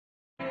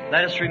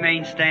Let us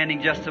remain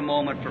standing just a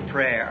moment for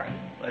prayer.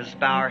 Let us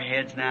bow our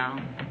heads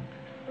now.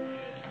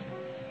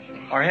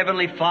 Our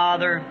Heavenly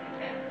Father,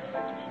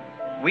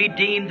 we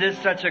deem this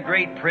such a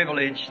great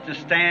privilege to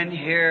stand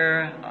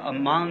here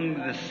among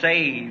the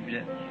saved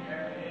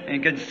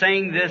and can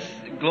sing this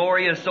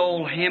glorious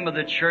old hymn of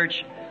the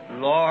church,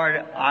 Lord,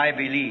 I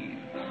believe.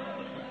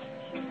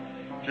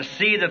 To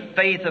see the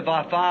faith of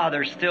our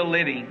Father still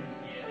living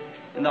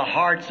in the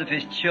hearts of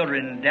His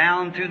children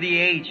down through the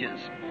ages.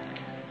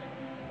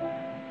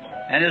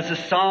 And as the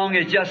song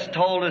has just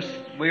told us,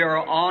 we are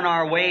on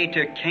our way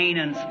to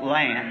Canaan's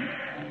land.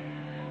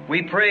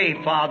 We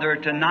pray, Father,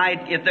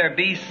 tonight, if there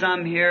be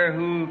some here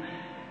who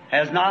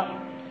has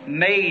not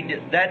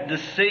made that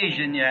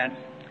decision yet,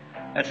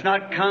 that's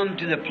not come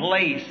to the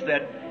place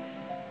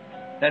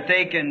that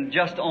they can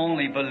just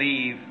only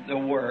believe the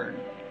Word,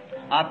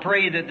 I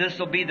pray that this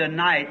will be the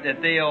night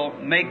that they'll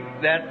make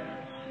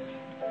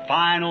that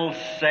final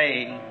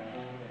say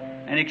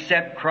and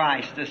accept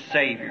Christ as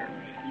Savior.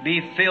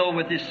 Be filled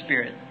with His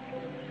Spirit.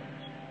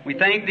 We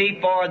thank Thee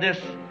for this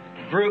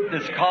group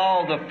that's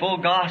called the Full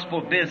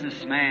Gospel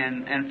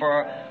Businessman and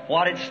for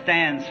what it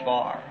stands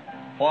for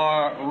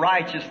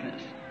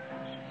righteousness.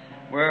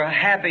 We're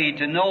happy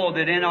to know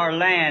that in our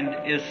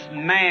land is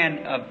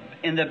man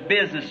in the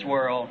business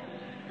world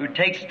who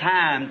takes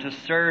time to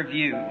serve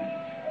You,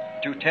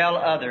 to tell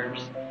others,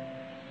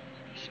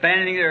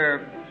 spending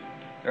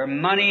their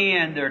money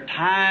and their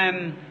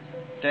time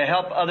to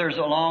help others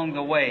along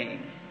the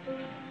way,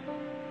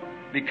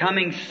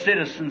 becoming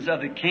citizens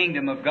of the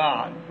kingdom of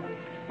God.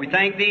 We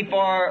thank Thee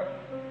for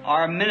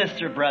our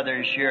minister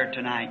brothers here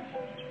tonight,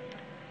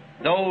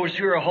 those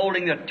who are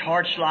holding the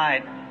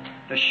torchlight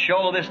to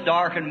show this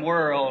darkened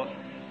world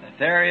that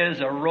there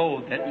is a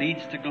road that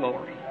leads to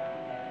glory.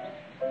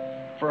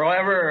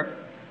 Forever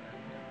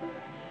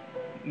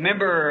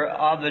member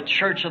of the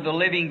Church of the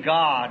Living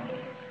God,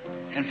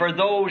 and for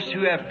those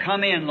who have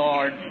come in,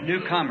 Lord,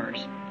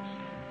 newcomers,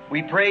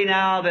 we pray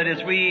now that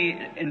as we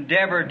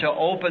endeavor to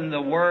open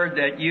the Word,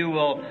 that You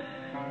will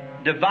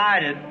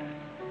divide it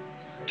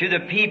to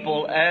the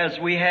people as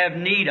we have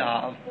need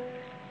of.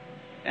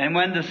 And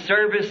when the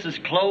service is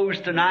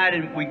closed tonight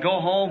and we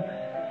go home,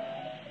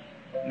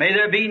 may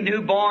there be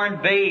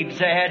newborn babes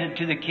added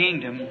to the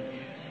kingdom.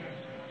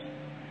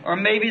 Or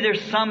maybe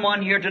there's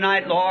someone here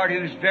tonight, Lord,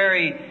 who's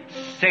very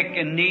sick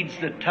and needs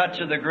the touch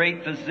of the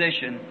great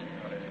physician.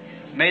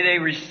 May they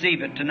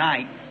receive it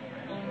tonight.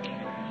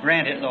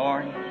 Grant it,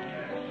 Lord.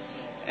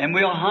 And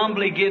we'll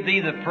humbly give Thee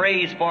the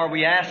praise, for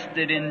we asked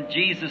it in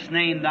Jesus'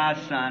 name, Thy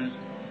Son.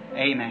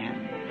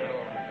 Amen.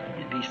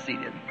 Be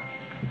seated.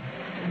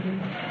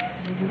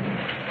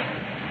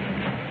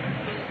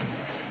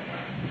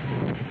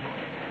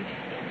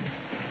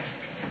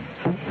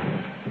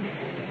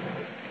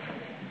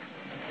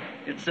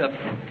 It's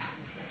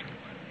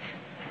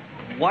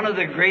one of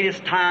the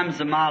greatest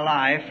times of my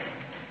life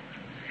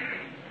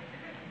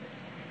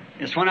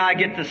is when I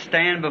get to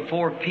stand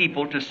before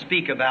people to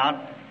speak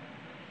about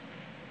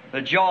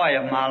the joy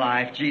of my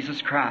life,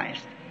 Jesus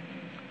Christ,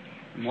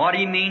 and what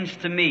He means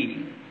to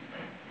me.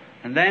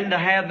 And then to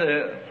have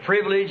the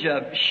privilege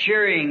of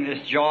sharing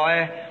this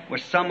joy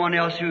with someone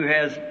else who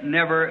has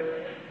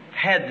never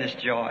had this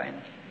joy.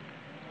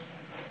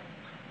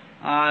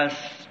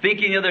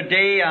 Speaking the other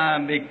day,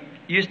 I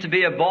used to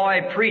be a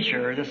boy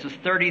preacher. This is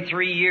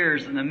 33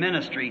 years in the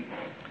ministry.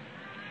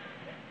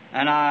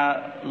 And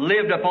I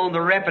lived upon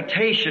the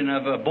reputation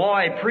of a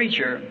boy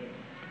preacher.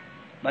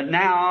 But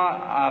now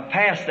I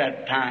passed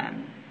that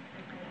time.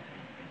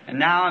 And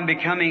now I'm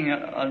becoming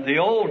the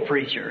old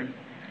preacher.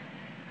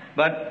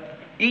 But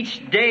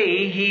each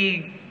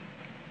day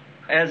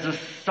as the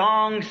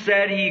song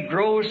said, he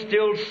grows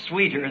still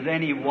sweeter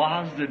than he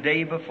was the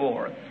day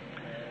before.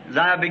 As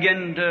I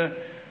begin to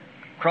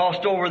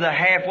cross over the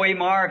halfway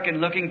mark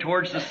and looking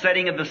towards the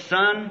setting of the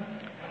sun,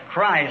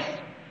 Christ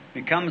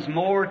becomes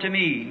more to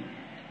me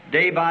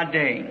day by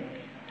day.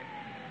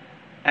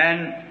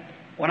 And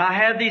when I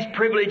have these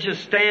privileges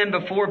stand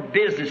before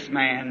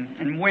businessmen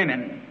and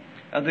women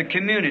of the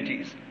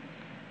communities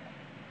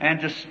and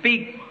to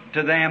speak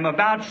to them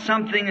about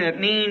something that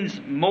means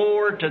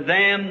more to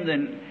them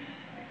than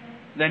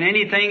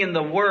anything in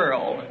the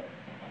world,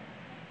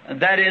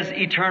 that is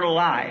eternal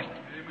life.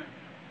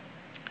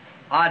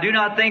 I do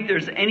not think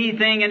there's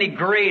anything any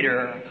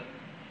greater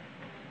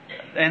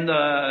than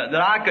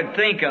that I could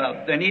think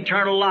of than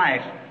eternal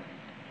life.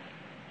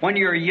 When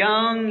you're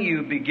young,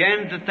 you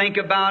begin to think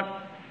about,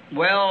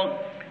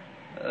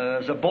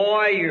 as a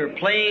boy, you're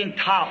playing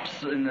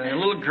tops, and the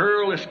little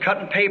girl is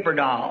cutting paper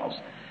dolls.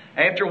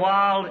 After a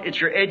while,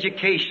 it's your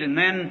education.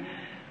 Then,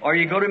 or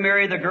you go to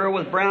marry the girl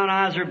with brown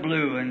eyes or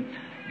blue, and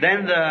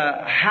then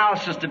the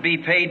house is to be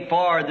paid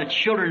for, the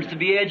children's to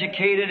be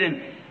educated,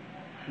 and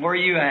where are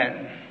you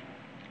at?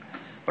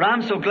 But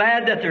I'm so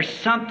glad that there's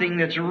something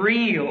that's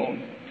real.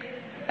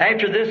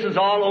 After this is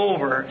all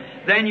over,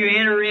 then you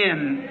enter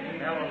in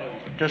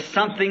to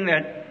something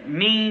that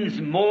means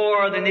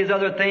more than these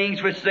other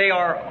things, which they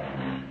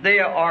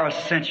are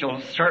essential.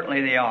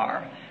 Certainly they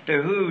are.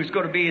 To who's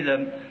going to be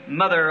the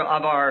mother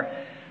of our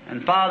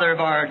and father of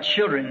our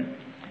children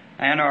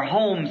and our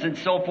homes and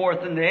so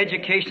forth and the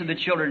education of the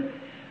children.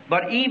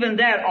 But even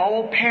that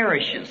all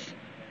perishes.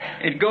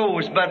 It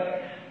goes,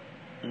 but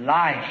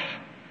life,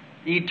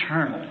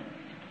 eternal,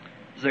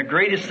 is the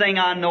greatest thing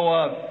I know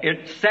of.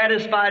 It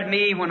satisfied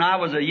me when I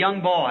was a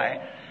young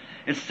boy.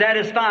 It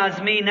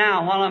satisfies me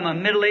now while I'm a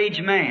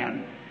middle-aged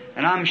man.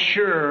 And I'm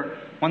sure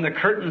when the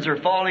curtains are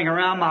falling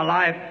around my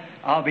life,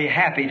 I'll be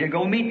happy to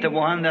go meet the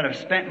one that I've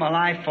spent my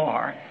life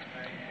for.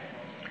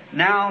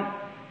 Now,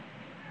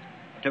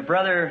 to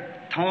Brother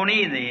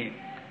Tony,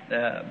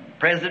 the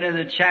president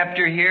of the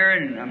chapter here,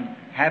 and I'm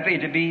happy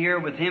to be here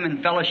with him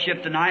in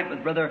fellowship tonight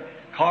with Brother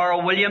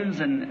Carl Williams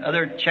and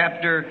other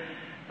chapter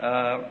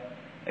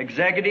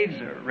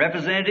executives or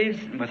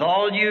representatives, and with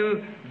all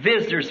you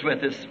visitors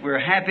with us. We're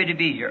happy to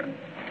be here.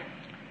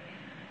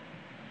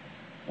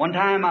 One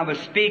time I was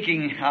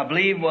speaking, I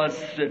believe was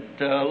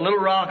at Little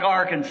Rock,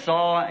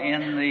 Arkansas,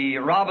 in the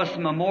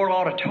Robinson Memorial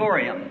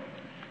Auditorium.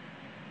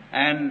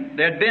 And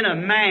there'd been a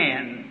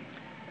man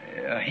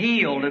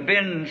healed, had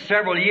been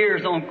several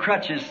years on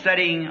crutches,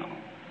 sitting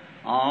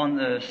on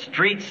the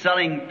street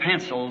selling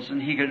pencils,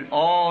 and he could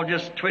all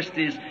just twist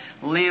his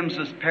limbs,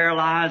 was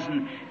paralyzed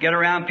and get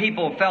around.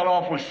 People felt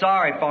awfully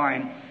sorry for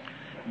him.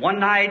 One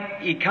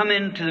night he come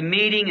into the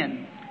meeting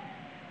and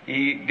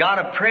he got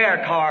a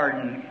prayer card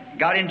and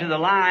got into the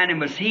line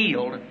and was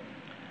healed.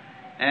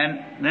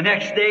 And the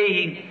next day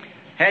he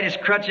had his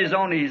crutches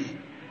on his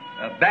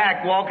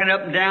back, walking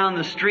up and down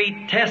the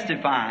street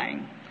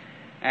testifying.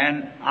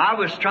 And I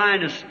was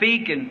trying to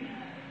speak,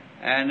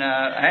 and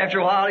after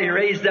a while he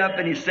raised up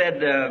and he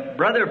said,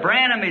 Brother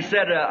Branham, he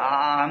said,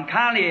 I'm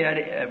kind of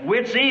at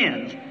wit's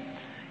ends.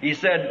 He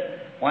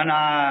said, when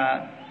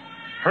I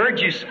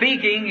heard you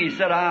speaking, he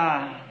said,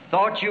 I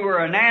thought you were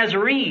a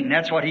Nazarene.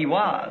 That's what he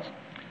was.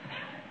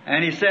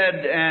 And he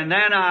said, and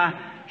then I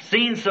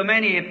seen so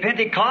many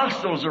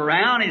Pentecostals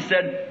around. He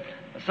said,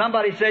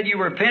 somebody said you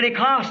were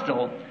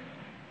Pentecostal.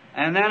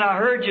 And then I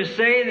heard you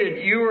say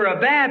that you were a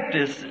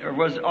Baptist, or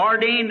was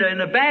ordained in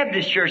the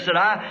Baptist church. Said,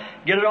 I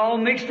get it all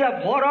mixed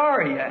up. What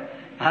are you?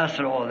 I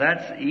said, oh,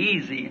 that's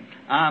easy.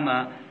 I'm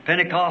a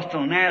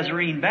Pentecostal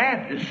Nazarene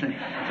Baptist.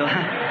 So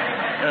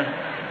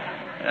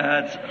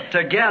it's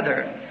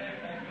together.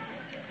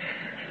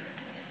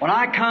 When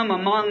I come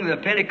among the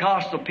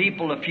Pentecostal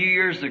people a few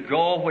years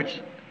ago, which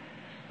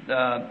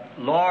the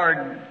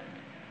Lord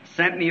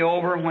sent me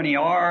over when He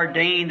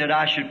ordained that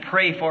I should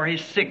pray for His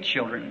sick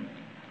children.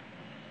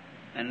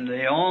 And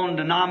the own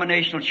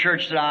denominational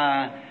church that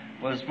I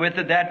was with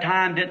at that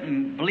time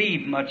didn't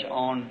believe much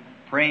on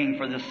praying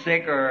for the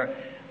sick or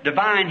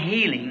divine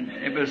healing.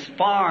 It was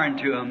foreign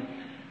to them.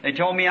 They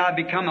told me I'd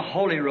become a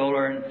holy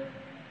roller.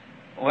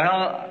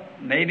 Well,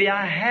 maybe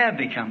I have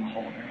become a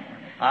holy roller.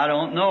 I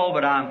don't know,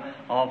 but I'm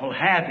awful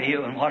happy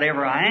in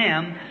whatever I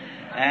am.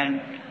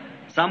 And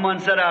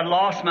someone said I'd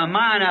lost my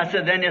mind. I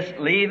said, then just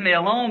leave me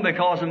alone,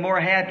 because I'm more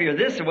happier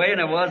this way than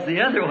I was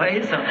the other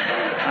way. So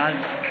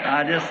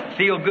I just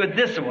feel good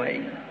this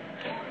way.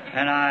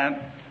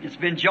 And it's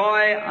been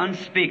joy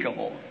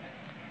unspeakable.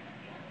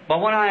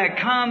 But when I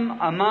come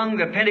among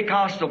the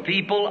Pentecostal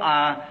people,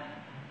 I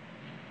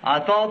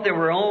thought there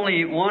were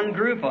only one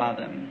group of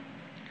them.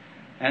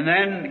 And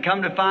then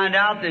come to find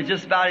out there's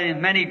just about as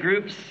many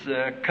groups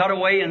cut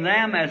away in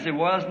them as there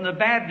was in the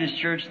Baptist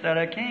church that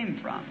I came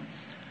from.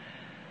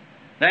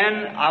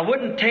 Then I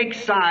wouldn't take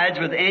sides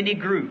with any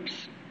groups.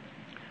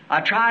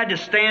 I tried to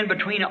stand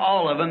between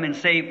all of them and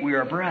say, we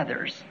are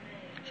brothers.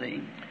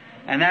 See?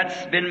 And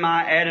that's been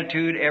my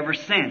attitude ever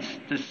since.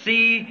 To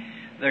see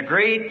the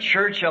great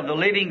church of the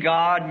living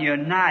God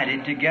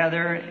united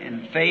together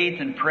in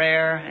faith and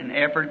prayer and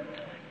effort.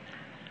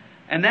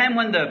 And then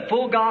when the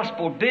full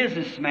gospel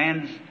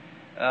businessmen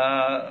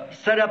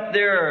set up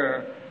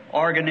their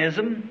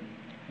organism,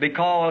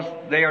 because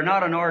they are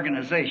not an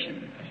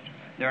organization,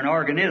 they're an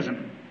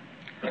organism.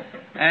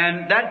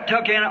 And that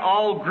took in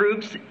all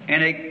groups,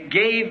 and it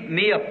gave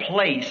me a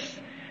place.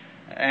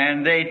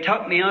 And they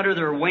took me under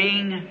their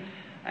wing,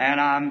 and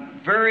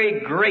I'm very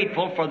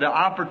grateful for the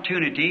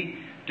opportunity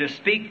to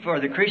speak for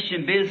the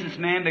Christian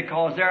businessman,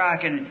 because there I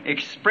can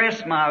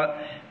express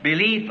my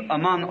belief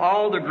among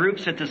all the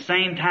groups at the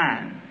same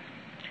time.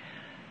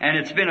 And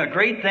it's been a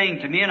great thing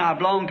to me, and I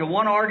belong to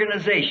one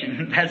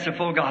organization, that's the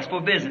Full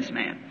Gospel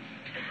Businessman.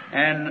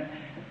 And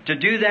to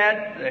do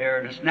that,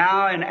 there's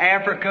now in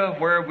Africa,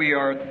 where we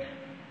are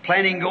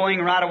planning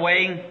going right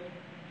away,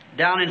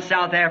 down in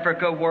South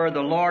Africa, where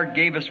the Lord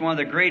gave us one of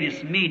the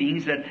greatest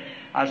meetings that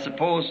I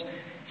suppose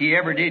He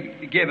ever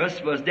did give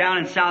us, was down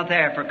in South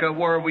Africa,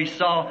 where we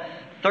saw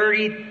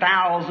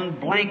 30,000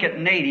 blanket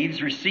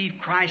natives receive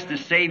Christ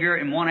as Savior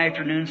in one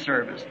afternoon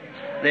service.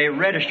 They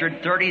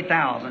registered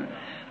 30,000.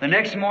 The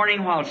next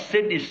morning, while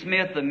Sidney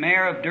Smith, the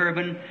mayor of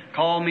Durban,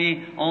 called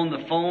me on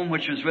the phone,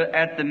 which was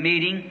at the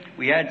meeting,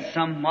 we had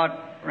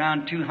somewhat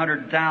around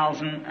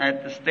 200,000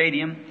 at the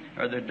stadium,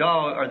 or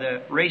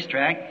the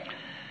racetrack.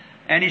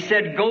 And he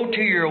said, go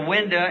to your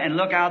window and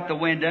look out the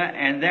window,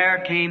 and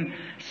there came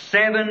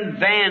 7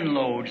 van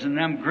loads, and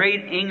them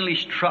great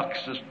English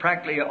trucks was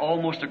practically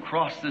almost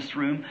across this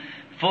room,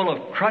 full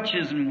of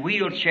crutches and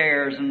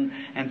wheelchairs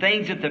and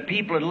things that the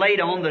people had laid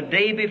on the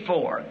day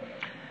before.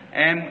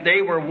 And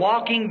they were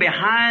walking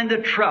behind the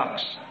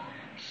trucks,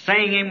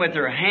 singing with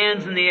their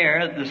hands in the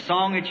air the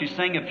song that you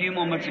sang a few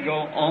moments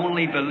ago,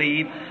 Only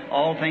Believe,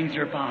 All Things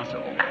Are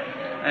Possible.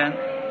 And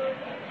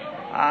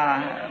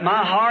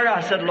my heart,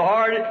 I said,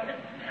 Lord,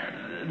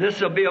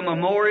 this will be a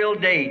memorial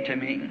day to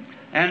me.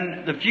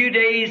 And the few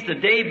days, the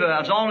day, I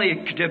was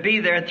only to be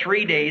there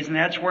 3 days, and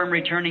that's where I'm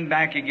returning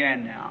back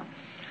again now.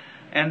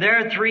 And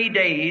there 3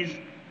 days,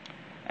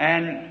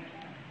 and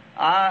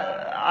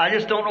I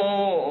just don't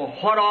know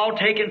what all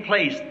taken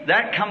place.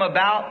 That come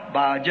about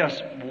by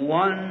just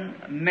one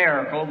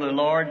miracle the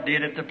Lord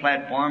did at the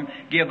platform.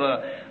 Give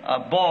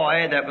a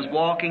boy that was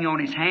walking on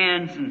his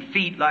hands and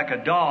feet like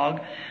a dog,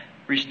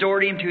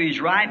 restored him to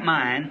his right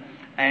mind,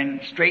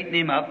 and straightened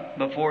him up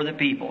before the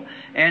people.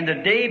 And the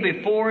day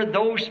before,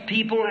 those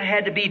people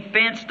had to be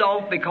fenced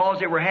off because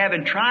they were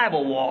having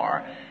tribal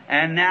war.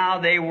 And now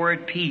they were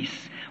at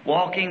peace,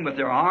 walking with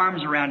their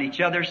arms around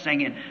each other,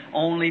 singing,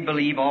 Only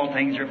Believe, All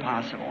Things Are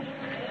Possible.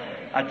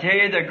 I tell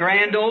you, the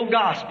grand old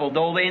gospel,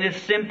 though in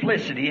its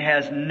simplicity,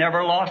 has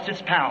never lost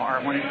its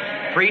power when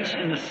it preached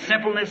in the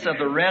simpleness of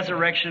the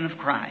resurrection of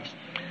Christ.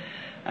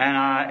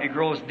 And it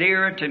grows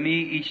dearer to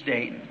me each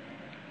day.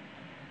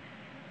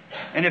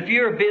 And if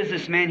you're a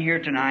businessman here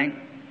tonight,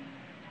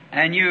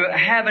 and you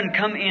haven't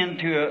come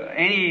into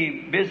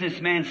any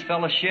businessman's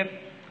fellowship,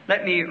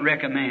 let me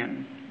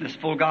recommend this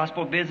Full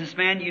Gospel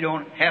Businessman. You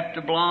don't have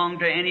to belong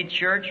to any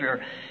church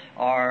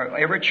or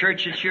every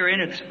church that you're in.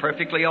 It's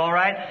perfectly all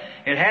right.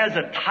 It has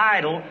a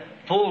title,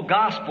 Full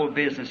Gospel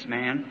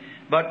Businessman,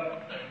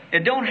 but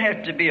it don't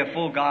have to be a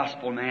full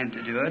gospel man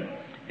to do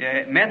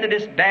it.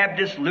 Methodist,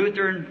 Baptist,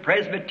 Lutheran,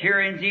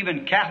 Presbyterians,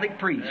 even Catholic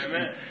priests,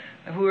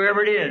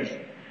 whoever it is.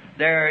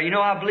 There,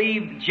 I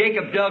believe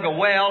Jacob dug a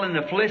well and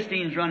the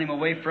Philistines run him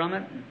away from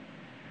it.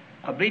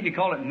 I believe he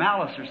called it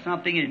malice or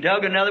something. He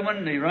dug another one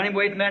and they run him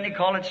away from that and he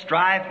called it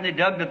strife. And they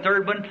dug the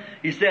third one.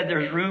 He said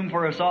there's room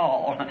for us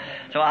all.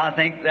 So I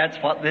think that's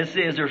what this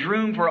is. There's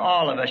room for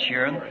all of us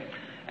here.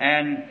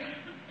 And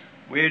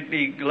we'd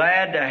be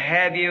glad to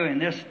have you in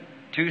this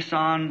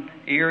Tucson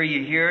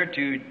area here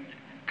to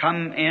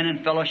come in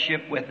and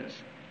fellowship with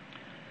us.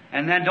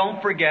 And then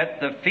don't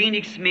forget the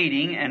Phoenix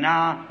meeting. And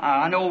now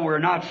I know we're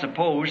not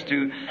supposed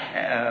to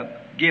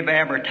give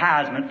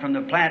advertisement from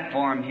the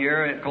platform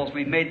here. Of course,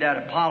 we've made that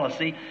a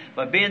policy.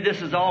 But being this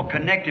is all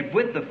connected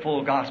with the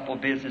Full Gospel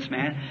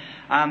Businessman,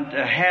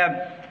 to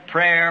have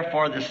prayer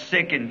for the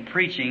sick and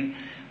preaching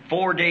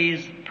 4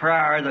 days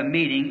prior to the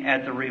meeting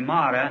at the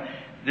Ramada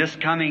this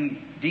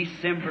coming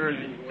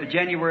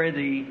January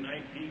the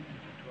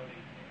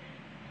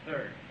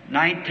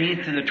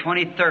 19th to the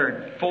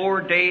 23rd.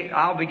 4 days.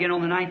 I'll begin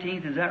on the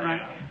 19th. Is that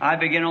right? I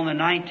begin on the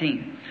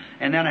 19th.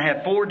 And then I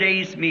have 4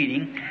 days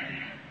meeting.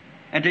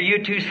 And to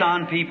you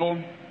Tucson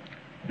people,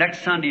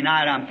 next Sunday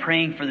night I'm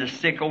praying for the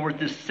sick over at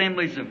the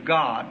Assemblies of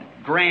God,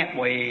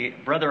 Grantway,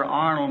 Brother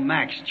Arnold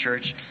Mack's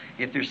church.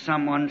 If there's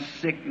someone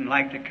sick and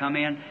like to come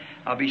in,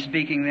 I'll be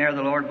speaking there,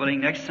 the Lord willing,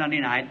 next Sunday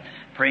night,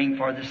 praying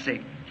for the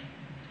sick.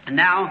 And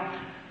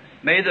now,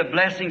 may the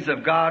blessings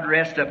of God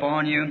rest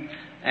upon you.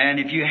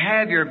 And if you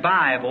have your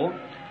Bible,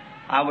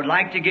 I would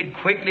like to get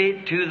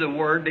quickly to the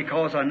Word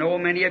because I know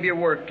many of you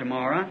work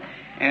tomorrow.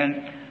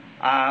 And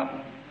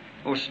I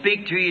will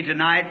speak to you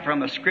tonight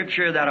from a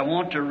scripture that I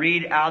want to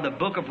read out of the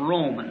book of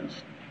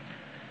Romans.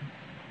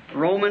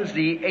 Romans,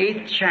 the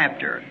 8th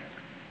chapter.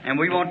 And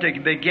we want to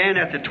begin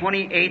at the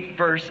 28th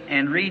verse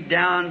and read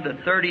down the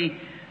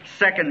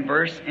 32nd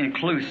verse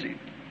inclusive.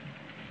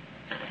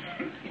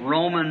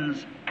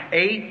 Romans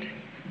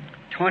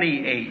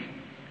 8:28.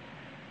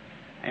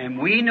 And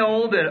we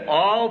know that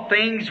all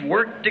things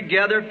work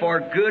together for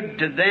good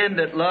to them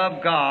that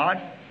love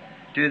God,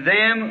 to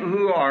them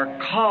who are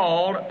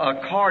called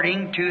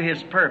according to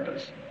His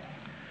purpose.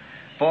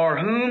 For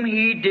whom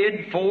He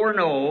did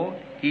foreknow,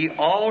 He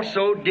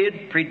also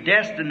did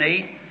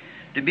predestinate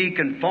to be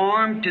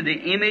conformed to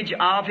the image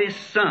of His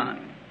Son,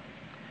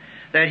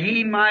 that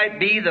He might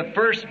be the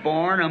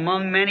firstborn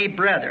among many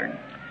brethren.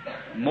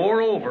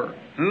 Moreover,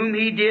 whom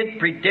He did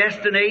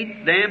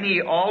predestinate, them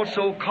He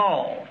also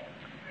called.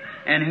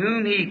 And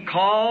whom He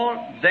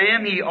called,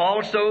 them He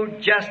also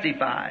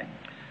justified.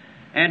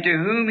 And to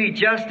whom He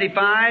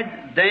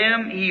justified,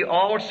 them He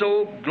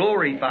also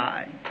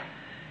glorified.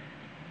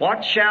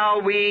 What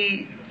shall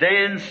we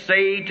then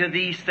say to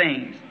these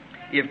things?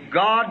 If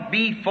God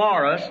be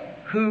for us,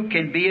 who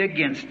can be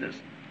against us?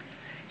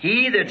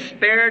 He that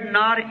spared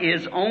not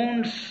His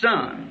own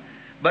Son,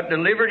 but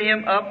delivered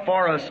Him up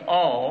for us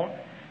all,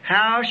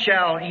 how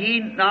shall He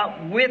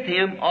not with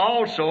Him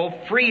also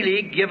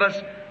freely give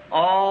us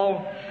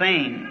all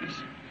things?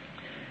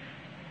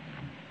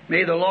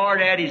 May the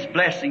Lord add His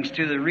blessings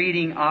to the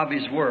reading of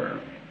His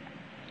Word.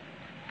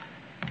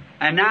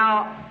 And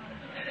now,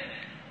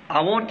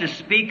 I want to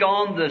speak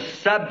on the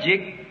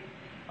subject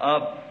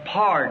of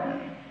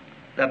pardon.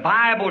 The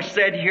Bible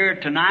said here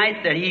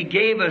tonight that He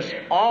gave us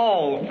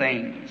all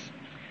things.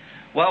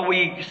 Well,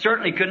 we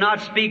certainly could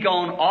not speak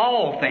on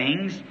all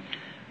things,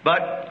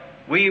 but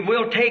we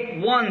will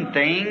take one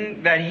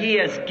thing that He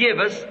has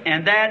given us,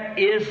 and that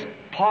is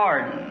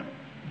pardon.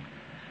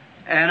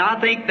 And I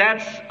think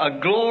that's a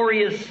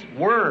glorious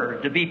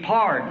word, to be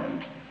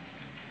pardoned.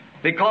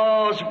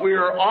 Because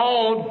we're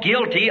all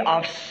guilty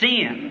of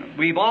sin.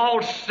 We've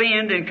all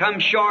sinned and come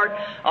short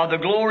of the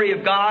glory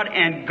of God,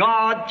 and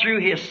God, through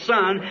His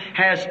Son,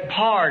 has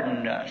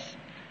pardoned us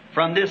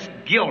from this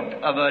guilt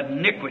of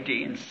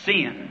iniquity and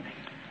sin.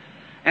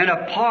 And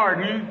a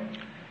pardon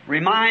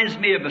reminds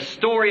me of a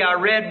story I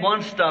read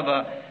once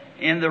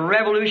in the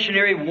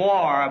Revolutionary War,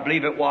 I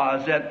believe it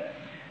was, that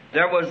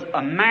there was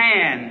a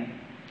man,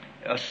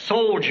 a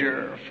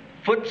soldier,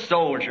 foot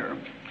soldier,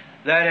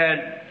 that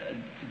had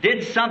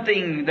did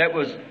something that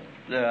was,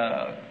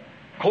 the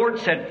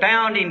courts had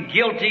found him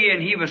guilty,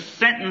 and he was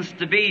sentenced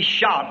to be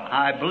shot.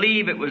 I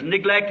believe it was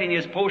neglecting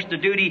his post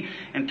of duty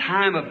in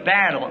time of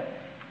battle.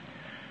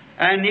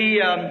 And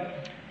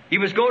he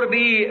was going to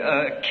be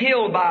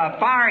killed by a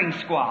firing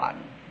squad.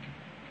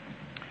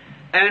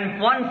 And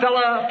one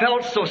fellow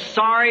felt so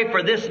sorry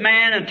for this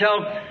man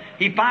until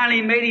he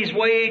finally made his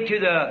way to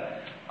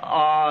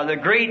the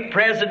great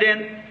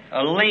President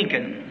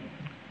Lincoln.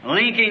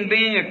 Lincoln,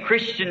 being a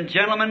Christian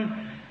gentleman,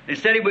 they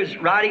said he was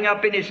riding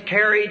up in his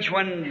carriage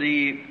when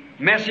the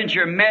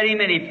messenger met him,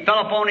 and he fell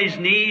upon his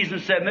knees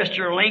and said,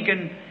 "Mr.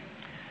 Lincoln,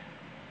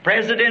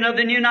 President of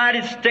the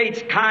United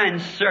States, kind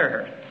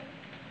sir,"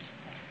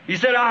 he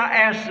said, "I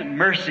ask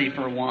mercy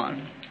for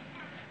one,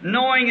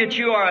 knowing that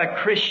you are a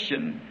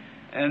Christian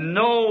and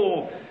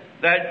know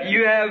that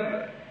you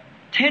have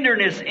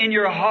tenderness in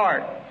your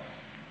heart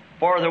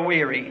for the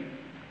weary."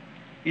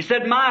 He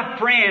said, "My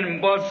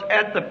friend was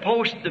at the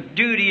post of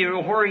duty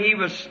where he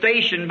was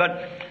stationed,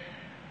 but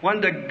when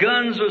the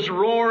guns was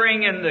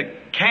roaring and the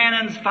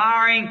cannons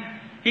firing,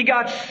 he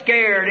got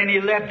scared and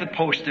he left the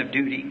post of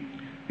duty.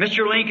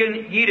 Mr.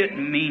 Lincoln, he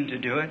didn't mean to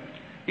do it.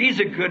 He's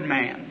a good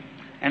man.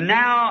 And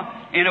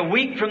now, in a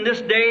week from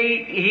this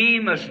day, he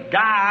must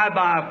die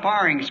by a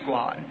firing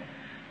squad.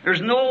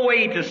 There's no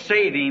way to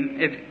save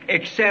him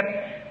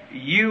except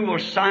you will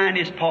sign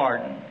his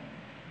pardon."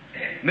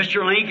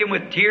 Mr. Lincoln,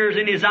 with tears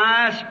in his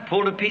eyes,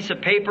 pulled a piece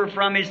of paper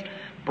from his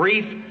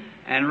brief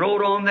and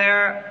wrote on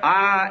there,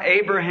 "I,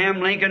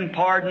 Abraham Lincoln,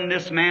 pardon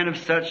this man of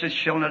such as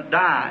shall not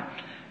die,"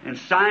 and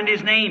signed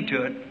his name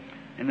to it.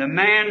 And the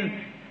man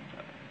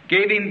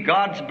gave him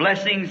God's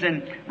blessings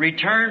and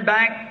returned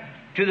back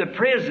to the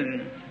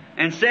prison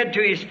and said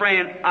to his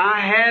friend, "I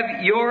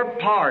have your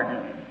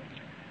pardon."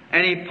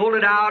 And he pulled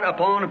it out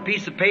upon a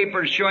piece of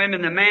paper to show him,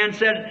 and the man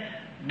said,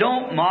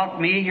 "Don't mock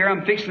me, here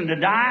I'm fixing to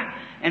die,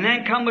 and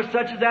then come with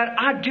such as that.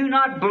 I do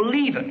not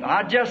believe it.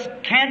 I just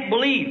can't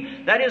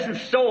believe. That isn't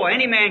so.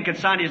 Any man could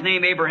sign his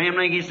name, Abraham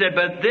Lincoln." He said,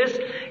 "But this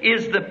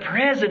is the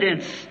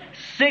President's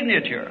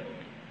signature."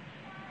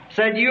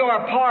 Said, "You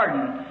are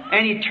pardoned."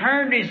 And he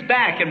turned his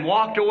back and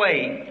walked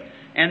away.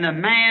 And the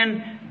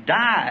man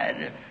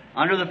died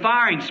under the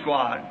firing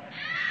squad.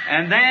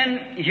 And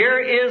then here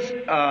is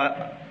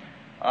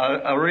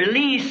a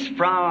release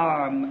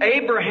from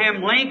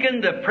Abraham Lincoln,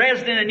 the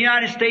President of the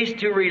United States,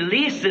 to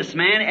release this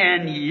man,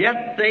 and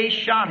yet they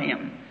shot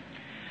him.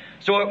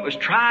 So it was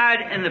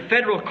tried in the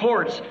federal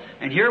courts,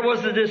 and here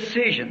was the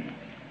decision.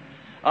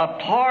 A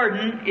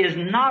pardon is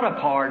not a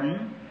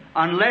pardon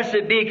unless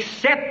it be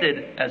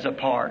accepted as a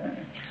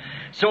pardon.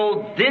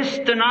 So this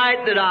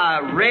tonight that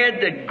I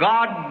read that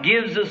God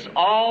gives us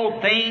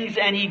all things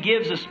and He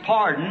gives us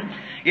pardon,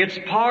 it's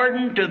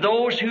pardon to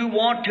those who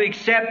want to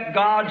accept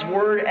God's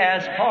Word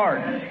as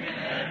pardon.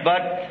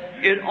 But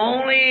it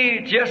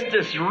only, just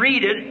to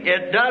read it,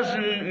 it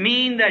doesn't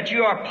mean that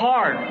you are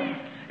pardoned.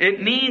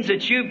 It means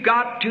that you've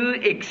got to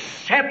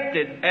accept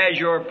it as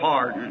your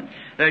pardon.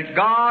 That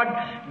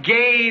God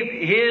gave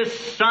His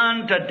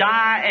Son to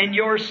die in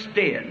your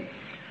stead.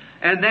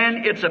 And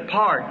then it's a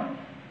pardon.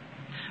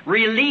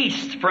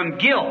 Released from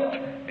guilt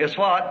is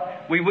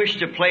what we wish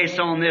to place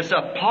on this.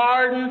 A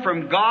pardon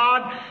from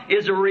God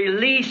is a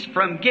release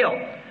from guilt.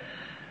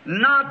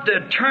 Not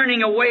the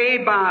turning away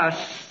by a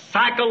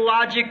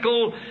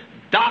psychological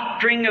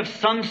doctrine of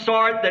some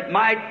sort that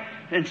might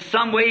in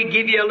some way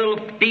give you a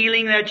little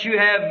feeling that you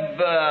have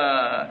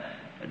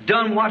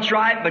done what's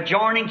right by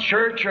joining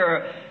church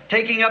or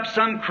taking up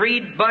some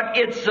creed, but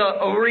it's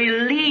a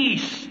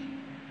release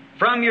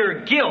from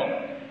your guilt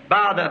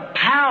by the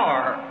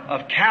power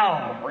of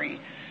Calvary.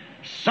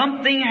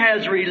 Something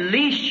has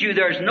released you.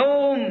 There's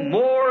no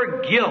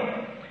more guilt.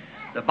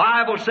 The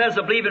Bible says,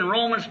 I believe in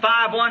Romans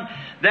 5:1,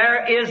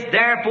 "There is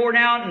therefore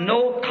now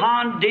no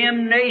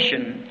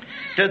condemnation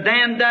to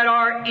them that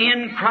are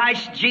in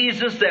Christ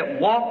Jesus,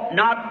 that walk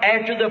not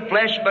after the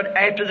flesh, but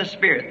after the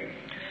Spirit."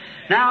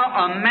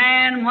 Now, a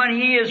man, when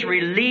he is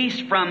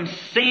released from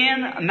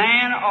sin, a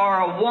man or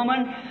a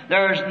woman,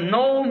 there's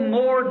no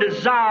more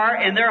desire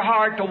in their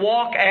heart to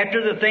walk after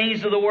the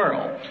things of the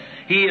world.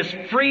 He is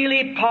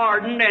freely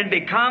pardoned and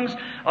becomes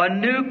a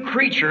new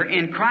creature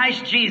in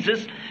Christ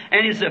Jesus,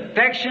 and his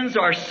affections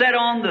are set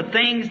on the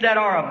things that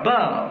are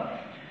above,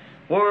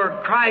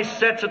 where Christ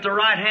sits at the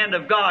right hand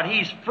of God.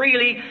 He's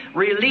freely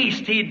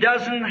released. He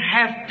doesn't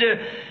have to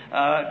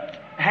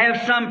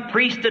have some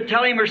priest to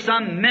tell him or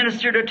some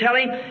minister to tell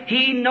him.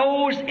 He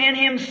knows in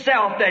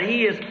himself that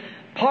he is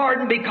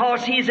pardoned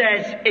because he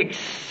has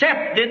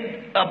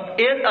accepted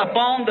it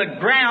upon the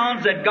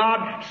grounds that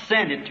God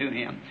sent it to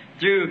him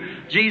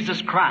through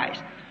Jesus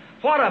Christ.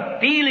 What a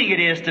feeling it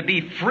is to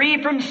be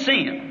free from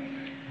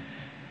sin.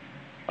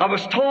 I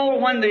was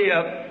told when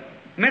the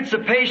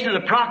Emancipation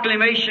of the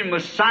Proclamation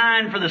was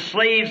signed for the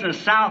slaves in the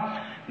South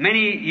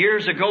many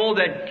years ago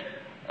that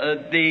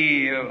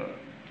the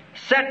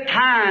set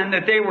time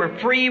that they were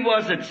free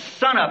was at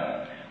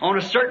sunup on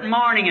a certain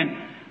morning, and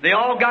they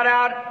all got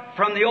out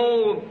from the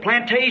old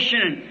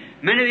plantation, and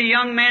many of the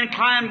young men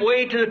climbed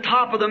way to the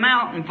top of the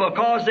mountain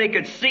because they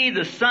could see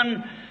the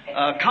sun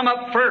come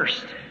up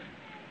first.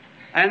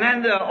 And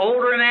then the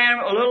older man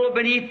a little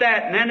beneath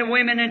that, and then the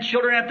women and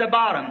children at the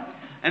bottom.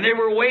 And they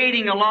were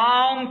waiting a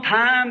long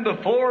time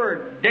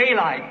before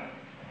daylight,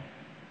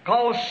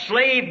 because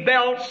slave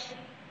belts,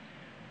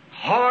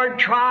 hard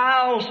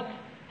trials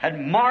had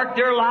marked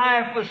their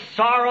life with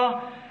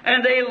sorrow,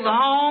 and they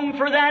longed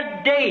for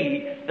that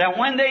day, that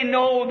when they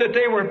know that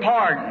they were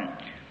pardoned.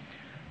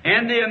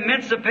 And the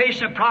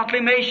Emancipation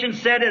Proclamation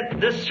said at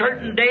this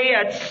certain day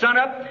at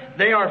sunup,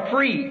 they are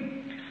free.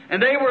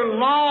 And they were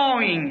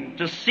longing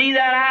to see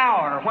that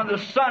hour when the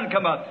sun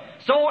come up,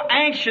 so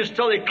anxious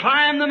till they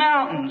climbed the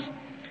mountains.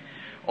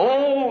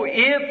 Oh,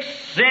 if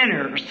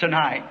sinners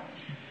tonight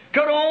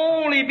could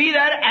only be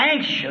that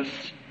anxious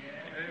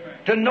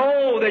to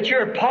know that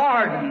you're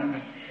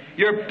pardoned.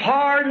 You're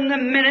pardoned the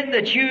minute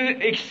that you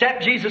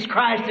accept Jesus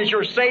Christ as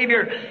your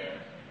Savior.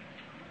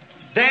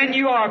 Then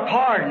you are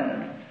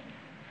pardoned.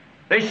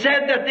 They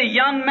said that the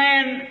young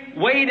man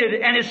waited,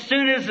 and as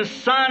soon as the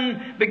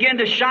sun began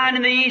to shine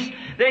in the east,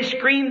 they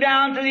screamed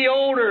down to the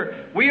older,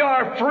 "We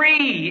are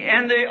free!"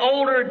 And the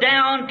older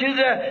down to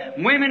the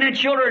women and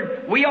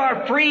children, "We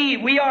are free!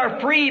 We are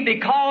free!"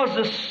 because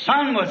the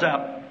sun was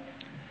up.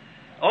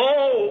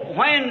 Oh,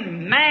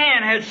 when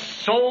man has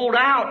sold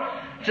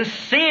out to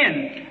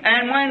sin,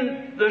 and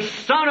when the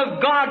Son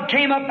of God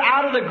came up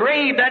out of the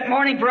grave that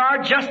morning for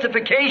our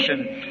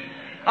justification,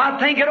 I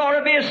think it ought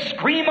to be a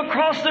scream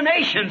across the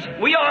nations.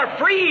 We are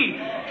free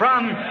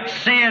from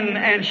sin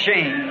and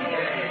shame.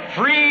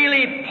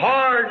 Freely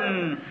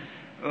pardoned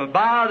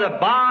by the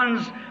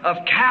bonds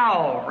of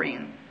Calvary.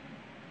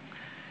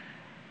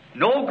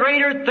 No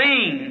greater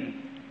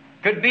thing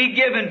could be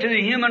given to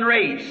the human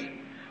race.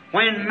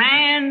 When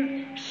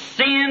man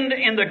sinned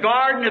in the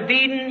Garden of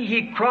Eden,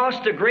 he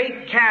crossed a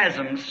great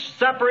chasm,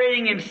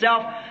 separating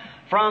himself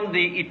from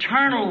the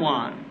Eternal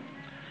One.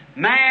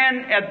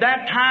 Man at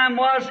that time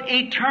was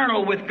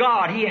eternal with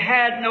God. He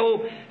had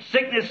no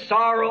sickness,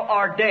 sorrow,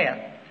 or death.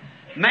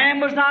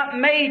 Man was not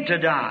made to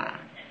die.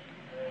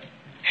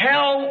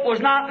 Hell was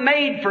not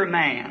made for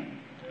man.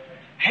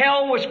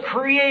 Hell was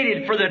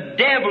created for the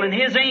devil and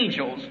his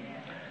angels,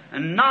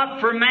 and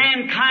not for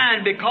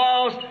mankind,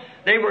 because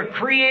they were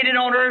created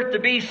on earth to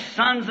be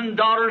sons and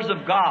daughters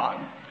of God.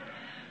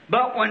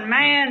 But when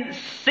man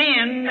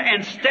sinned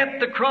and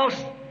stepped across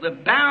the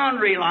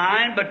boundary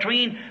line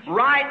between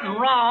right and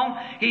wrong,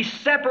 he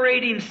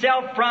separated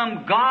himself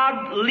from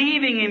God,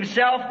 leaving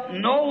himself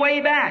no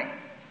way back.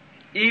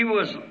 He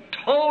was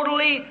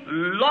totally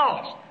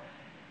lost.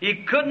 He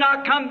could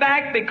not come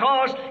back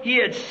because he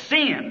had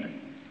sinned.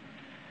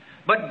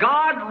 But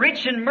God,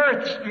 rich in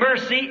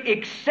mercy,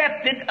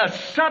 accepted a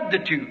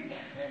substitute,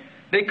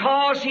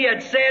 because He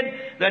had said,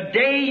 "The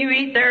day you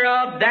eat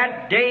thereof,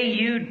 that day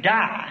you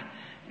die."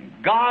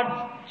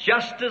 God's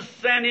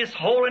justice and His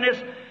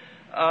holiness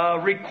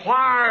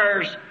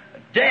requires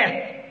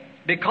death,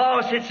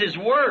 because it's His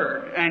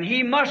Word, and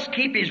He must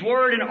keep His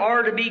Word in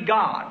order to be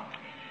God.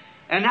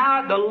 And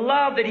now the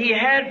love that He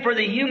had for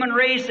the human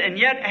race, and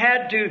yet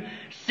had to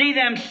see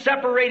them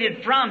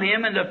separated from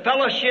Him, and the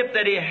fellowship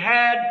that He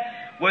had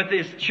with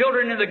His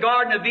children in the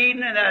Garden of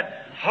Eden, and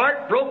that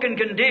heartbroken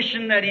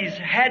condition that He's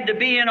had to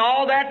be in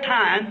all that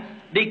time,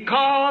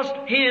 because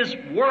His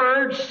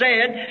Word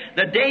said,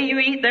 "The day you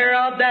eat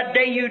thereof, that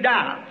day you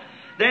die."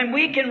 Then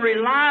we can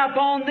rely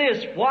upon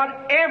this.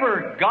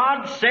 Whatever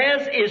God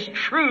says is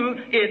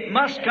true, it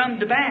must come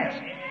to pass.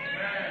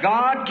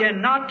 God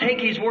cannot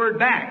take His Word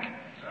back.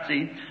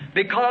 See?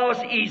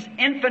 Because He's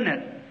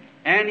infinite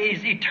and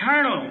He's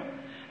eternal,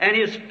 and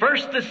His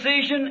first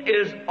decision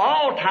is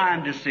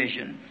all-time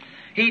decision.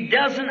 He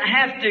doesn't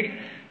have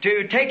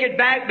to take it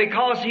back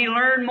because He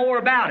learned more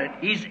about it.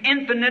 He's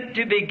infinite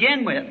to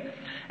begin with.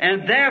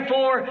 And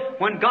therefore,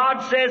 when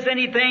God says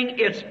anything,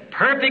 it's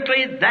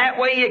perfectly that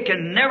way. It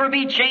can never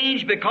be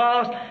changed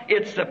because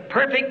it's the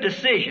perfect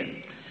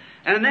decision.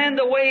 And then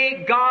the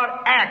way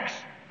God acts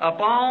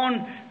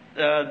upon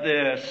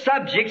the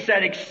subjects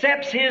that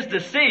accepts His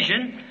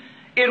decision,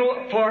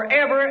 it'll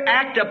forever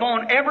act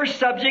upon every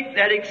subject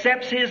that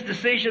accepts His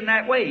decision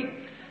that way.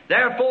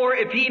 Therefore,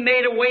 if He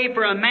made a way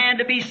for a man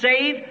to be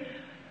saved,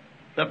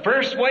 the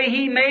first way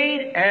He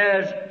made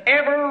has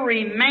ever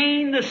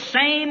remained the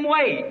same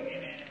way.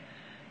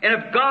 And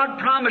if God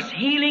promised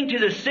healing to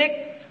the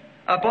sick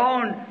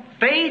upon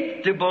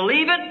faith to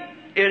believe it,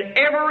 it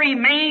ever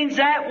remains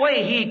that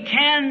way. He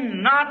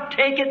cannot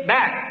take it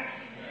back.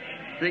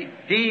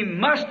 He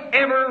must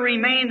ever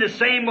remain the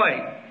same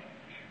way.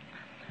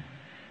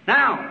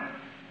 Now,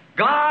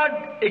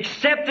 God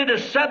accepted a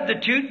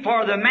substitute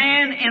for the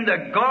man in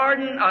the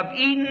Garden of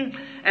Eden,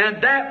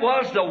 and that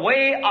was the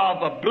way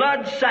of a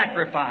blood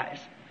sacrifice.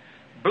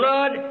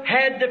 Blood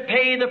had to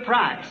pay the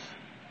price.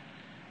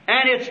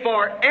 And it's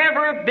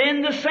forever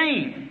been the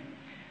same.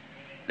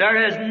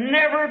 There has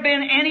never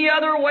been any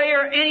other way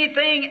or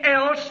anything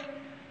else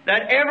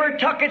that ever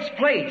took its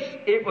place.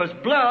 It was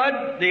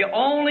blood, the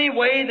only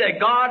way that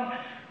God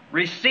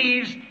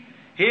receives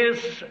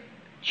His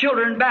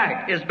children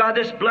back is by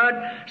this blood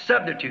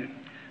substitute.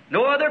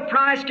 No other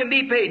price can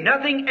be paid.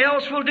 Nothing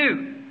else will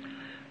do.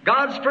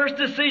 God's first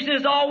decision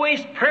is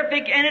always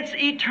perfect and it's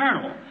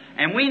eternal.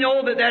 And we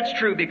know that that's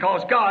true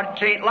because God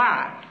can't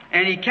lie.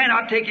 And He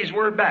cannot take His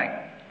word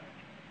back.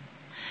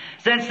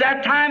 Since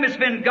that time, it's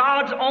been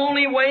God's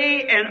only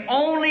way and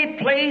only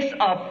place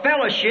of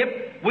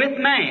fellowship with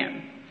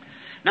man.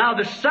 Now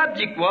the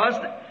subject was,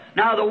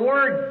 now the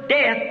word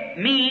death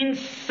means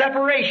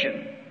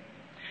separation.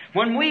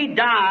 When we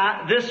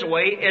die this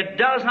way, it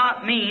does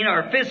not mean,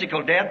 or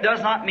physical death does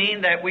not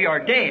mean that we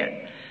are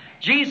dead.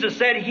 Jesus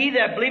said, "He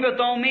that believeth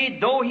on me,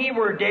 though he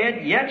were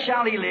dead, yet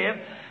shall he live.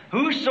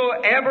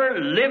 Whosoever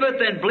liveth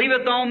and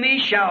believeth on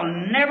me shall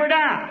never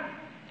die."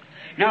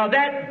 Now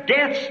that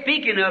death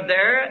speaking of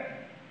there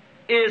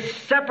is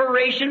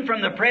separation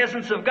from the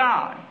presence of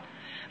God.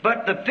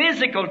 But the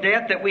physical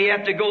death that we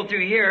have to go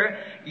through here,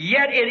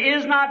 yet it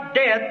is not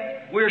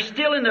death. We're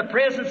still in the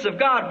presence of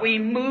God. We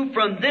move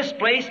from this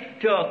place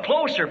to a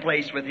closer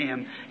place with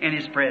Him in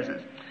His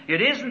presence.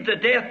 It isn't the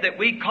death that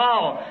we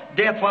call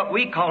death, what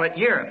we call it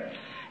here.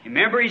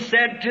 Remember He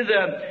said to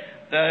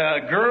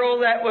the girl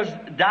that was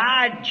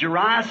died,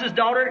 Jairus'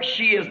 daughter,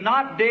 "She is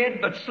not dead,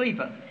 but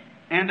sleepeth."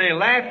 And they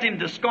laughed Him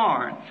to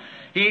scorn.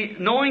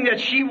 Knowing that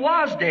she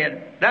was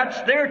dead,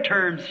 that's their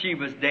terms, she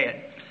was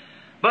dead.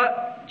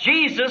 But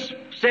Jesus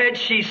said,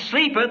 "She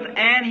sleepeth,"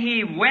 and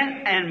He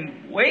went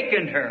and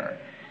wakened her.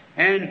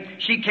 And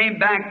she came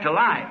back to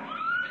life.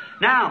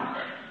 Now,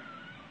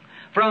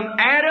 from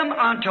Adam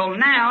until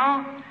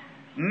now,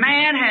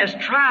 man has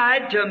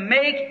tried to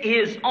make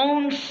his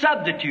own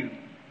substitute.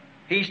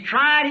 He's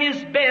tried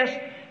his best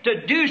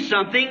to do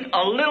something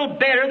a little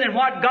better than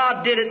what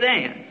God did it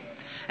then.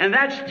 And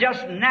that's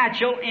just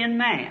natural in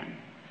man.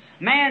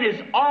 Man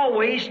is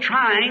always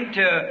trying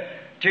to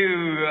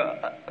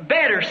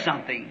better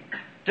something,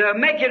 to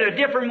make it a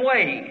different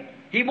way.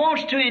 He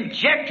wants to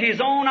inject his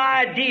own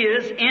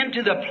ideas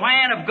into the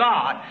plan of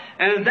God.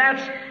 And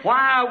that's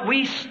why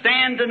we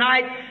stand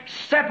tonight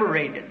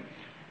separated.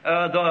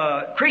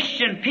 The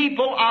Christian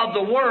people of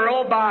the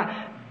world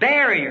by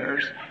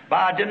barriers,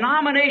 by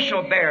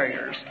denominational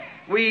barriers.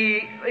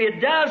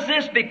 It does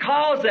this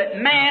because that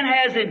man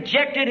has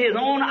injected his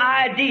own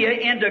idea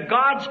into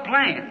God's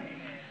plan.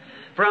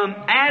 From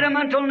Adam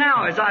until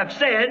now, as I've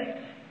said,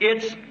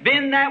 it's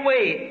been that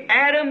way.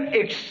 Adam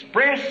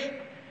expressed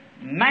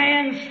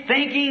man's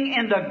thinking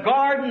in the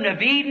Garden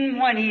of Eden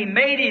when he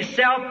made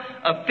himself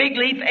a fig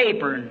leaf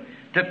apron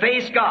to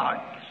face God.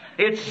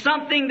 It's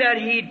something that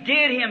he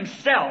did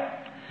himself.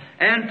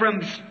 And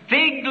from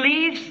fig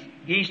leaves,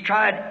 he's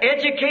tried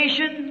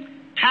education,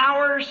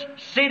 towers,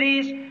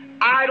 cities,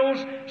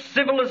 idols,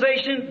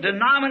 civilization,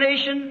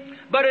 denomination,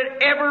 but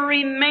it ever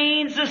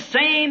remains the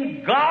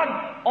same.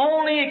 God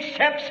only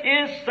accepts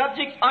His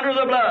subjects under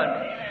the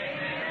blood.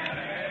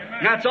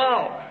 That's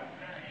all.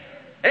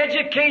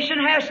 Education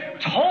has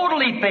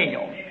totally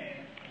failed.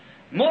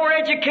 More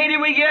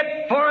educated we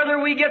get, farther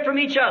we get from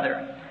each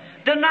other.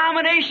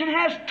 Denomination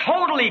has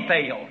totally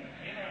failed.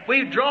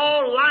 We draw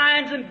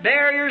lines and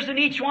barriers in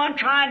each one,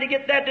 trying to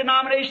get that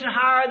denomination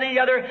higher than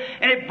the other,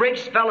 and it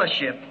breaks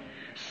fellowship.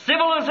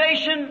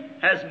 Civilization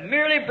has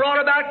merely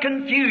brought about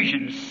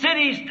confusion.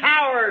 Cities,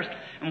 towers,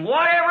 and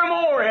whatever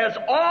more has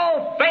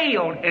all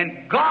failed,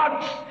 and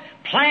God's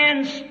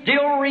plan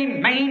still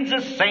remains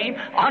the same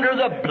under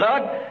the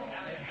blood.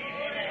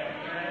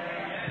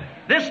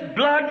 This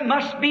blood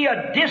must be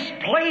a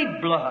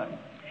displayed blood.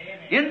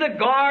 In the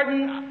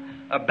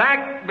garden,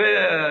 back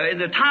in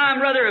the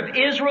time of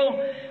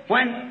Israel,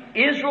 when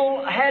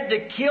Israel had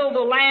to kill the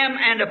lamb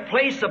and to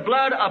place the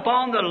blood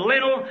upon the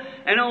lintel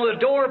and on the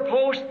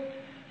doorpost,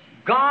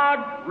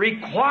 God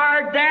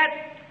required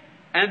that,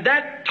 and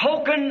that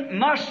token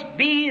must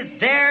be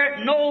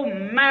there no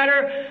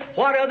matter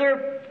what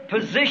other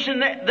position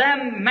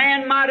that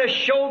man might have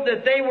showed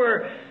that they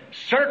were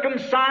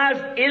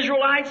circumcised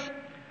Israelites.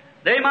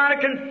 They might have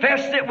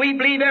confessed that we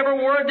believe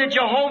every word that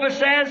Jehovah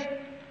says,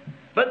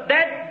 but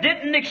that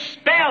didn't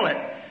expel it.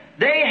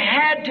 They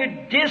had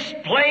to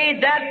display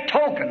that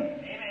token.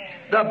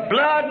 The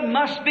blood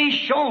must be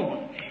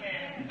shown.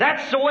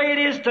 That's the way it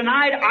is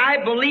tonight.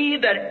 I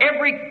believe that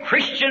every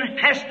Christian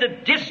has to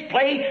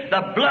display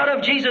the blood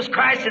of Jesus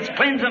Christ that's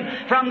cleansed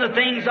them from the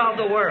things of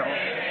the world.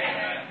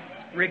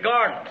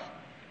 Regardless.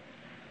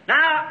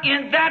 Now,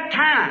 in that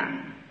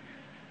time,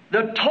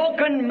 the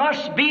token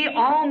must be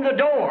on the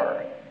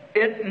door.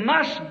 It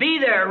must be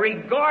there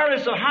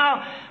regardless of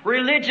how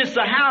religious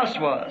the house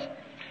was,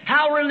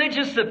 how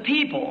religious the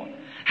people,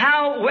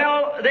 how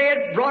well they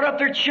had brought up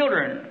their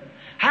children,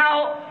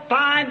 how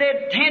fine they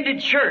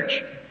attended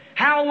church,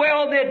 how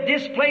well they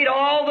displayed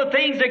all the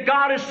things that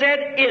God has said.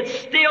 It's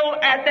still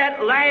at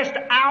that last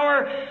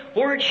hour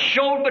where it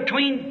showed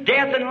between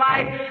death and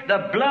life,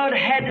 the blood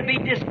had to be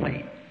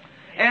displayed.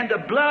 And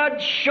the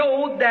blood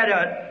showed that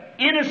an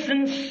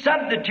innocent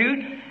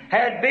substitute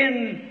had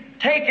been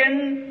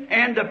taken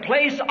in the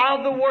place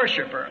of the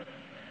worshiper.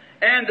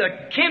 And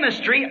the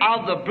chemistry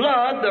of the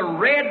blood, the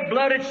red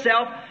blood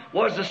itself,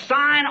 was a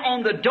sign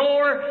on the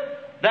door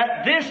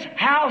that this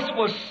house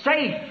was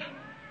safe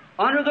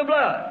under the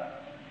blood.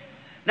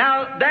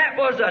 Now, that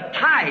was a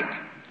type.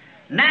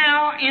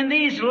 Now, in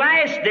these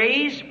last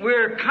days,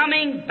 we're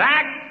coming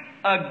back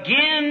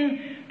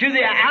again to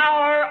the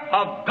hour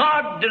of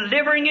God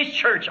delivering His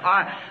church.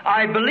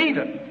 I believe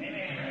it.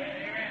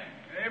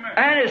 Amen.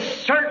 And as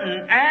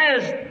certain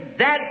as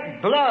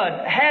that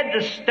blood had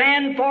to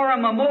stand for a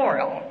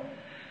memorial,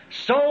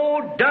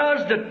 so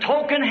does the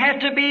token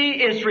have to be.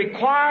 It's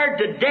required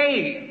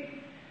today.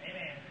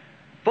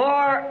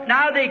 For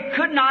now they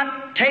could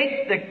not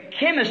take the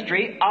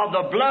chemistry of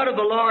the blood of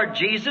the Lord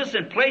Jesus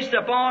and place it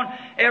upon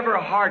every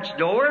heart's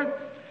door.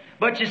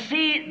 But you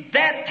see,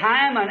 that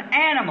time an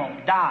animal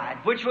died,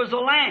 which was a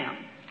lamb.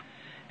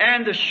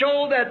 And to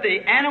show that the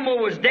animal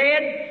was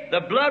dead,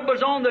 the blood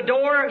was on the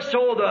door,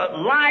 so the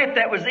life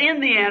that was in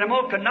the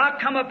animal could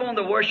not come upon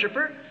the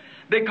worshiper,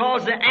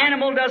 because the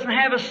animal doesn't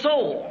have a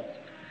soul.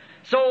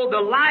 So the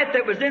life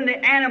that was in the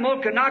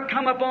animal could not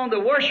come upon the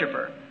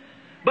worshiper.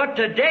 But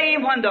today,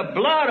 when the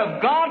blood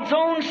of God's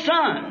own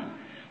Son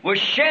was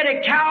shed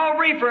at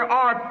Calvary for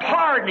our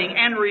pardoning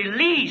and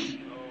release,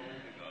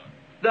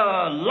 the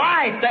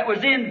life that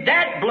was in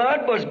that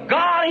blood was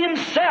God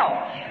Himself.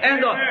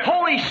 And the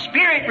Holy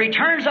Spirit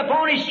returns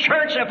upon His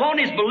church and upon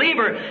His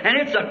believer, and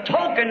it's a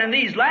token in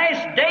these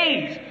last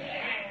days.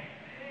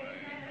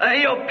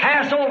 He'll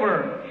pass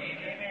over.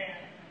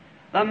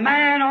 The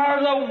man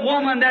or the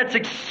woman that's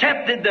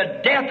accepted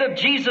the death of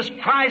Jesus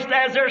Christ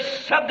as their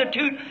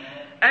substitute,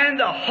 and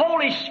the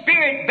Holy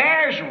Spirit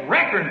bears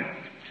record.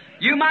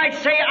 You might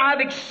say, I've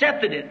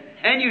accepted it,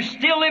 and you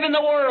still live in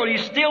the world, you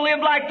still live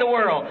like the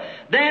world.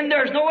 Then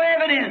there's no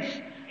evidence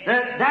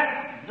that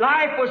that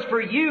life was for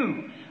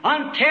you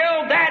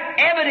until that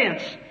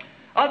evidence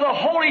of the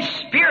Holy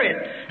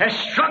Spirit has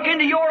struck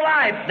into your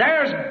life.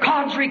 There's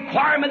God's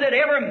requirement that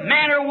every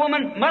man or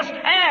woman must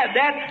have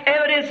that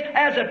evidence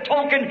as a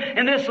token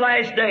in this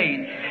last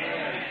day.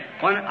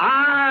 When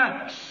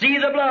I see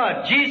the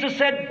blood, Jesus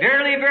said,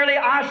 verily, verily,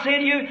 I say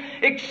to you,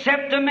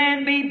 except a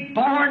man be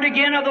born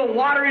again of the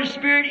water and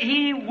Spirit,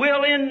 he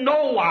will in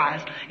no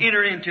wise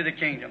enter into the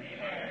kingdom.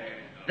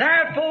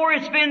 Therefore,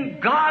 it's been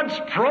God's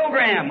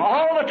program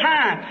all the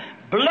time.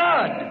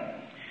 Blood.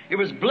 It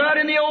was blood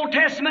in the Old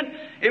Testament.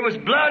 It was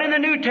blood in the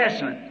New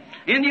Testament.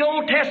 In the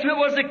Old Testament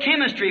was the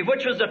chemistry,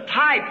 which was a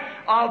type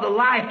of the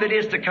life that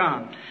is to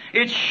come.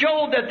 It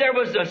showed that there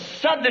was a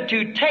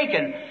substitute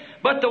taken.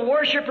 But the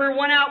worshiper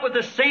went out with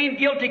the same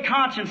guilty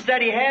conscience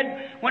that he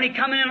had when he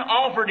come in and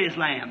offered his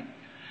lamb.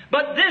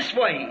 But this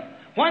way,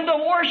 when the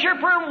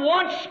worshiper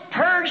once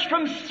purged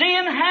from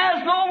sin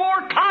has no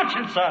more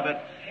conscience of it,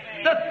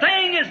 the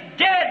thing is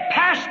dead,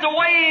 passed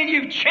away, and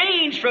you've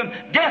changed from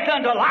death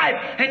unto life,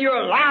 and you're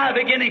alive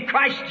again in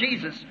Christ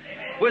Jesus.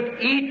 With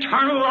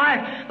eternal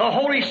life, the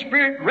Holy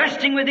Spirit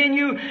resting within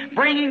you,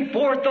 bringing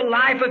forth the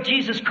life of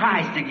Jesus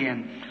Christ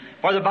again.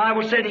 For the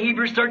Bible said in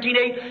Hebrews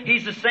 13:8,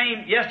 He's the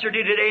same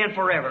yesterday, today, and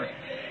forever.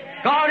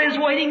 God is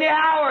waiting the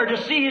hour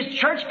to see His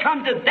church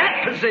come to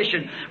that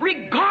position,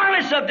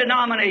 regardless of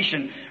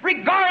denomination,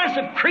 regardless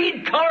of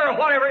creed, color, or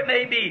whatever it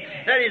may be,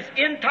 that His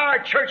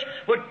entire church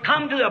would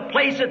come to the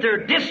place that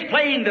they're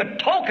displaying the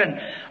token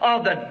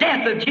of the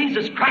death of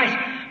Jesus Christ.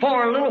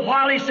 For a little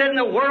while He said, in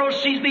the world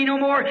sees me no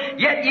more,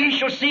 yet ye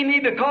shall see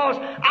me, because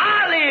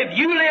I live,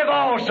 you live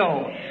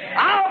also.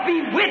 I'll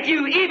be with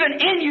you,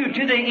 even in you,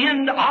 to the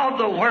end of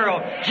the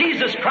world.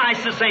 Jesus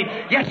Christ the same,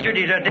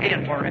 yesterday, today,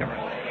 and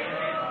forever.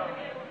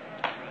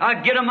 I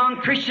get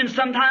among Christians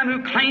sometime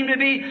who claim to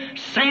be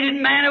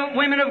sainted men and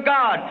women of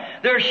God.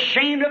 They're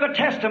ashamed of a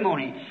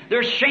testimony.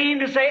 They're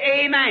ashamed to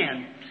say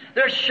amen.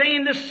 They're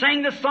ashamed to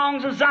sing the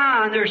songs of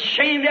Zion. They're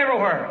ashamed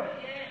everywhere.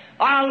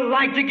 I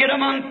like to get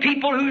among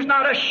people who's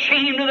not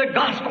ashamed of the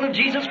gospel of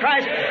Jesus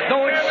Christ,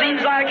 though it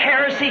seems like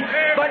heresy,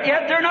 but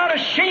yet they're not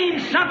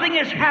ashamed. Something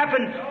has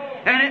happened,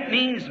 and it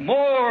means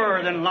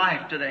more than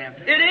life to them.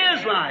 It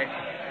is life.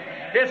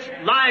 It's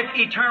life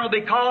eternal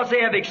because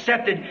they have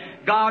accepted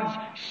God's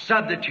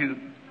substitute.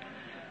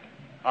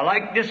 I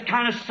like this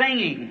kind of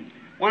singing.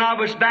 When I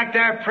was back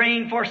there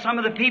praying for some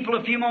of the people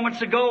a few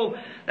moments ago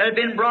that had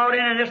been brought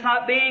in, and it's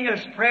not being a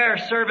prayer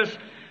service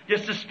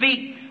just to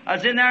speak, I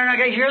was in there and I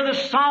could hear the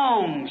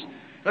songs,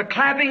 the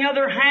clapping of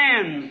their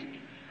hands.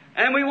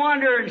 And we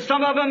wonder, and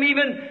some of them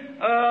even,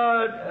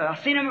 I've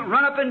seen them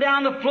run up and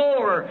down the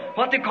floor,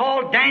 what they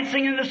call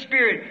dancing in the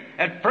Spirit.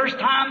 At first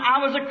time,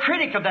 I was a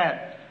critic of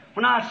that.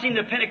 when I seen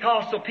the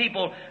Pentecostal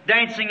people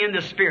dancing in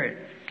the Spirit.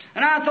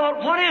 And I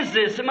thought, what is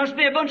this? It must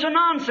be a bunch of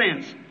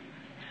nonsense.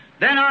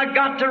 Then I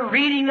got to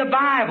reading the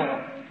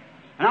Bible,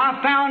 and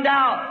I found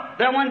out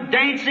that when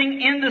dancing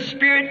in the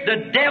Spirit,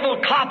 the devil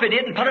copied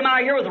it and put them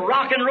out here with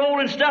rock and roll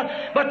and stuff,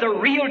 but the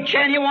real,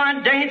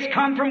 genuine dance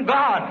come from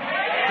God.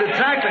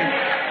 Exactly.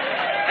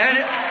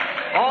 And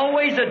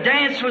always a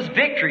dance was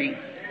victory.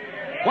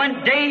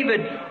 When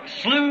David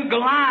slew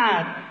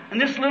Goliath,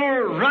 and this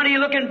little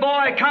runny-looking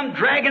boy come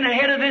dragging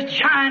ahead of this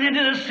giant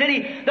into the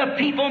city, the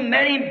people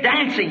met him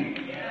dancing.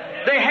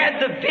 They had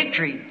the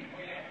victory.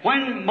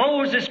 When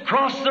Moses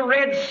crossed the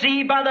Red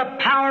Sea by the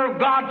power of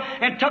God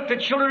and took the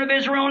children of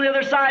Israel on the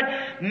other side,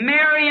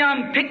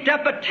 Miriam picked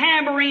up a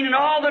tambourine and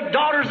all the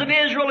daughters of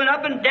Israel, and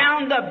up and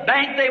down the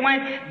bank they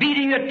went,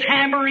 beating the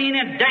tambourine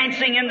and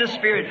dancing in the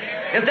Spirit.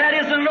 If that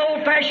isn't an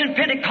old-fashioned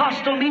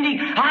Pentecostal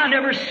meeting, I've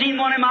never seen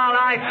one in my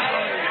life.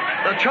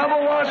 The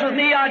trouble was with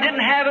me, I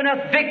didn't have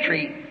enough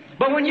victory.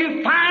 But when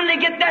you finally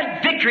get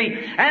that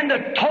victory and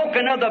the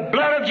token of the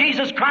blood of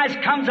Jesus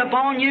Christ comes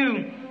upon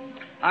you,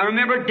 I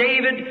remember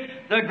David,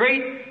 the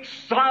great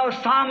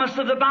psalmist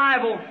of the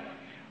Bible,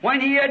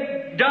 when he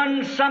had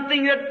done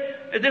something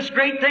this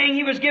great thing,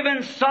 he was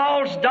given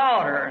Saul's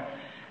daughter,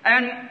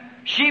 and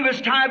she was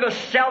kind of a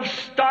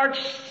self-styled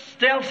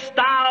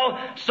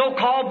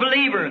so-called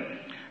believer.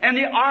 And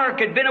the ark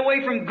had been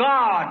away from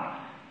God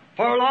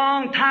for a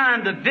long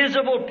time, the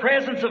visible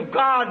presence of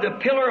God, the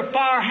pillar of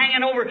fire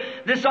hanging over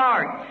this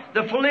ark.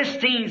 The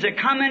Philistines had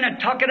come in and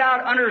took it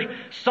out under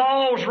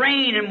Saul's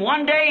reign, and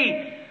one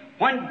day,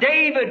 when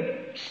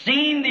David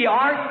seen the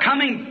ark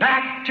coming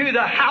back to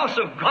the house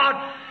of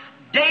God,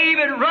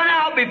 David run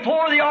out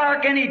before the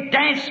ark and he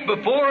danced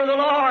before the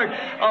Lord,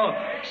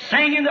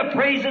 singing the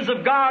praises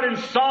of God. And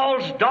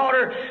Saul's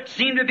daughter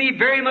seemed to be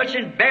very much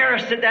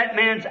embarrassed at that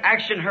man's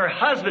action. Her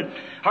husband,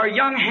 her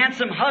young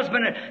handsome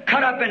husband, had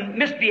cut up and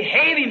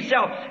misbehaved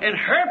himself in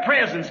her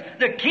presence,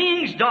 the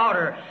king's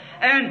daughter.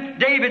 And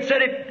David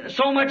said it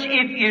so much,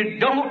 if you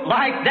don't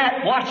like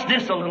that, watch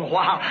this a little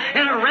while.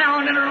 And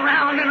around and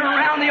around and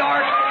around the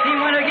ark, he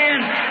went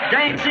again,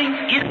 dancing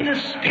in the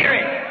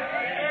Spirit.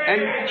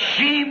 And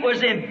she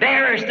was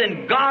embarrassed,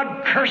 and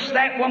God cursed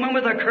that woman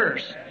with a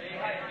curse.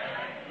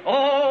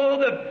 Oh,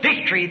 the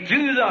victory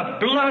through the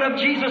blood of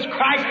Jesus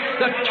Christ,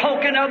 the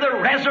token of the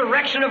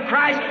resurrection of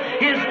Christ.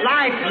 His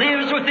life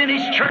lives within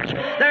His church.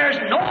 There's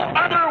no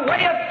other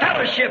way of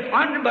fellowship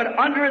but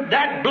under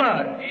that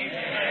blood.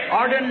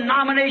 Our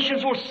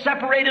denominations will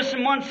separate us,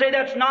 and one say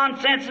that's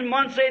nonsense, and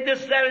one say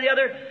this, that, or the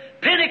other.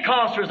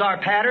 Pentecost was our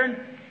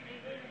pattern.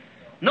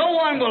 No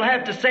one will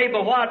have to say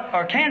but what,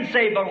 or can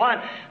say but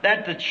what,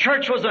 that the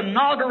church was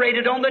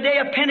inaugurated on the day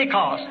of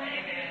Pentecost.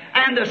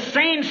 And the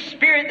same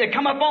Spirit that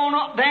come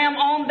upon them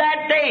on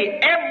that day,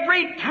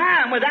 every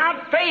time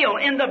without fail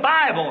in the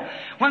Bible,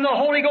 when the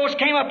Holy Ghost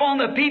came upon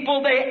the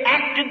people, they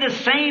acted the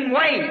same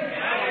way.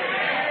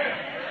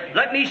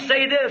 Let me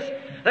say this,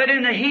 that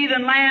in the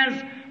heathen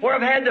lands where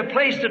I've had the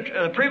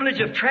privilege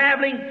of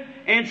traveling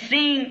and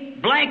seeing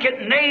blanket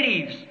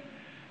natives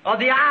of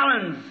the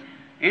islands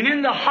and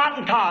in the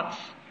Hottentots,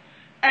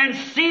 and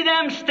see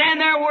them stand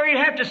there where you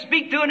have to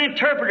speak to an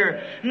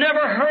interpreter,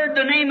 never heard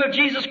the name of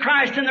Jesus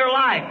Christ in their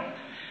life.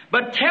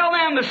 But tell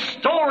them a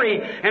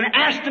story and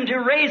ask them to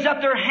raise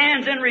up their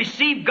hands and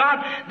receive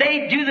God.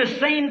 They do the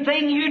same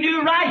thing you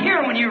do right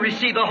here when you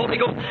receive the Holy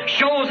Ghost.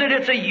 Shows that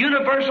it's a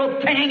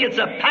universal thing. It's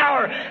a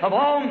power of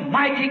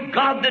Almighty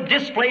God, the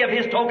display of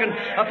His token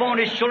upon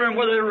His children,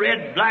 whether they're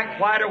red, black,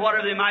 white, or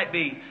whatever they might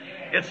be.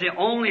 It's the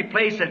only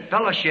place that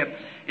fellowship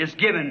is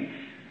given.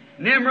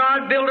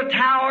 Nimrod built a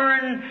tower,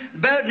 and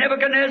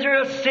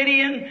Nebuchadnezzar a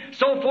city, and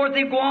so forth.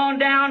 They go on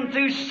down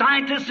through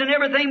scientists and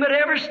everything, but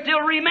ever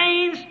still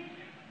remains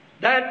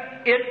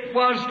that it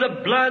was the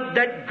blood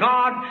that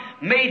God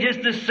made His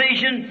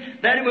decision,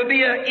 that it would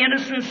be an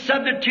innocent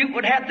substitute,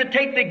 would have to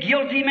take the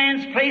guilty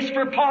man's place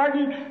for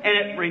pardon, and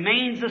it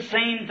remains the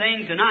same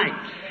thing tonight.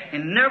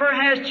 It never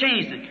has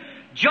changed it.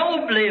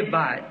 Job lived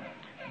by it.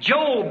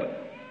 Job,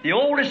 the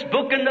oldest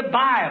book in the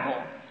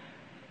Bible,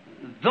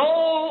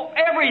 though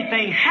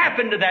everything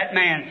happened to that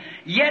man,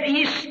 yet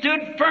he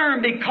stood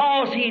firm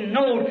because he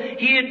knew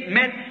he had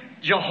met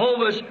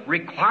Jehovah's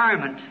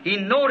requirement. He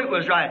knew it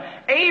was right.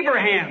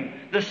 Abraham,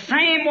 the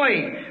same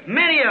way.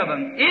 Many of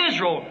them.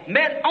 Israel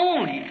met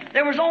only.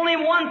 There was only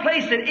one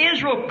place that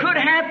Israel could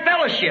have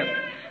fellowship.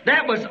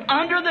 That was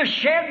under the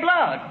shed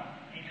blood.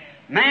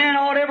 Man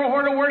ought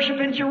everywhere to worship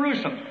in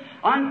Jerusalem.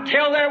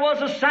 Until there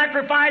was a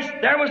sacrifice,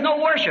 there was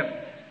no worship.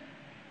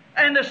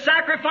 And the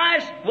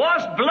sacrifice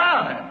was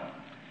blood.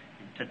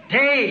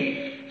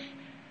 Today,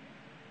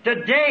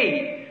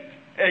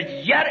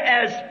 yet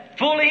as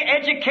fully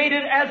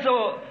educated as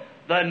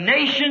the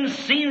nation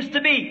seems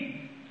to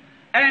be,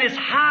 and as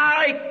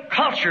highly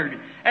cultured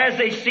as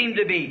they seem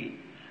to be,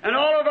 and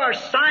all of our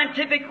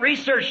scientific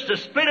research to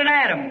split an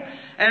atom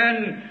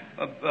and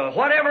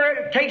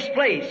whatever takes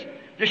place,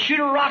 to shoot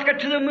a rocket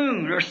to the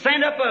moon or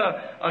send up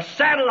a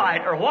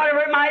satellite or whatever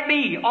it might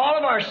be, all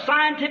of our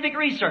scientific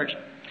research,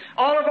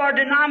 all of our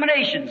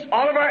denominations,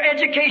 all of our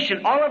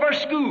education, all of our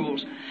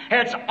schools,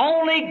 has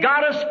only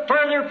got us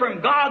further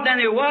from God than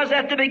it was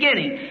at the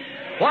beginning.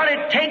 What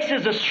it takes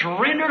is a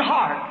surrendered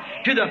heart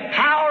to the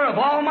power of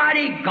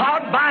Almighty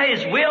God by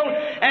His will,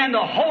 and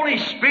the Holy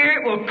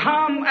Spirit will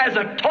come as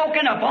a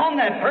token upon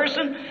that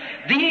person.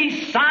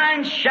 These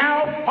signs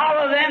shall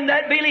follow them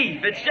that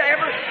believe. It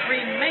ever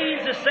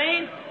remains the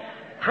same.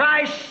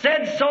 Christ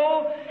said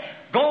so.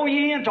 Go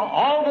ye into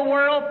all the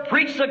world,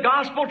 preach the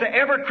gospel to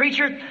every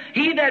creature.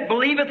 He that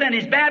believeth and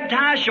is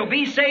baptized shall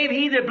be saved.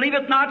 He that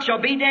believeth not shall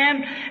be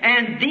damned.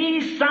 And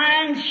these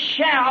signs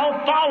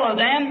shall follow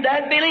them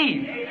that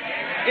believe.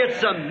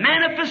 It's a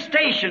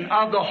manifestation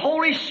of the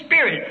Holy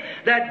Spirit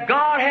that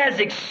God has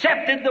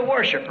accepted the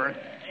worshiper.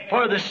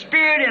 For the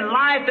Spirit and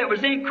life that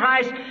was in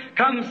Christ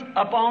comes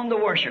upon the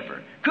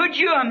worshiper. Could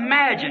you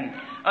imagine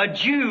a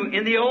Jew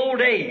in the old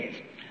days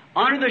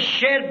under the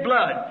shed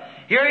blood?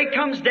 Here he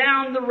comes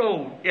down the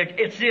road.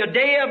 It's the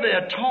day of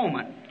the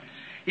atonement.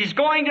 He's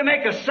going to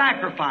make a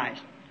sacrifice.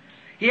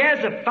 He has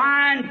a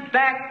fine,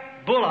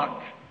 fat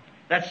bullock.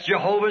 That's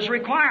Jehovah's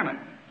requirement.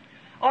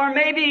 Or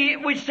maybe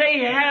we say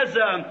he has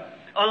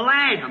a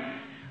lamb,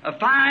 a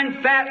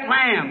fine, fat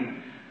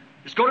lamb.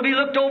 It's going to be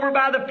looked over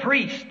by the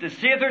priest to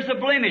see if there's a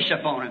blemish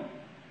upon it.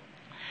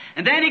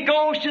 And then he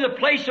goes to the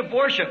place of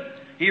worship.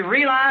 He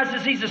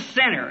realizes he's a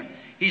sinner.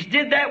 He's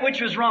did that which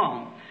was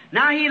wrong.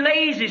 Now he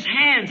lays his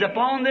hands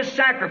upon this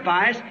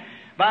sacrifice.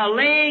 By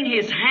laying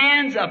his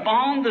hands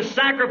upon the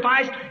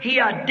sacrifice, he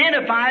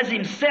identifies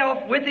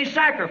himself with his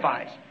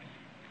sacrifice.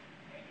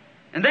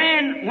 And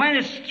then when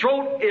his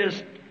throat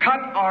is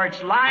cut or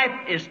its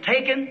life is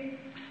taken,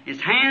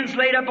 his hands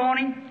laid upon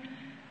him,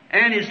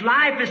 and his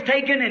life is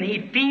taken, and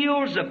he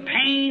feels the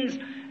pains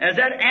as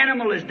that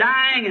animal is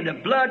dying and the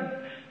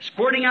blood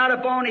squirting out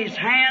upon his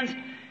hands,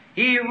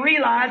 he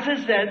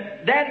realizes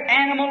that that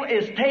animal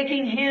is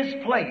taking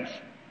his place.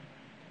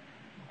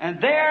 And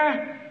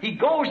there he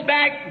goes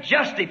back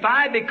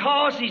justified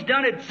because he's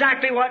done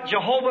exactly what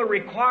Jehovah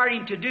required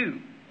him to do.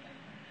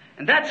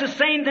 And that's the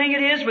same thing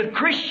it is with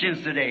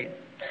Christians today.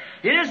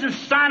 It isn't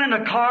signing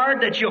a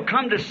card that you'll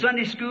come to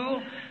Sunday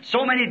school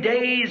so many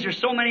days or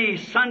so many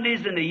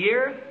Sundays in the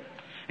year.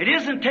 It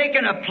isn't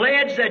taking a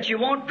pledge that you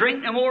won't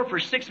drink no more for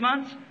 6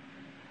 months.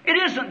 It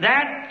isn't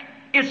that.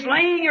 It's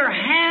laying your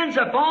hands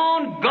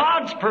upon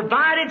God's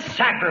provided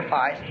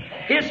sacrifice,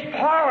 His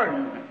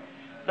pardon,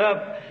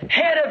 the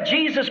head of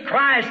Jesus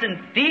Christ,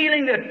 and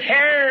feeling the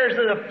terrors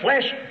of the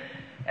flesh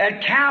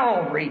at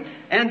Calvary,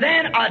 and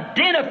then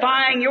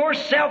identifying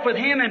yourself with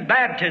Him in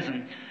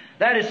baptism.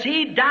 That as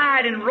He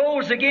died and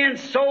rose again,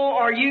 so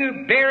are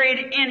you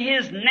buried in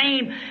His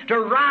name to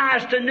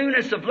rise to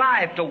newness of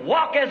life, to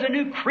walk as a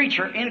new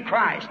creature in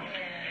Christ.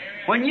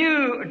 When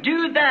you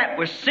do that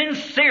with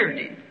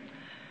sincerity,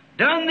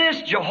 done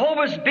this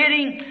Jehovah's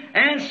bidding,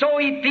 and so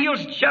he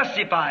feels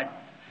justified.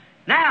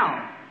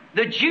 Now,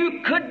 the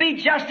Jew could be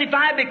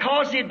justified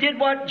because he did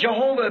what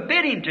Jehovah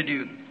bid him to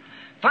do.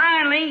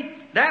 Finally,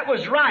 that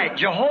was right.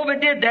 Jehovah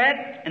did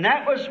that, and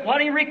that was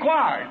what He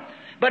required.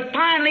 But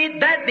finally,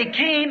 that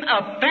became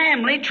a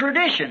family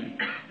tradition.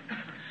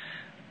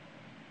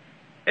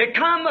 It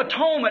come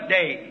Atonement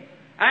Day,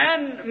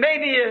 and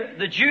maybe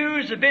the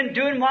Jews have been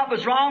doing what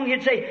was wrong.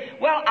 He'd say,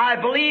 well, I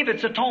believe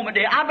it's Atonement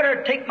Day. I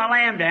better take my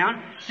lamb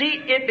down.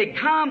 See, it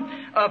become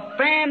a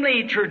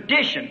family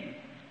tradition.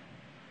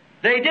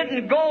 They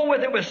didn't go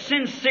with it with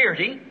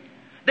sincerity.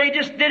 They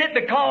just did it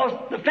because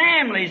the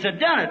families had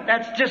done it.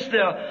 That's just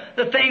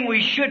the thing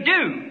we should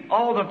do.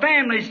 All the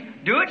families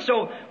do it,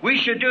 so we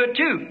should do it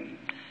too.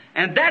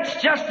 And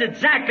that's just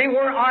exactly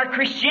where our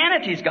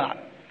Christianity's got.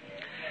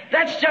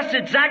 That's just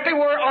exactly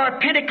where our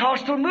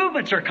Pentecostal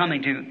movements are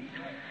coming to.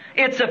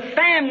 It's a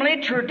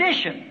family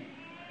tradition.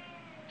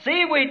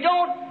 See, we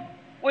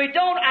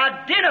don't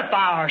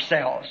identify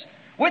ourselves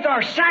with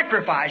our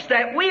sacrifice,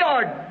 that we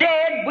are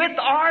dead with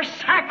our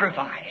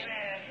sacrifice.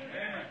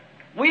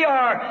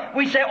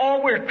 We say,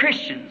 oh, we're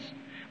Christians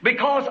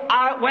because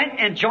I went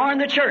and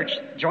joined the church.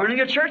 Joining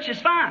a church is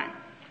fine.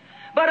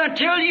 But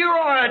until you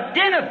are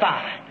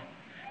identified,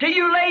 till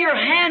you lay your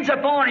hands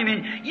upon Him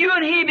and you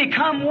and He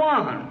become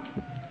one,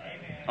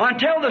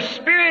 until the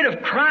Spirit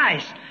of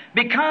Christ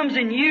becomes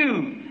in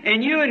you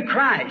and you in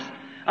Christ,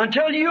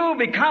 until you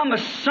become a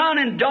son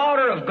and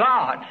daughter of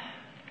God,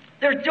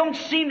 there don't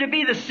seem to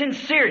be the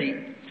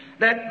sincerity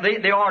that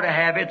they ought to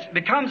have. It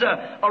becomes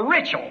a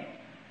ritual.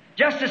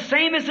 Just the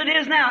same as it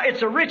is now.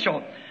 It's a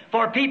ritual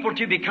for people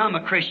to become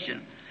a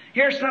Christian.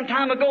 Here some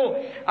time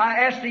ago,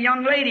 I asked a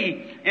young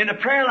lady in the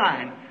prayer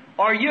line,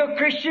 are you a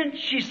Christian?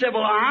 She said,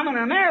 well, I'm an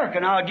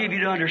American, I'll give you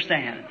to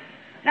understand.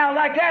 Now,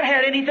 like that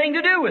had anything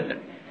to do with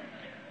it.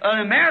 An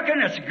American,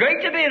 it's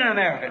great to be an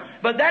American,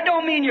 but that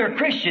don't mean you're a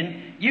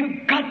Christian.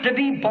 You've got to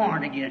be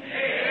born again.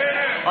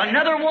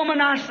 Another woman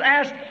I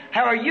asked,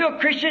 how are you a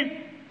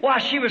Christian? Why,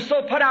 she was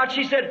so put out,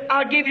 she said,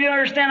 I'll give you to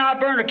understand I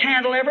burn a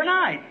candle every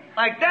night.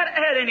 Like that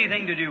had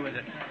anything to do with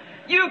it.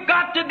 You've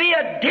got to be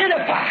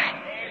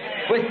identified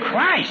with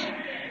Christ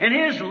and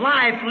His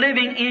life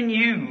living in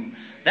you.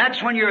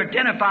 That's when you're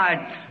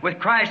identified with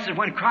Christ, and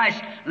when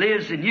Christ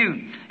lives in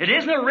you. It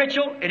isn't a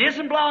ritual. It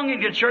isn't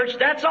belonging to church.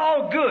 That's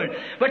all good.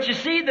 But you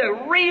see,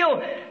 the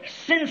real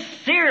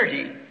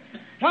sincerity,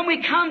 when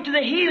we come to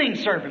the healing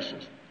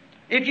services,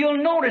 if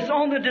you'll notice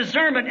on the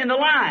discernment in the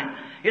line,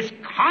 it's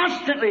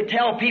constantly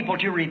tell people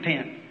to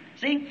repent.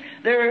 See,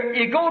 there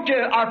you go to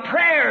our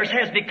prayers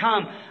has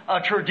become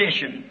a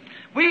tradition.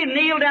 We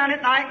kneel down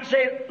at night and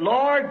say,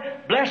 Lord,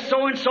 bless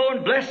so-and-so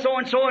and bless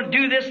so-and-so and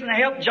do this and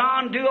help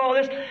John do all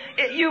this.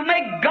 You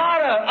make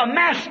God a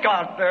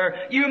mascot, or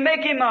you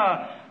make Him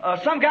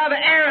some kind of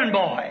an errand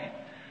boy.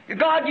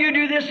 God, you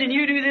do this and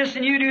you do this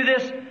and you do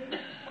this.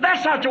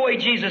 That's not the way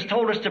Jesus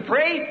told us to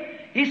pray.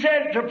 He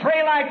said to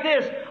pray like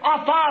this: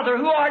 Our Father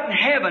who art in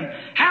heaven,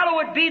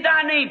 hallowed be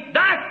thy name.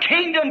 Thy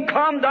kingdom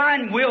come,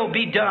 thine will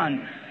be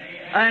done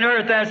on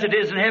earth as it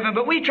is in heaven.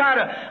 But we try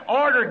to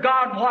order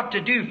God what to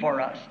do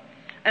for us.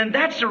 And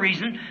that's the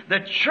reason the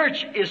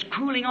church is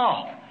cooling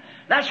off.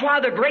 That's why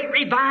the great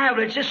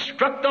revival has just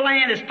struck the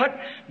land, has put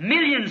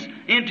millions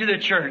into the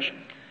church.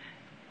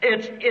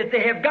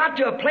 They have got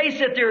to a place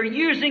that they're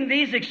using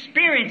these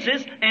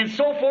experiences and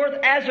so forth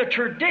as a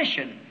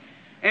tradition,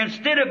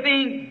 instead of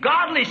being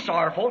godly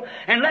sorrowful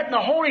and letting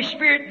the Holy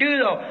Spirit do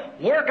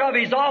the work of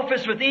His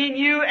office within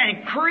you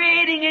and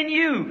creating in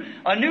you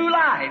a new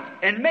life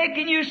and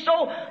making you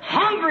so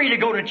hungry to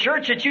go to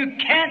church that you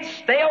can't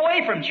stay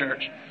away from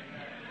church.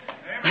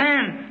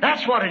 And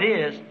that's what it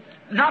is.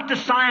 Not to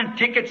sign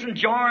tickets and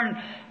join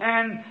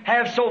and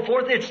have so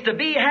forth. It's to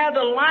have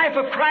the life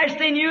of Christ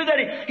in you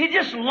that He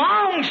just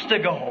longs to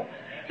go.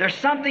 There's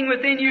something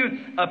within you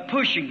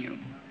pushing you.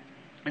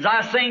 As I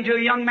was saying to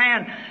a young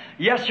man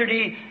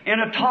yesterday in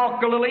a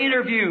talk, a little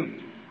interview,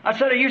 I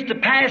said I used to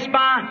pass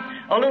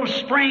by a little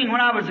spring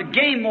when I was a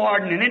game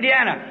warden in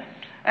Indiana.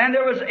 And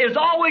it was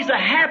always the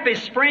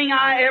happiest spring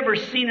I ever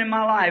seen in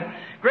my life.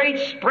 Great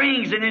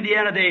springs in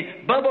Indiana.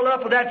 They bubble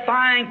up with that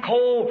fine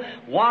cold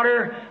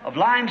water of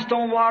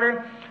limestone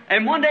water.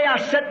 And one day I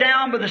sat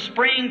down by the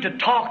spring to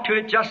talk to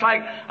it, just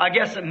like I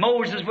guess that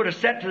Moses would have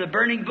sat to the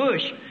burning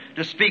bush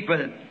to speak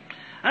with it.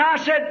 And I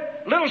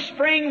said, little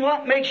spring,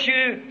 what makes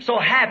you so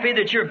happy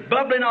that you're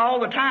bubbling all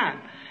the time?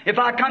 If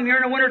I come here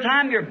in the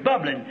wintertime, you're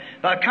bubbling.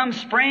 If I come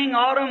spring,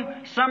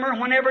 autumn, summer,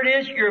 whenever it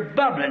is, you're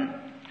bubbling.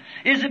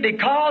 Is it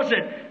because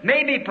that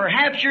maybe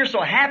perhaps you're so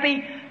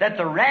happy that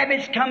the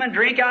rabbits come and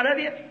drink out of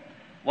you?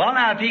 Well,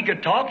 now, if he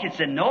could talk, he'd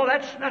say, no,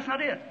 that's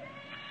not it.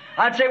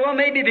 I'd say, well,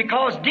 maybe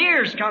because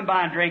deers come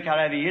by and drink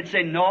out of you. He'd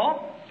say,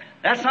 no,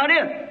 that's not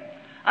it.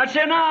 I'd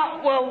say,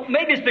 no, well,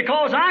 maybe it's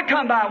because I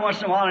come by once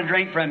in a while and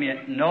drink from you.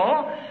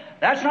 No,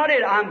 that's not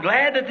it. I'm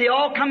glad that they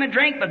all come and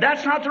drink, but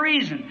that's not the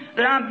reason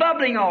that I'm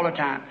bubbling all the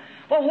time.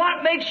 Well,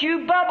 what makes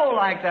you bubble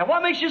like that?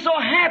 What makes you so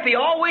happy,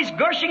 always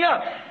gushing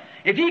up?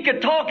 If he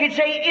could talk, he'd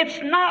say, it's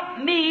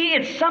not me,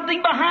 it's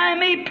something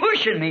behind me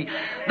pushing me.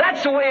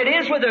 That's the way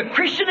it is with a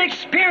Christian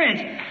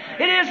experience.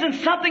 It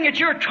isn't something that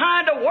you're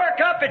trying to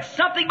work up, it's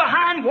something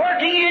behind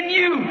working in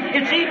you.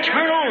 It's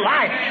eternal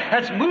life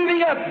that's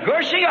moving up,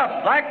 gushing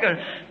up,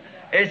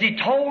 as he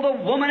told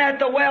the woman at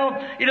the well,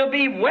 it'll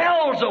be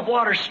wells of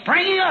water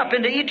springing up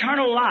into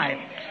eternal life.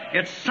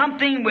 It's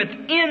something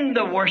within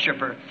the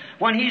worshiper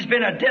when he's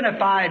been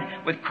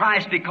identified with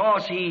Christ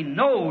because he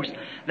knows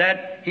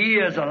that he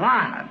is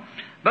alive.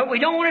 But we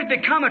don't want it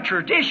to become a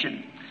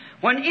tradition.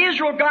 When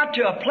Israel got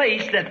to a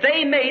place that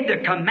they made the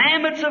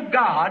commandments of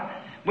God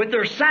with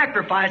their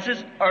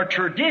sacrifices a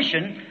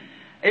tradition,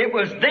 it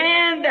was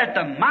then that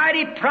the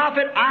mighty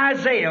prophet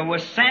Isaiah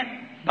was sent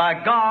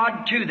by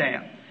God to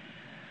them.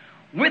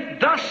 With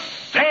thus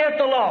saith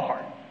the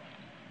Lord.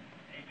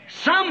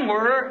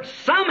 Somewhere,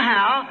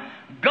 somehow,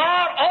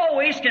 God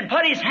always can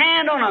put His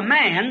hand on a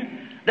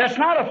man that's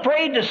not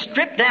afraid to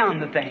strip down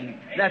the thing.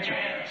 That's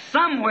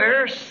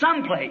somewhere,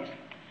 someplace.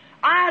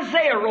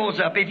 Isaiah rose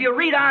up. If you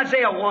read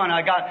Isaiah 1,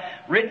 I got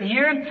written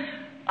here.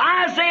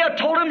 Isaiah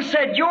told him,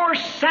 said, your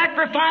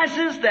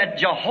sacrifices that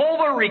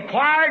Jehovah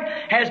required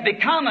has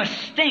become a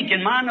stink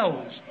in my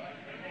nose.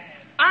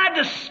 I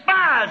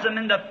despise them,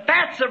 and the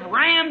fats of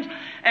rams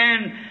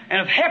and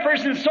of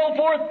heifers and so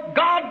forth.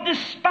 God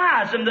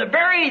despised them. The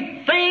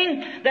very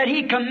thing that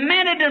He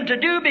commanded them to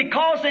do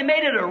because they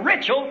made it a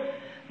ritual,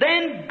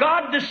 then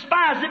God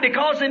despised it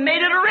because they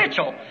made it a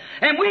ritual.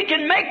 And we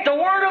can make the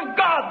Word of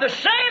God the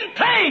same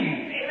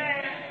thing.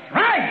 Amen.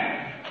 Right?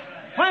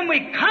 When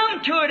we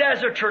come to it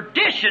as a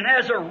tradition,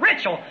 as a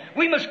ritual,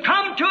 we must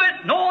come to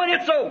it knowing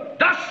it's so.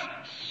 Thus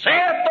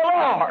saith the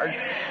Lord.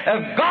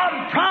 If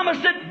God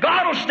promised it,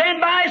 God will stand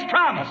by His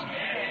promise.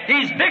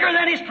 He's bigger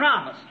than His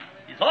promise.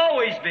 He's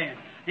always been.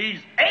 He's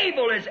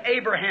able, as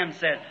Abraham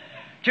said,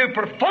 to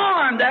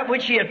perform that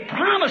which He had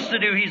promised to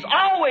do. He's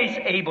always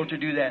able to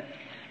do that,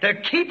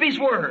 to keep His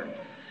word.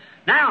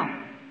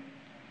 Now,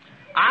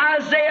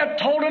 Isaiah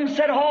told them,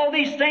 said all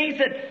these things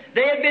that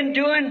they had been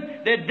doing.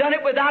 They had done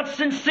it without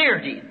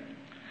sincerity.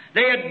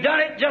 They had done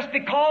it just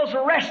because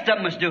the rest of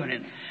them was doing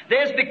it. They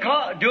was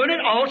doing it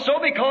also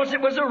because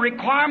it was a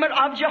requirement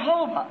of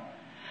Jehovah.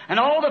 And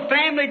all the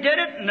family did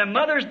it, and the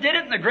mothers did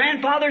it, and the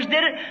grandfathers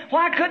did it.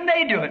 Why couldn't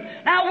they do it?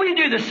 Now we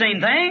do the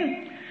same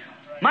thing.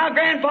 My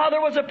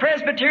grandfather was a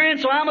Presbyterian,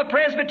 so I'm a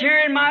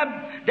Presbyterian.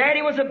 My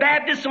daddy was a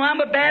Baptist, so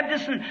I'm a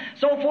Baptist, and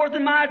so forth.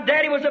 And my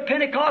daddy was a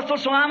Pentecostal,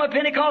 so I'm a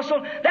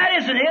Pentecostal.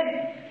 That isn't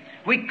it.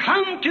 We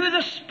come to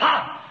the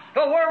spot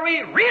where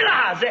we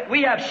realize that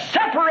we have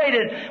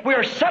separated. We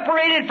are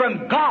separated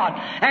from God,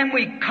 and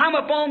we come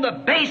upon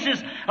the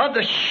basis of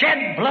the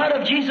shed blood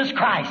of Jesus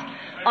Christ.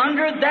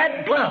 Under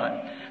that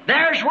blood,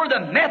 there's where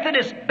the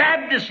Methodist,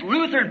 Baptist,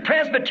 Lutheran,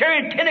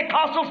 Presbyterian,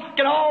 Pentecostals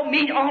can all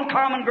meet on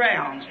common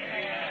grounds.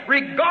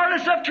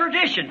 Regardless of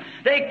tradition,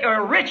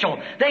 or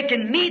ritual, they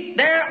can meet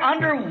there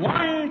under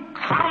one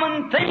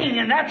common thing,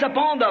 and that's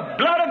upon the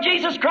blood of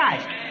Jesus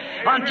Christ.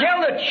 Until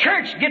the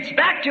church gets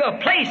back to a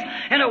place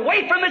and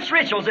away from its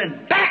rituals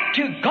and back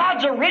to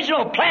God's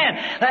original plan,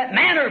 that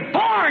man are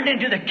born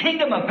into the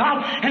kingdom of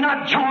God and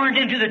not joined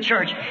into the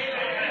church.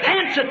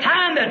 Hence a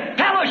time that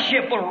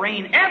fellowship will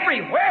reign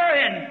everywhere,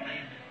 and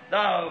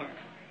the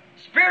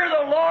Spirit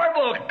of the Lord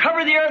will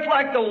cover the earth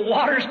like the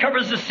waters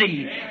covers the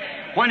sea.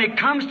 When it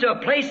comes to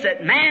a place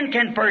that man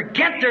can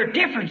forget their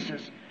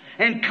differences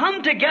and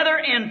come together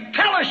in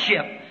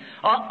fellowship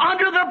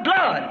under the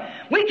blood.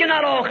 We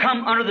cannot all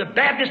come under the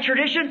Baptist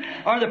tradition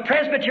or the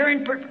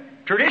Presbyterian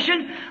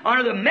tradition,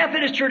 under the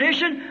Methodist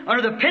tradition,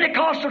 under the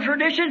Pentecostal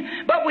tradition,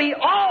 but we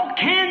all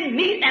can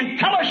meet and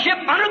fellowship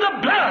under the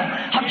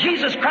blood of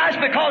Jesus Christ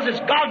because it's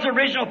God's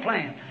original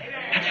plan.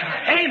 That's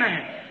right.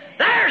 Amen.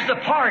 There's the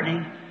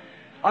pardoning.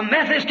 A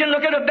Methodist can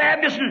look at a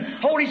Baptist and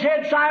hold his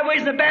head sideways,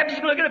 and the Baptist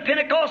can look at a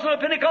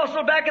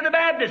Pentecostal back at the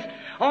Baptist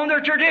on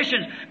their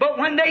traditions. But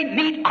when they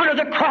meet under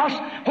the cross,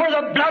 where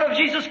the blood of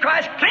Jesus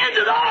Christ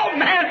cleanses all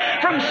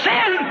man from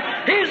sin,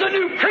 he's a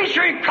new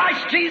creature in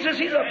Christ Jesus.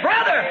 He's a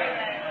brother.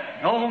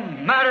 No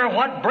matter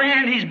what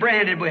brand he's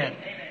branded with,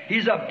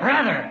 he's a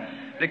brother.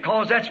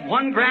 Because that's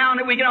one ground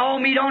that we can all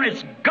meet on.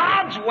 It's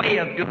God's way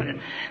of doing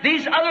it.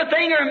 These other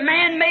things are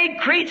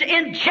man-made creeds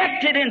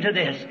injected into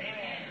this.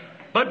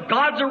 But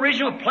God's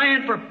original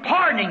plan for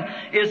pardoning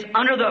is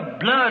under the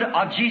blood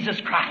of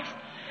Jesus Christ.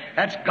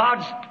 That's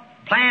God's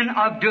plan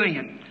of doing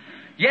it.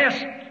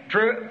 Yes,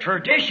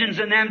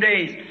 traditions in them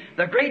days.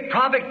 The great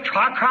prophet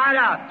cried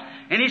out,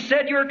 and he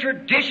said, your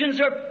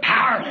traditions are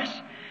powerless.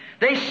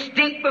 They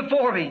stink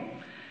before me.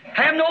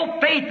 Have no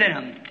faith in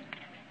them.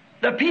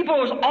 The people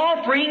was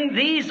offering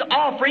these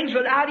offerings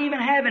without even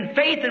having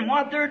faith in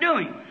what they're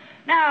doing.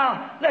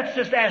 Now, let's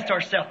just ask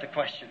ourselves the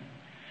question.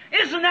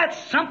 Isn't that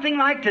something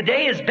like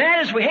today? As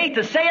bad as we hate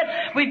to say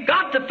it, we've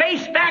got to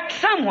face back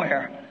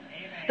somewhere.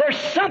 There's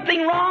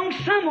something wrong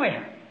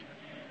somewhere.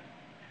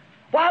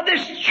 Why,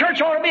 this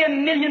church ought to be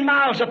 1,000,000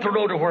 miles up the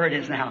road to where it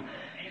is now.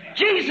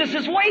 Jesus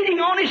is waiting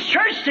on His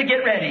church to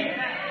get ready.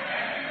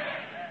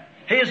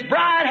 His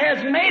bride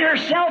has made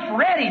herself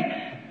ready.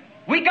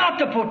 We got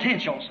the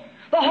potentials.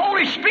 The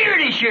Holy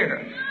Spirit is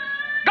here.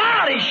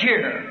 God is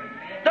here.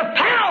 The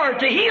power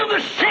to heal the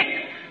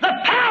sick. The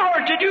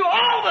power to do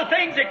all the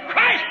things that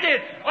Christ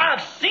did. Well,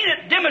 I've seen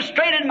it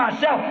demonstrated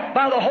myself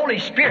by the Holy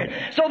Spirit.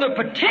 So the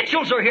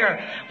potentials are here.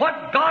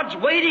 What God's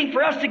waiting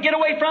for us to get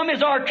away from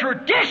is our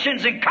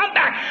traditions and come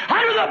back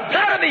under the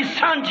blood of His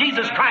Son,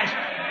 Jesus Christ,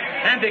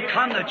 and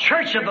become the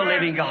church of the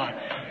living God.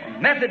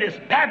 Methodist,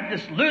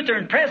 Baptist,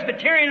 Lutheran,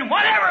 Presbyterian,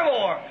 whatever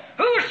more.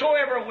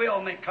 Whosoever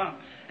will may come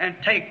and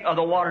take of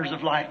the waters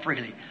of life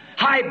freely.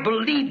 I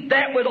believe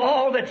that with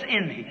all that's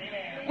in me.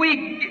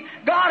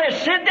 God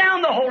has sent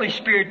down the Holy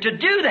Spirit to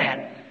do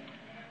that.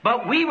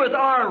 But we with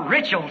our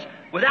rituals,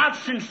 without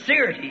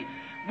sincerity,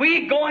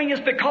 we going is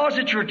because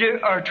it's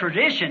our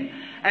tradition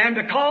and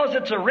because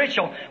it's a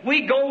ritual.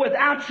 We go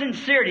without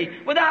sincerity,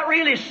 without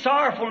really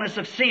sorrowfulness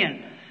of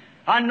sin.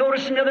 I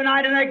noticed the other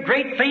night in that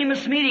great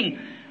famous meeting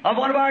of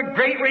one of our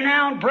great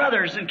renowned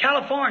brothers in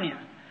California.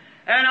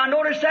 And I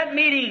noticed that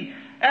meeting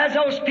as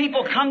those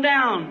people come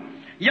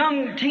down,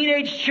 young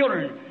teenage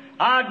children.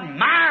 I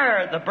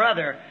admire the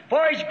brother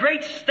for his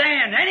great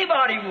stand.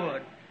 Anybody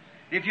would.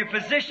 If your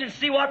physicians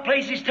see what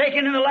place he's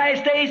taken in the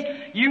last days,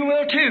 you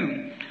will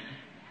too.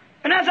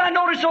 And as I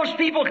noticed those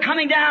people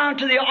coming down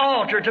to the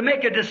altar to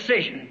make a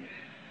decision,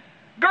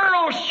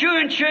 girls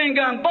chewing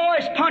gum,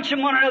 boys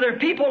punching one another,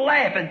 people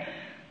laughing.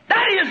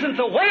 That isn't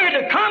the way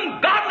to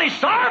come godly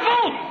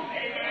sorrowful.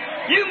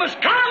 You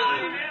must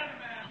come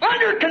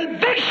under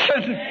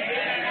conviction.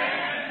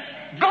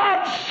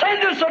 God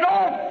send us an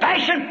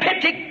old-fashioned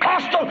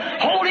Pentecostal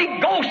Holy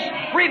Ghost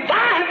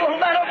revival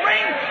that'll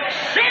bring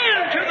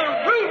sin to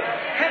the root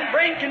and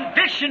bring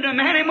conviction to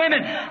men and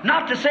women.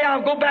 Not to say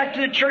I'll go back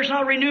to the church and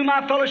I'll renew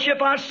my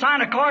fellowship, I'll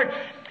sign a card.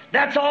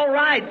 That's all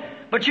right.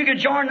 But you can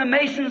join the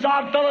Masons,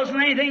 Odd Fellows,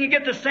 and anything, you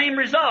get the same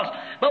results.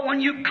 But when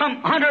you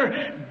come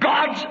under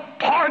God's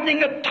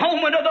pardoning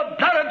atonement of the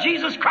blood of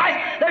Jesus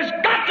Christ, there's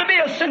got to be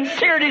a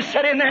sincerity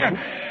set in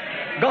there.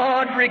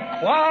 God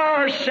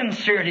requires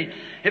sincerity.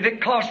 If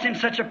it cost Him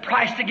such a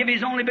price to give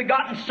His only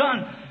begotten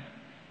Son,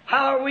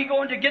 how are we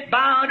going to get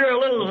by under a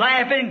little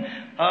laughing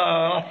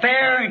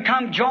affair and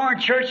come join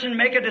church and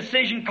make a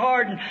decision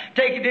card and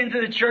take it into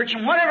the church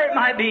and whatever it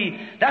might be?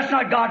 That's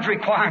not God's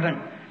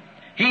requirement.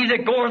 He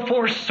that goeth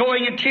forth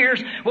sowing in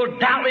tears will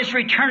doubtless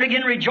return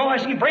again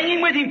rejoicing,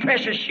 bringing with him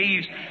precious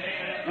sheaves.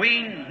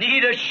 We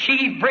need a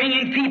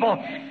sheaf-bringing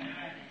people.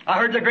 I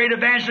heard the great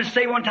evangelist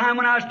say one time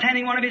when I was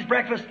attending one of his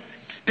breakfasts,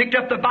 picked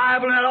up the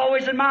Bible and I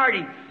always admired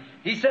him.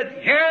 He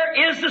said,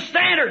 here is the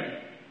standard.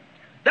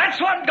 That's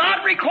what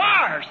God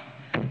requires.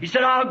 He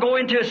said, I'll go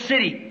into a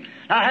city.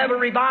 I'll have a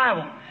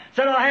revival.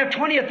 Said, I'll have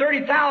 20 or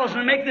 30,000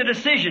 and make the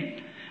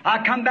decision.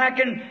 I come back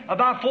in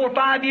about 4 or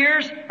 5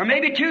 years, or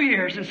maybe 2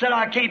 years, and said,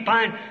 I can't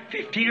find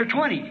 15 or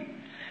 20.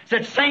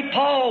 Said, St.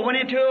 Paul went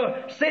into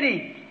a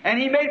city and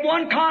he made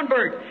one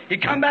convert. He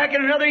come back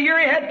in another year,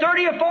 he had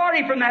 30 or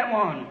 40 from that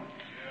one.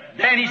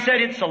 Then he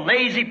said it's the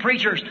lazy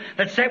preachers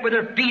that sit with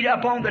their feet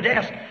up on the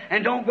desk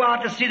and don't go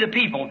out to see the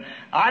people.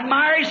 I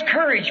admire his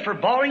courage for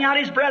bawling out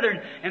his brethren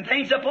and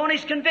things upon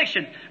his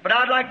conviction. But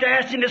I'd like to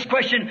ask him this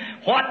question.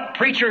 What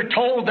preacher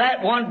told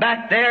that one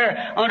back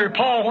there under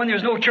Paul when there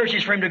was no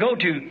churches for him to go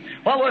to?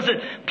 What was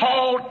it?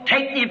 Paul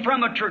taking him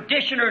from a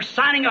tradition or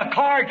signing a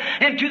card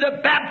into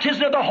the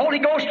baptism of the Holy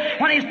Ghost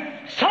when his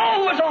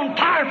soul was on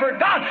fire for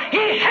God.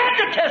 He had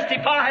to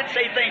testify and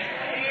say things.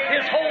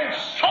 His whole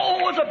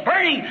soul was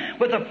burning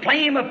with a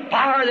flame of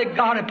fire that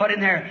God had put in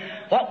there.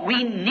 What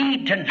we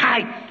need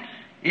tonight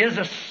is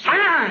a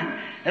sign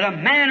that a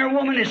man or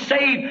woman is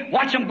saved.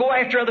 Watch them go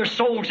after other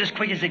souls as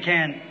quick as they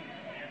can.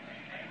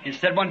 He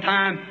said one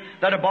time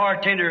that a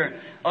bartender,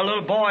 a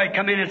little boy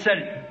come in and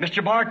said,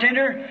 Mr.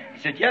 Bartender? He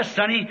said, yes,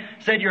 Sonny.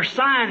 He said, your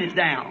sign is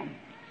down.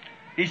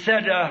 He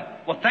said,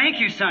 well,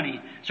 thank you,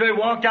 Sonny. So he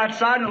walked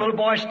outside and the little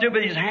boy stood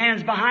with his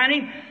hands behind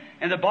him.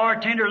 And the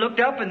bartender looked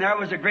up and there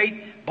was a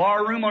great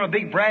bar room on a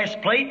big brass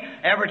plate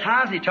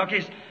advertised. He took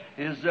his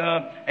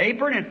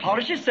apron and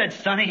polished it. Said,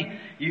 Sonny,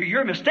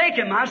 you're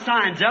mistaken. My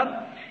sign's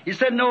up. He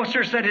said, no,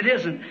 sir. Said, it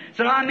isn't.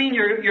 Said, I mean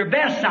your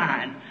best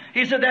sign.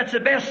 He said, that's the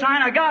best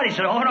sign I got. He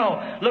said, oh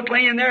no, look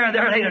laying there and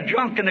there laid a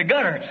drunk in the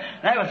gutter.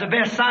 That was the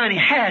best sign he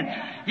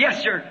had.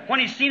 Yes, sir.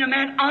 When he seen a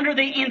man under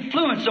the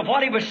influence of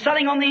what he was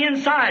selling on the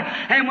inside.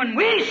 And when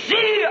we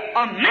see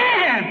a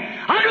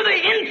man under the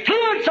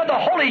influence of the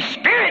Holy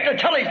Spirit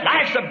until his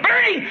life's a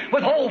burning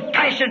with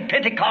old-fashioned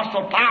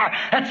Pentecostal fire,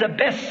 that's the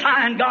best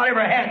sign God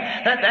ever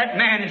had, that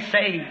man is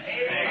saved.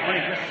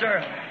 Yes,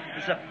 sir.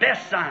 It's the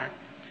best sign.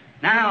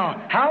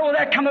 Now, how will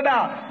that come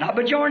about? Not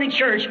by joining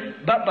church,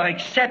 but by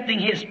accepting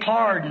His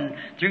pardon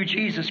through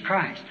Jesus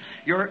Christ.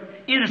 Your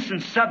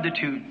innocent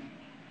substitute.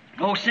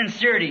 No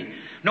sincerity.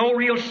 No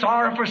real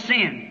sorrow for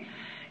sin.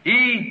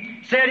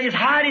 He said He's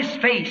hide His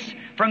face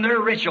from their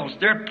rituals.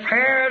 Their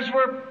prayers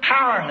were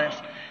powerless.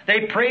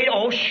 They prayed,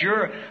 oh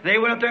sure. They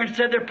went up there and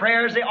said their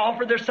prayers. They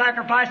offered their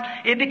sacrifice.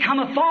 It become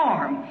a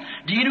form.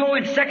 Do you know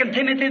in 2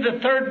 Timothy, the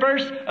 3rd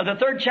verse of the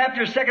 3rd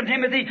chapter of 2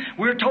 Timothy,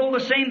 we're told the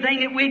same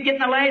thing that we'd get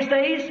in the last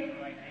days?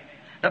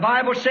 The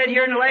Bible said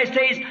here in the last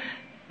days,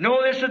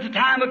 know this that the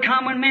time would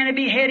come when men would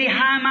be heady,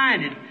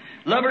 high-minded,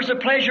 lovers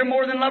of pleasure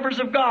more than lovers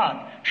of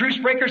God, truce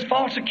breakers,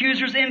 false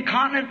accusers,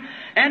 incontinent,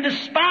 and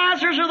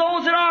despisers of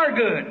those that are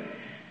good,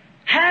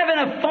 having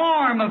a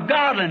form of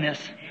godliness,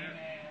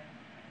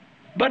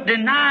 but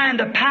denying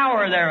the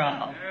power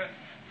thereof.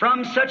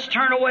 From such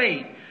turn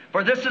away.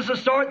 For this is the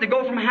sort that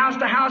go from house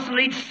to house and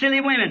lead silly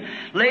women,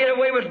 laid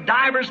away with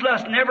divers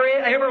lusts, never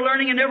ever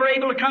learning and never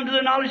able to come to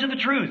the knowledge of the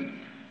truth.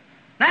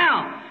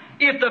 Now,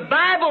 if the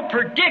Bible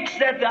predicts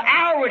that the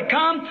hour would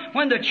come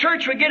when the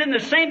church would get in the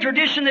same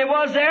tradition they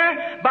was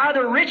there by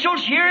the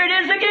rituals, here it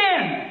is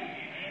again.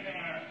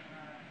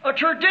 A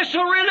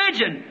traditional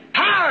religion,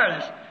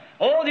 powerless.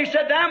 Oh, they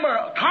said them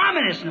were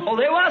communists. No,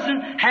 they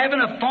wasn't.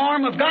 Having a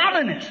form of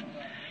godliness.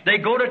 They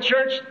go to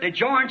church, they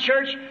join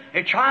church,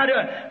 they try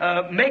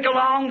to make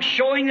along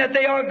showing that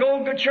they are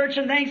go to church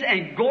and things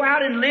and go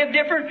out and live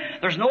different.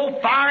 There's no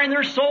fire in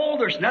their soul.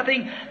 There's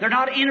nothing. They're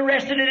not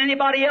interested in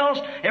anybody else.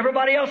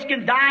 Everybody else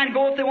can die and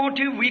go if they want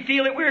to. We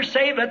feel that we're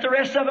saved. Let the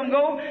rest of them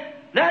go.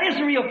 That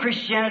isn't real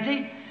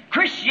Christianity.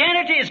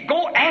 Christianity is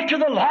go after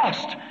the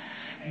lost.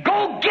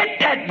 Go get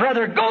that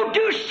brother. Go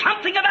do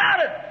something about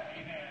it.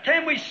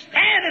 Can we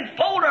stand and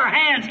fold our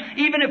hands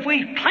even if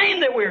we claim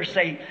that we're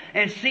saved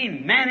and see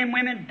men and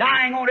women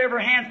dying on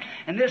every hand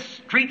and this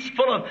street's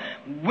full of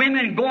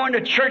women going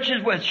to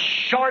churches with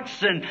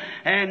shorts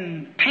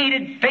and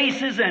painted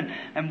faces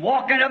and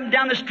walking up and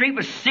down the street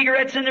with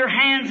cigarettes in their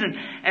hands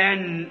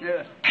and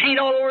paint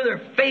all over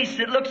their face.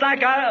 It looks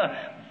like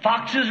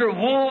foxes or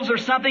wolves or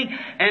something,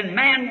 and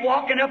man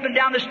walking up and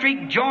down the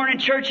street joining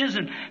churches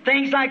and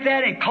things like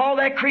that and call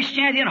that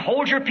Christianity and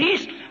hold your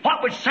peace.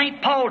 What would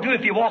St. Paul do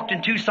if he walked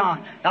in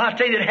Tucson? I'll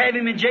tell you, they'd have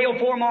him in jail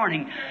for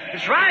morning.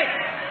 That's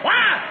right.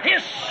 Why?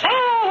 His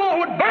soul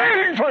would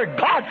burn for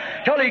God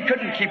till he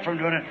couldn't keep from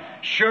doing it.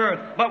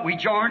 Sure, but we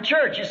join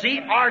church. You see,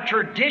 our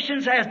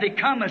traditions has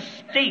become a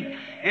stink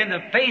in the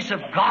face of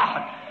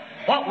God.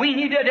 What we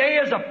need today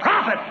is a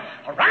prophet.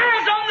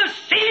 Arise on the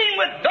scene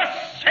with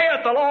thus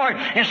saith the Lord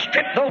and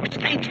strip those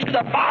things to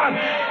the bottom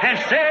and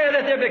say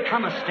that they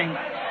become a stink.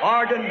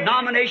 Our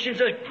denominations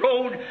have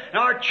grown and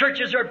our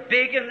churches are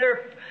big and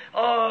they're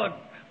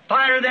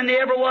finer than they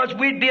ever was.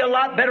 We'd be a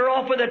lot better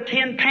off with a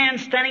tin pan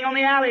standing on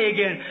the alley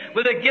again,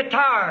 with a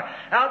guitar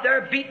out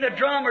there beating the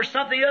drum or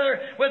something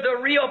other, with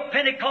a real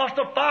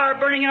Pentecostal fire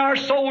burning in our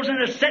souls and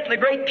a set in the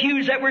great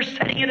pews that we're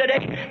sitting in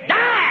today,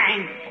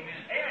 dying.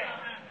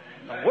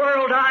 The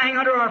world dying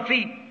under our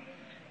feet.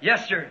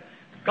 Yes, sir.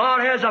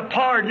 God has a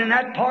pardon, and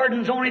that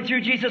pardon's only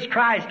through Jesus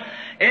Christ.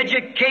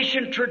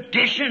 Education,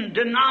 tradition,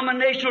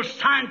 denominational,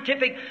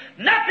 scientific,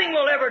 nothing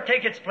will ever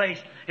take its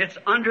place. It's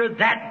under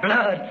that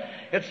blood.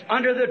 It's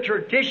under the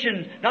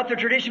tradition, not the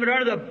tradition, but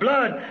under the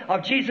blood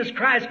of Jesus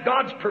Christ.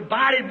 God's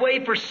provided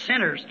way for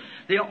sinners.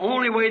 The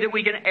only way that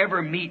we can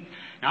ever meet.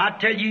 Now I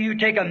tell you, you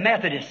take a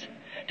Methodist,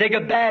 take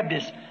a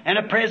Baptist, and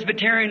a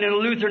Presbyterian, and a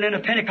Lutheran, and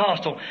a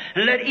Pentecostal,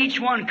 and let each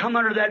one come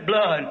under that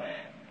blood.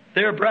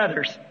 They're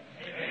brothers.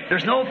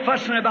 There's no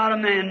fussing about a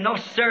man. No,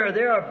 sir.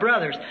 They are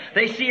brothers.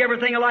 They see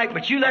everything alike.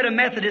 But you let a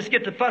Methodist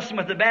get to fussing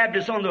with the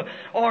Baptist on the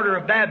order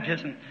of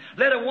baptism.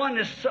 Let a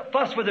oneness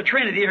fuss with the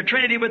Trinity, or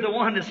Trinity with the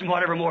oneness, and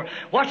whatever more.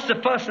 Watch the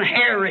fuss and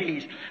hair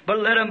raise. But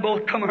let them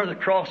both come under the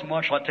cross and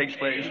watch what takes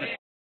place.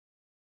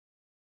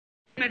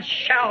 It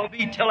shall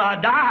be till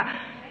I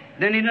die.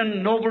 Then in a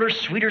nobler,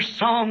 sweeter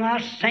song I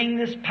sing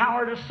this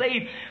power to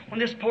save, when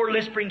this poor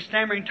lisping,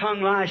 stammering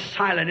tongue lies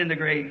silent in the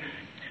grave.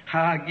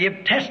 I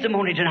give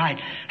testimony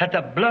tonight that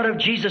the blood of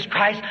Jesus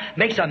Christ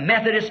makes a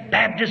Methodist,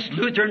 Baptist,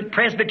 Lutheran,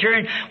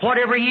 Presbyterian,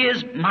 whatever he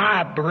is,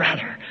 my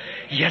brother.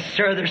 Yes,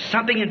 sir, there's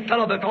something in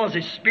fellow because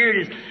his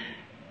spirit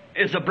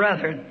is a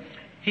brother.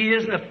 He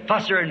isn't a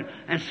fusser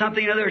and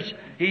something others.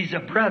 He's a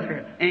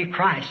brother in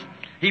Christ.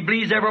 He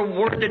believes every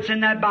word that's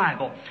in that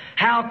Bible.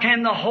 How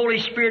can the Holy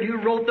Spirit who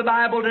wrote the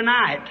Bible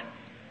deny it?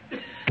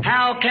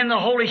 How can the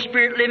Holy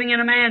Spirit living in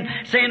a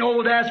man saying,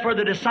 oh, that's for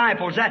the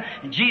disciples? That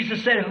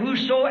Jesus said,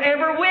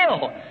 whosoever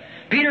will.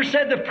 Peter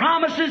said, the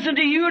promises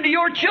unto you and to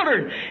your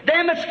children,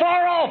 them that's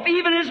far off,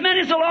 even as many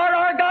as the Lord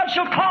our God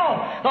shall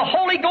call. The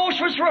Holy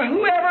Ghost was for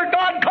whoever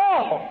God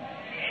called.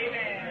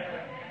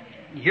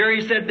 Here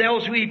he said,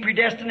 those who he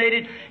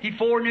predestinated, he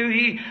foreknew,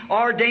 he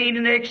ordained,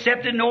 and they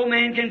accepted. No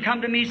man can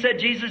come to me, said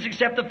Jesus,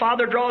 except the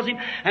Father draws him.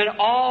 And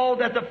all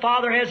that the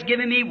Father has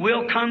given me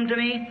will come to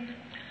me.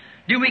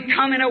 Do we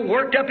come in a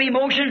worked up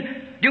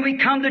emotion? Do we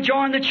come to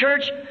join the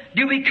church?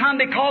 Do we come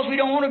because we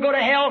don't want to go to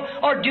hell?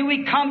 Or do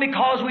we come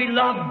because we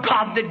love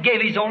God that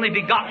gave His only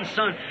begotten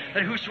Son,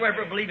 that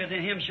whosoever believeth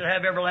in Him shall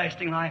have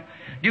everlasting life?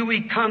 Do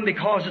we come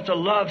because it's a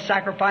love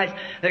sacrifice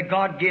that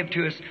God gave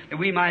to us that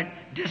we might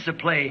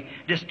display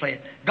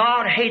it?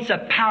 God hates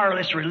a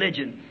powerless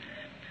religion.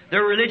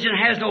 Their religion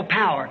has no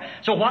power.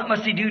 So what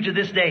must He do to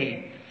this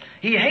day?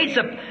 He hates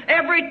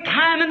every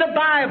time in the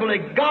Bible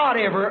that God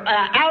ever,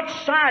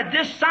 outside,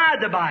 this side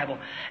the Bible,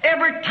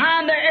 every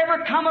time there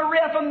ever come a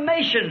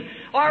reformation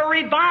or a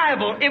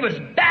revival, it was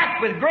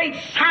backed with great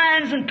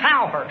signs and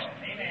powers.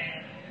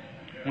 Amen.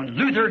 When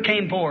Luther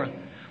came forth,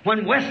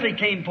 when Wesley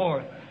came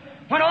forth,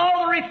 when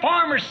all the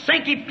reformers,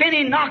 Sankey,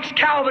 Finney, Knox,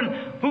 Calvin,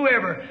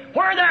 whoever,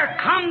 where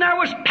there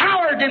was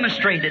power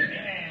demonstrated.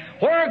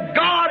 Where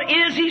God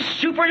is, He's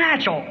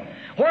supernatural.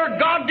 Where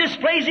God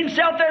displays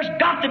Himself, there's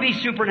got to be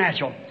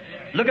supernatural.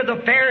 Look at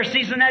the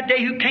Pharisees in that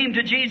day who came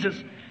to Jesus.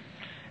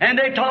 And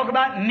they talk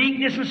about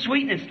meekness and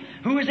sweetness.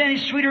 Who was any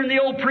sweeter than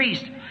the old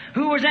priest?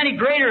 Who was any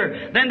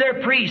greater than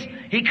their priest?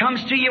 He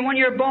comes to you when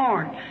you're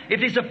born. If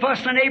there's a fuss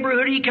in the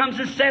neighborhood, He comes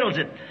and settles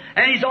it.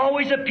 And He's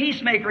always a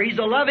peacemaker. He's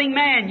a loving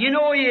man. You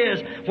know He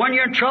is. When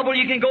you're in trouble,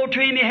 you can go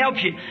to Him. He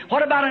helps you.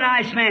 What about a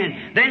nice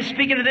man? Then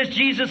speaking of this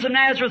Jesus of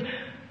Nazareth,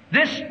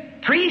 this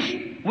priest,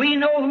 we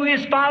know who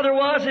his father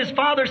was, his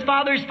father's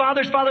father, his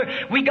father's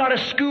father. We got a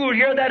school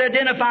here that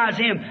identifies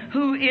him.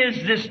 Who is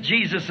this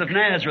Jesus of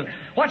Nazareth?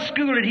 What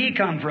school did he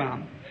come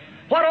from?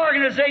 What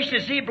organization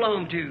does he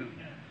belong to?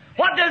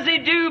 What does he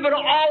do but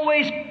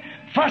always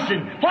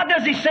fussing? What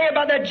does he say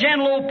about that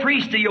gentle old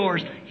priest of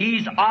yours?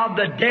 He's of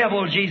the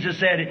devil, Jesus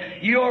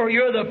said.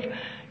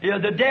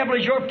 The devil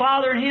is your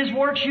father, and his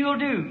works you'll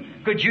do.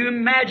 Could you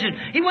imagine?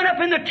 He went up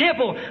in the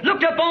temple,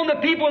 looked up on the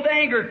people with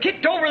anger,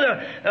 kicked over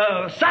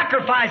the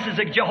sacrifices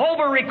that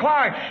Jehovah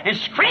required, and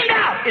screamed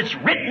out, it's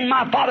written,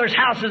 my Father's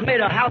house is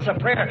made a house of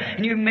prayer,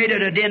 and you've made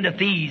it a den to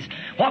thieves.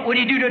 What would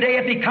he do today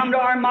if he come to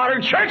our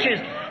modern churches?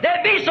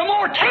 There'd be some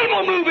more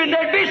table moving,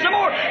 there'd be some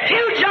more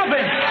pew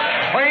jumping,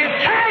 or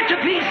he'd tear it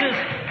to pieces.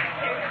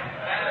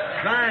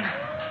 Right?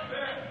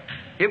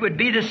 It would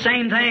be the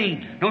same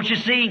thing. Don't you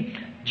see?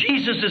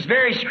 Jesus is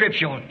very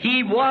scriptural.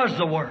 He was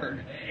the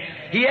Word.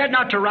 He had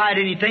not to write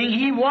anything.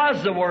 He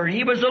was the Word.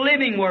 He was the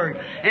living Word.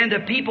 And the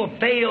people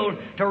failed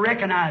to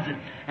recognize it.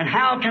 And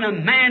how can a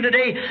man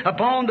today,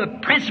 upon the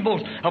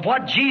principles of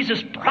what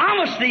Jesus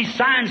promised, these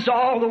signs to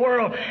all the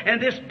world, and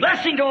this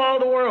blessing to all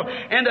the world,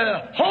 and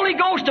the Holy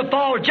Ghost to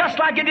fall, just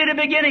like it did in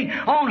the beginning,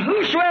 on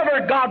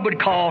whosoever God would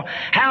call,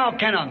 how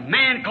can a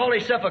man call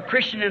himself a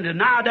Christian and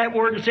deny that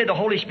Word and say the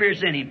Holy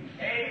Spirit's in him?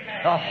 Amen.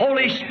 The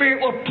Holy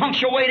Spirit will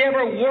punctuate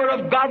every word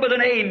of God with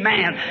an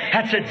amen.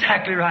 That's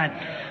exactly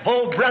right.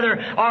 Oh, brother,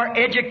 our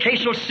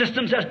educational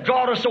systems has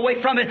brought us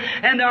away from it,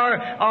 and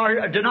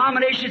our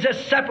denominations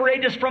has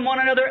separated us from one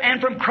another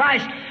and from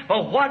Christ.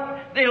 But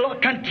what they'll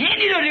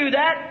continue to do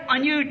that,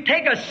 when you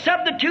take a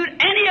substitute,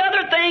 any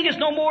other thing is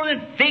no more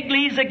than fig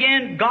leaves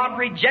again. God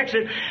rejects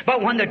it.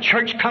 But when the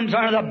church comes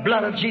under the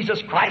blood of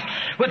Jesus Christ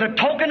with a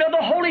token of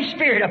the Holy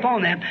Spirit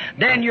upon them,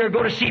 then you're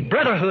going to see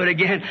brotherhood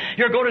again.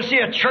 You're going to see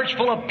a church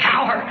full of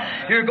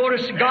power. You're going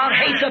to see God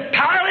hates a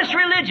powerless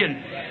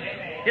religion.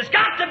 It's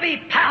got to be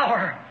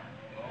power.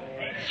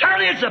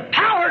 Certainly it's a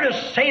power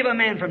to save a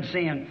man from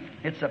sin.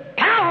 It's a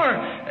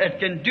power that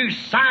can do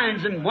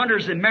signs and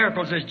wonders and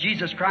miracles as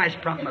Jesus Christ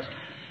promised.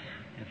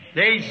 If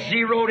they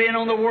zeroed in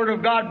on the Word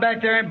of God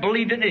back there and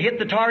believed it and it hit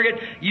the target,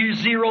 you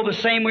zero the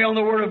same way on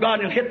the Word of God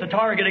and it'll hit the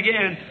target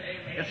again.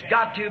 It's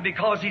got to,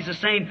 because He's the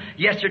same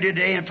yesterday,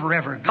 today, and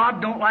forever. God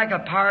don't like a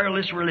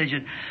powerless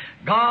religion.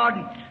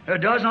 God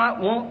does not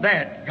want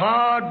that.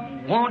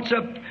 God wants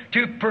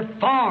to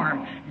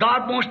perform.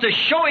 God wants to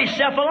show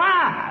Himself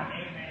alive.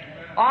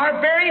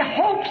 Our very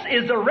hopes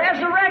is the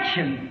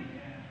resurrection.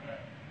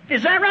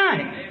 Is that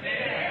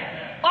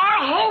right?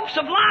 Our hopes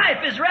of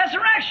life is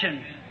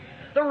resurrection.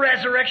 The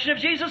resurrection of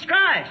Jesus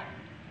Christ.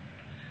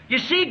 You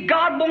see,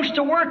 God wants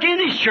to work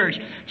in His church.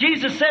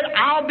 Jesus said,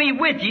 I'll be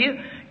with you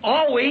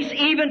always,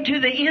 even to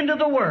the end of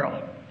the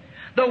world.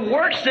 The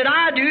works that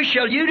I do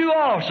shall you do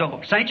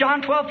also. St.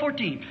 John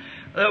 12:14.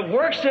 The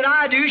works that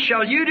I do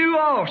shall you do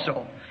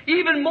also.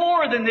 Even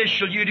more than this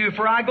shall you do,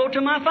 for I go to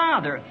my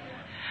Father.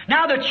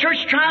 Now the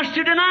church tries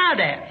to deny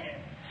that.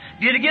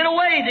 To get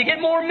away, to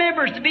get more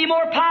members, to be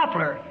more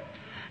popular.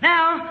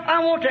 Now,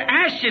 I want to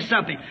ask you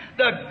something.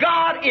 The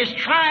God is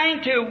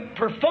trying to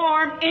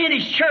perform in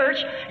His church,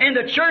 and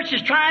the church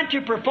is trying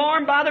to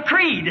perform by the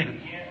creed.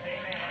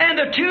 And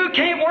the two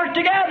can't work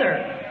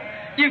together.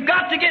 You've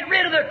got to get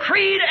rid of the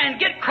creed and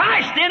get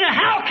Christ in, and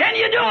how can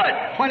you do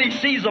it? When He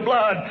sees the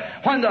blood.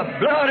 When the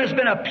blood has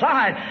been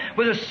applied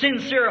with a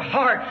sincere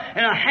heart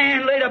and a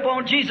hand laid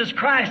upon Jesus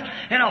Christ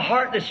and a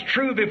heart that's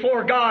true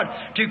before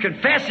God to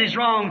confess his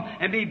wrong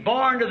and be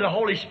born to the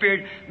Holy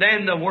Spirit,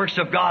 then the works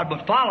of God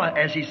would follow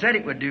as He said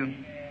it would do.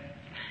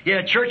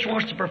 Yeah, the church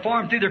wants to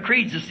perform through their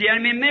creeds to see how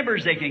many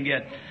members they can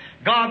get.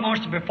 God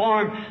wants to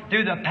perform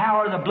through the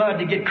power of the blood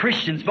to get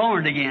Christians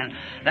born again.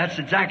 That's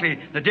exactly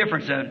the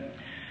difference.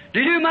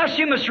 To do much,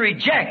 you must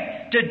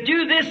reject. To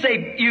do this,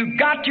 you've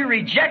got to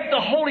reject the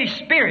Holy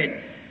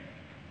Spirit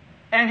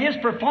and His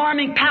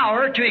performing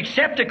power to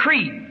accept a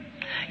creed.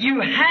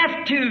 You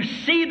have to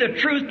see the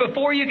truth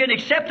before you can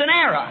accept an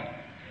error.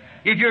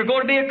 If you're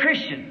going to be a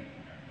Christian,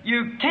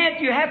 you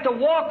have to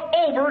walk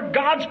over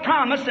God's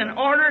promise in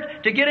order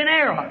to get an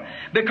error.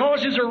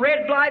 Because there's a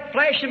red light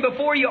flashing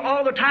before you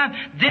all the time.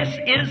 This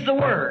is the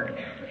Word.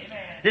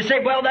 They say,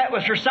 well, that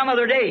was for some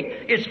other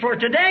day. It's for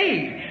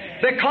today.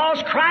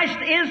 Because Christ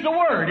is the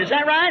Word. Is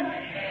that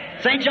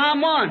right? St.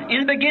 John 1. In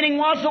the beginning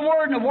was the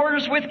Word, and the Word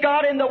was with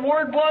God, and the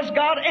Word was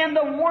God, and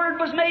the Word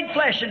was made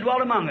flesh and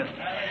dwelt among us.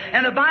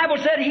 And the Bible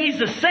said He's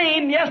the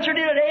same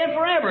yesterday, today, and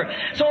forever.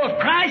 So if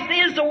Christ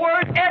is the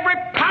Word, every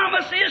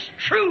promise is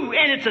true,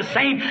 and it's the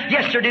same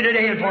yesterday,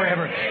 today, and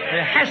forever.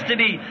 It has to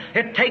be.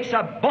 It takes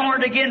a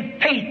born-again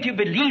faith to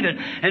believe it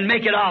and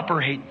make it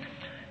operate.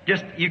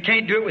 You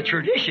can't do it with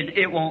tradition.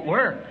 It won't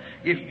work.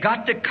 You've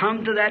got to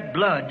come to that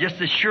blood just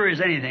as sure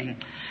as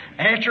anything.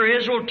 After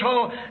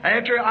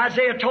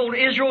Isaiah told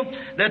Israel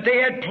that they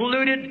had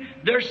polluted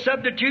their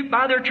substitute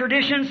by their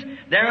traditions,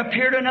 there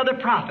appeared another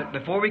prophet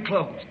before we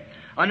close.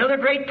 Another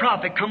great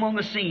prophet come on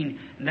the scene,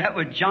 and that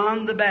was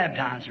John the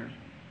Baptizer.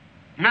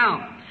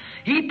 Now,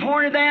 he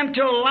pointed them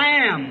to a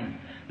lamb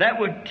that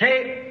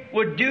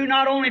would do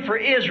not only for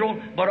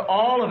Israel, but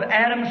all of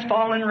Adam's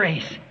fallen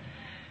race.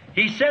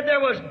 He said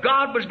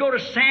God was going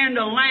to send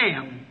a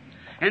lamb,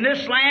 and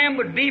this lamb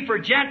would be for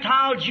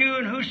Gentile, Jew,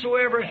 and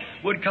whosoever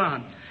would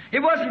come. It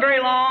wasn't very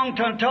long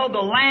until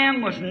the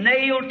lamb was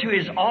nailed to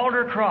his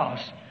altar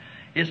cross.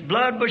 His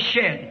blood was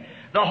shed.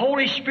 The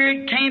Holy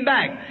Spirit came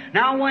back.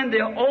 Now when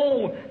the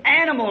old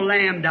animal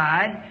lamb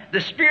died,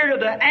 the spirit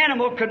of the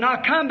animal could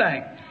not come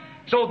back.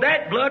 So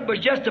that blood was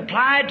just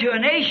applied to a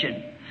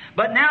nation.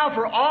 But now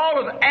for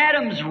all of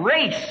Adam's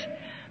race,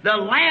 the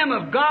Lamb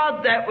of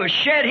God that was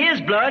shed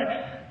His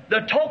blood,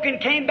 the token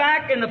came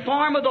back in the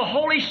form of the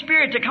Holy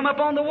Spirit to come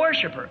upon the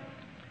worshiper.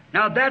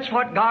 Now that's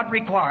what God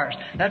requires.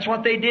 That's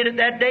what they did at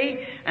that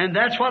day, and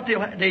that's what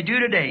they do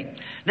today.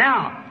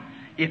 Now,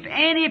 if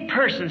any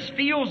person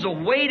feels the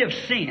weight of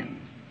sin,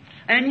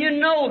 and you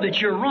know that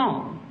you're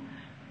wrong,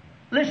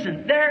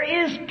 listen, there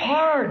is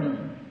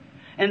pardon.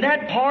 And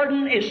that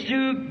pardon is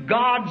through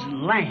God's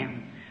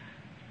Lamb.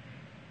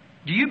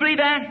 Do you believe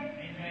that?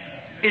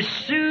 Amen.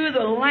 It's through the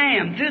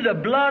Lamb, through the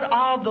blood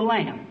of the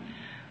Lamb.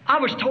 I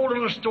was told a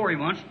little story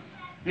once.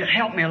 It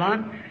helped me a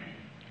lot.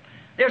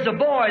 There's a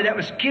boy that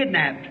was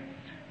kidnapped.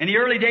 In the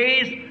early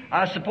days,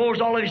 I suppose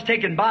all of us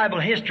taken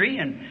Bible history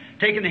and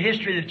taken the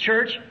history of the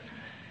church.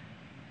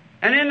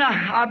 And then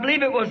I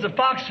believe it was it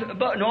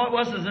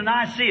was the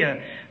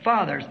Nicaea.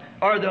 fathers,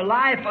 or the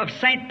life of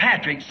St.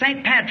 Patrick.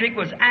 St. Patrick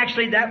was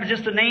actually, that was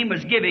just the name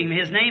was given.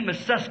 His name was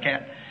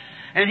Suscat.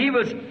 And he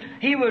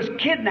was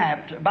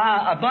kidnapped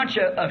by a bunch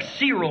of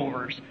sea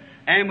rovers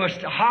and was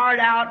hired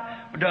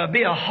out to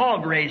be a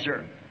hog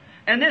raiser.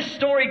 And this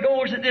story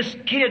goes that this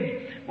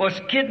kid was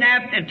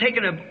kidnapped and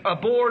taken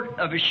aboard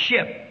of a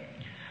ship.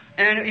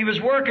 And he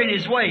was working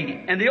his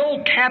way. And the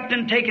old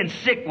captain taken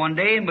sick one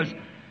day and was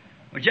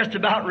just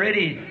about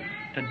ready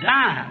to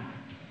die.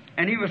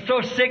 And he was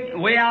so sick,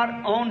 way out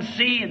on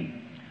sea,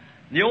 and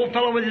the old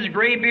fellow with his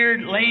gray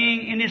beard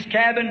laying in his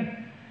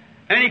cabin,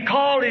 and he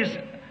called his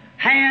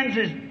hands,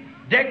 his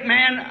deck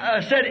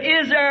man, said,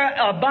 "Is there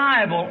a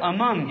Bible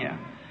among you?"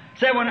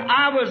 Said, "When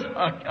I was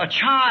a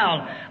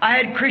child, I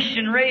had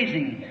Christian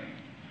raising."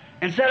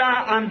 And said,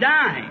 "I'm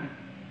dying.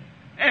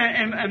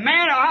 And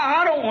man,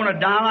 I don't want to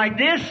die like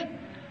this."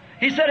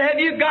 He said, "Have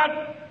you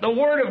got the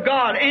Word of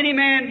God? Any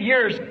man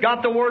here's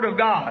got the Word of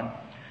God?"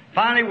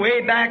 Finally,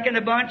 way back in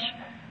the bunch,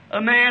 a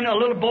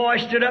little boy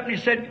stood up and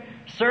he said,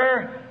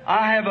 "Sir,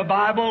 I have a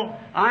Bible.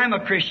 I'm a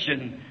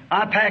Christian.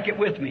 I pack it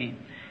with me."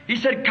 He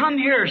said, "Come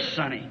here,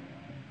 sonny."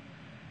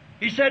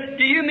 He said,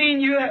 "Do you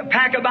mean you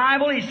pack a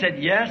Bible?" He said,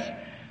 "Yes."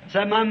 He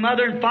said, "My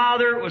mother and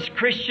father was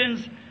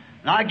Christians,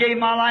 and I gave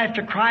my life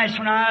to Christ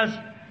when I was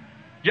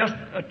just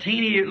a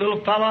teeny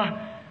little fella,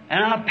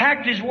 and I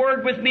packed His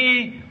Word with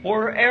me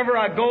wherever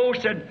I go."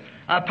 Said,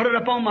 "I put it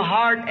up on my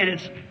heart, and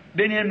it's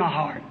been in my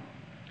heart."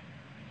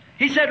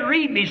 He said,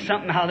 "Read me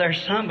something how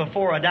there's some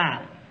before I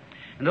die."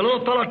 And the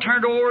little fellow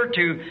turned over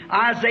to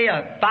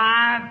Isaiah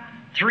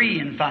 5:3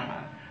 and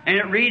 5. And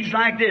it reads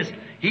like this: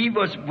 "He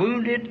was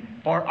wounded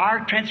for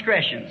our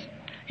transgressions.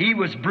 He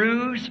was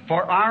bruised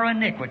for our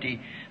iniquity.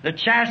 The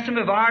chastisement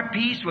of our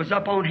peace was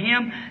upon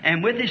Him,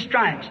 and with His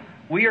stripes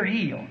we are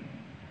healed."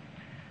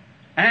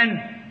 And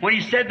when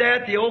he said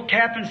that, the old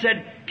captain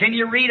said, "Can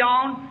you read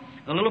on?"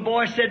 The little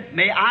boy said,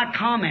 "May I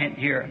comment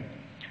here?"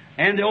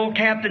 And the old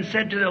captain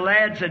said to the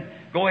lad, said,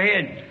 "Go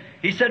ahead."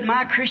 He said,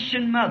 "My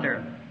Christian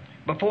mother,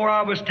 before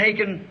I was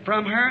taken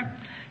from her,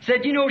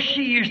 said, you know,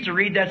 she used to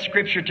read that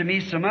scripture to me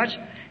so much.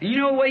 And you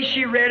know the way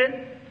she read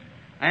it?"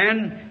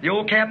 And the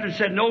old captain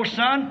said, "No,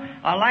 son,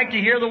 I like to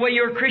hear the way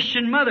your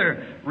Christian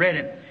mother read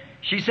it."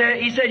 He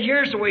said,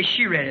 "Here's the way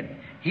she read it.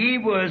 He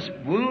was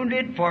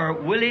wounded for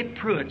Willie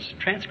Pruitt's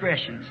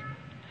transgressions.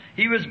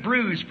 He was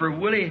bruised for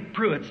Willie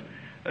Pruitt's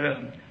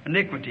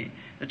iniquity.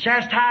 The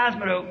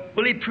chastisement of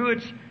Willie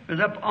Pruitt's was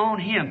up on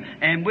Him,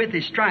 and with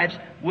His stripes,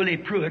 Willie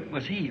Pruitt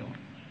was healed."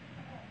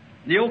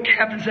 The old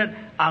captain said,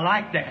 "I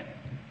like that.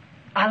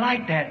 I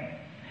like that."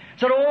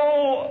 Said,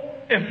 "Oh,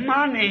 if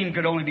my name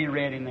could only be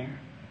read in there."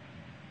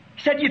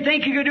 He said, "You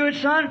think you could do it,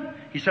 son?"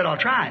 He said, "I'll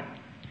try it."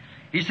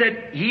 He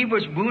said, "He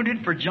was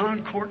wounded for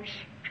John Court's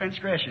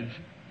transgressions.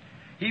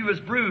 He was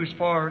bruised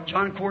for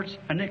John Court's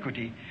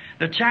iniquity.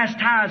 The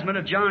chastisement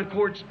of John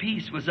Court's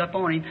peace was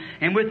upon Him,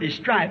 and with His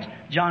stripes,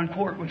 John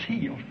Court was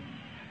healed."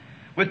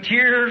 With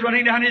tears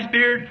running down his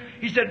beard,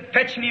 he said,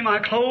 "Fetch me my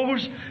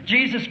clothes.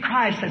 Jesus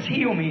Christ has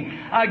healed me.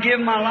 I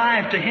give my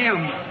life to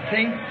Him."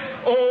 See?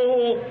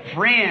 Oh,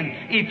 friend,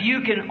 if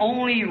you can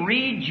only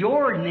read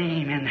your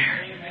name in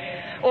there.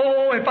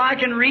 Oh, if I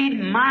can read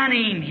my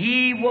name.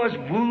 He was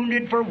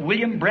wounded for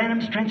William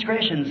Branham's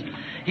transgressions.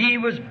 He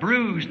was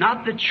bruised,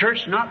 not the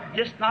church,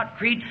 not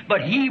creed,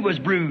 but He was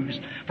bruised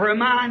for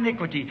my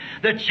iniquity.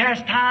 The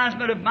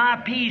chastisement of my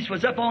peace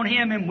was upon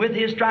Him, and with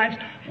His stripes,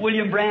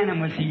 William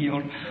Branham was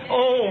healed.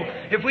 Oh,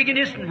 if we can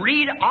just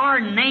read our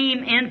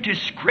name into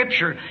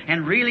Scripture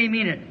and really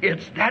mean it,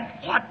 it's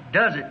that what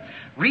does it.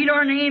 Read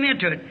our name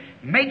into it.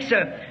 Makes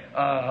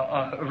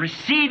a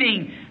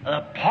receiving,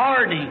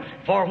 pardoning,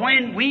 for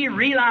when we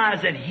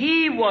realize that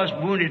He was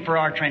wounded for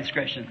our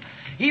transgression.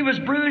 He was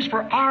bruised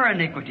for our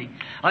iniquity.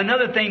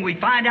 Another thing we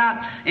find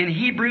out in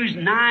Hebrews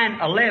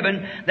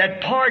 9:11,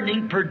 that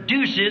pardoning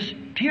produces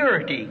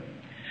purity.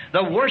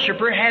 The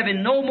worshiper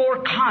having no more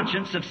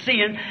conscience of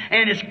sin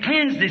and has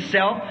cleansed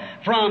himself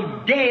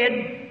from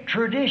dead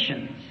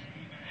traditions.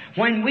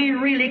 When we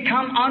really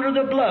come under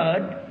the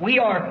blood, we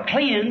are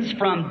cleansed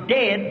from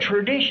dead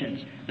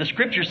traditions. The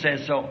Scripture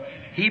says so.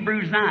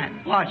 Hebrews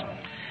 9. Watch.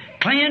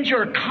 Cleanse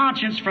your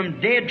conscience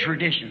from dead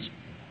traditions.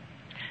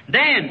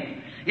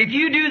 Then, if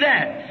you do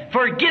that,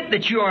 forget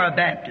that you are a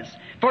Baptist.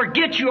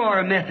 Forget you are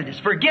a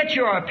Methodist. Forget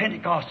you are a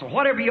Pentecostal.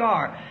 Whatever you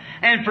are.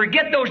 And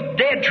forget those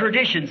dead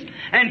traditions.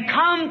 And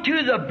come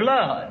to the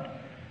blood.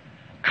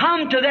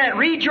 Come to that.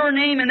 Read your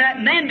name in that.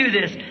 And then do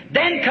this.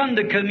 Then come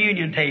to the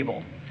communion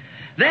table.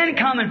 Then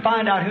come and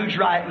find out who's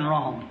right and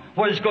wrong.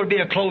 Whether it's going to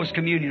be a closed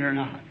communion or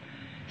not.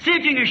 See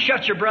if you can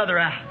shut your brother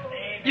out.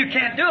 You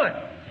can't do it.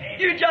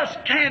 You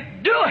just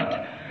can't do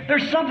it.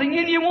 There's something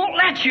in you won't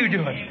let you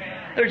do it.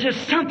 There's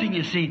just something,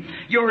 you see.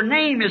 Your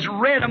name is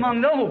read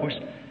among those.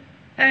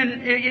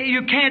 And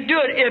you can't do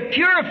it. It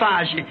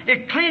purifies you.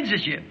 It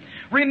cleanses you.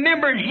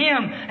 Remembering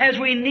Him as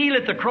we kneel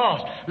at the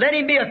cross. Let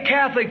him be a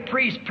Catholic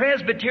priest,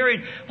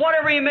 Presbyterian,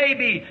 whatever he may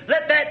be.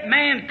 Let that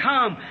man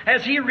come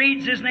as he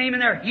reads his name in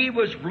there. He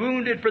was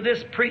wounded for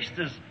this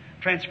priest's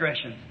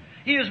transgressions.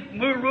 He was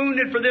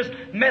wounded for this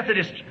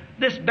Methodist,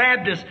 this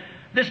Baptist,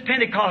 this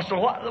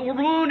Pentecostal, we're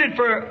wounded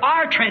for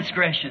our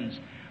transgressions.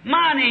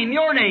 My name,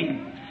 your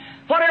name,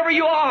 whatever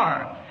you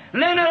are.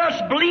 Then let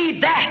us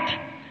believe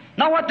that.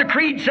 Not what the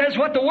creed says,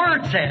 what the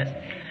Word says.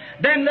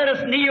 Then let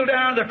us kneel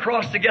down to the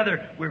cross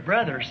together. We're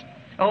brothers.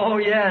 Oh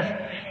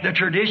yes, the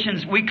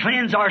traditions, we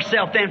cleanse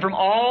ourselves then from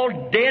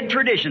all dead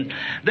traditions.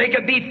 They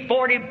could be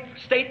 40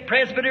 state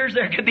presbyters,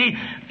 there could be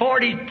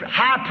 40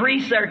 high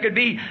priests, there could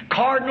be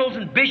cardinals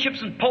and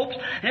bishops and popes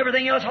and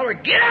everything else. Holler,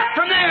 get up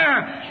from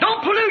there!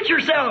 Don't pollute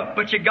yourself!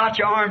 But you got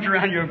your arms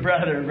around your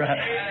brother.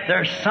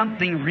 There's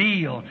something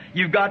real.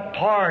 You've got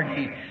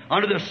pardon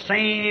under the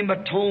same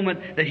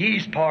atonement that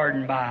he's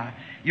pardoned by.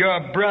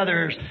 Your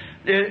brothers.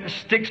 It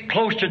sticks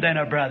closer than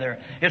a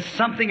brother. It's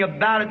something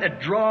about it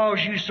that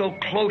draws you so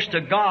close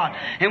to God.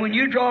 And when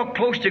you draw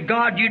close to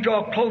God, you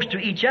draw close to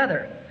each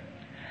other.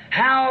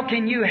 How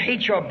can you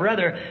hate your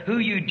brother who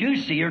you do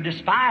see or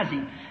despise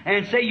him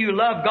and say you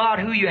love God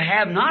who you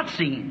have not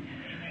seen?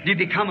 You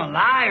become a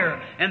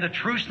liar and the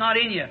truth's not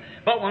in you.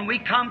 But when we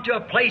come to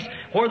a place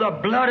where the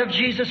blood of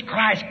Jesus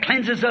Christ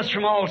cleanses us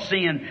from all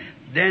sin,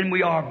 then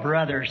we are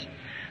brothers.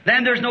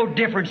 Then there's no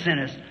difference in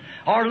us.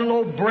 Our little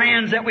old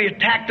brands that we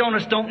attacked on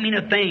us don't mean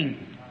a thing.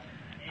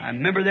 I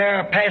remember there,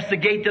 I passed the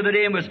gate the other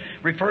day and was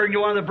referring to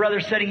one of the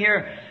brothers sitting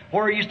here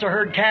where he used to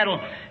herd cattle.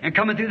 And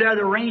coming through there,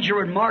 the ranger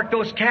would mark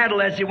those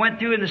cattle as he went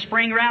through in the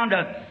spring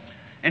roundup.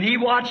 And he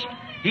watched,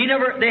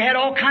 they had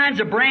all kinds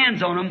of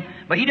brands on them,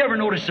 but he never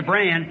noticed the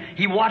brand.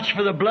 He watched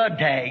for the blood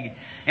tag.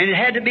 And it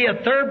had to be a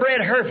thoroughbred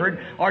Hereford,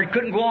 or it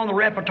couldn't go on the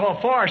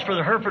Repertoire Forest for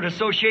the Hereford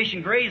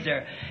Association graze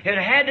there. It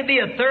had to be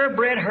a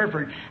thoroughbred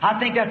Hereford. I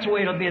think that's the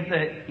way it'll be at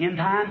the end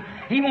time.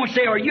 He won't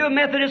say, are you a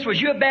Methodist?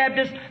 Was you a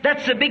Baptist?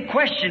 That's the big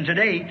question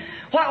today.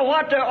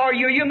 What are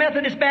you? Are you a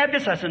Methodist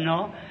Baptist? I said,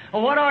 no.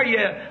 Well, what are you?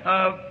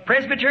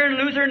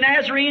 Presbyterian, Lutheran,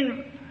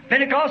 Nazarene,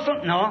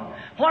 Pentecostal? No.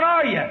 What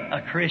are you?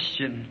 A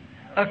Christian.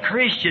 A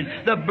Christian.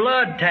 The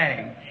blood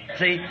tag.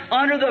 See,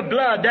 under the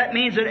blood, that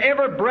means that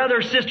every brother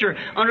or sister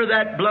under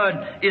that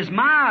blood is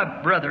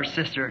my brother or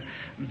sister.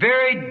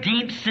 Very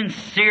deep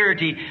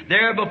sincerity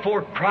there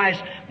before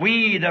Christ.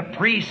 We, the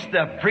priest,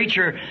 the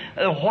preacher,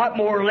 what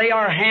more, lay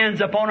our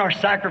hands upon our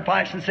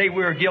sacrifice and say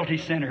we're guilty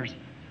sinners.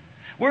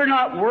 We're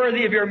not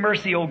worthy of your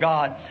mercy, O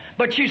God,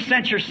 but you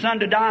sent your Son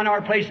to die in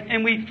our place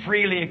and we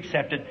freely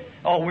accept it.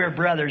 Oh, we're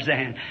brothers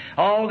then.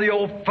 All the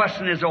old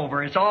fussing is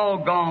over. It's all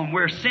gone.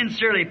 We're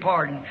sincerely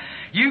pardoned.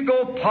 You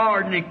go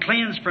pardon and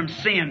cleanse from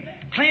sin.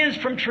 Cleanse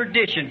from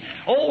tradition.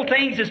 Old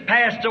things has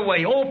passed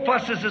away. Old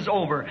fusses is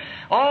over.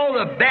 All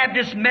the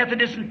Baptists,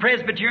 Methodists, and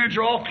Presbyterians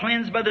are all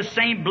cleansed by the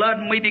same blood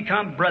and we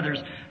become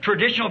brothers.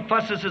 Traditional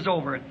fusses is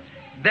over.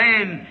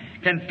 Then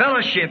can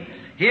fellowship.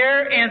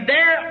 Here and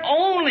there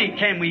only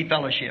can we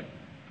fellowship.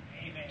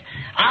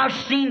 I've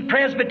seen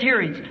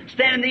Presbyterians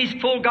stand in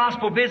these full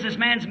gospel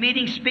businessmen's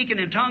meetings, speaking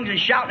in tongues and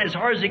shouting as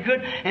hard as they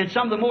could, and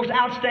some of the most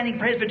outstanding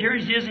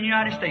Presbyterians is in the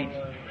United States.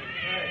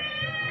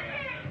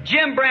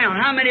 Jim Brown,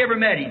 how many ever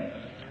met him?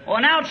 Well,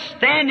 an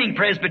outstanding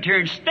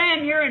Presbyterian.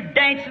 Stand here and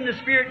dance in the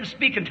Spirit and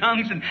speak in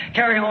tongues and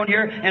carry on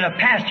here, and a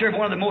pastor of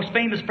one of the most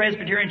famous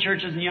Presbyterian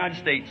churches in the United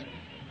States.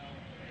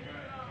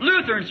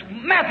 Lutherans,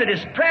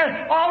 Methodists,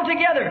 all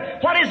together.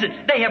 What is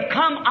it? They have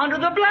come under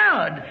the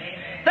blood.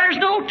 There's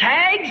no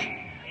tags.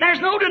 There's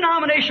no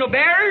denominational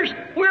barriers.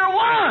 We're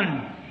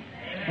one.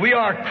 We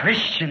are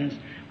Christians.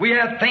 We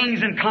have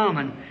things in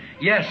common.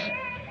 Yes,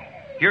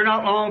 here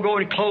not long ago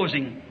in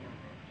closing,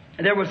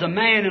 there was a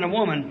man and a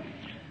woman,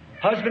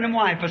 husband and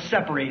wife, was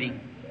separating.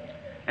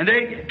 And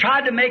they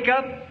tried to make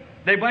up.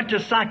 They went to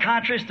a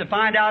psychiatrist to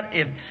find out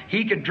if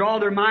he could draw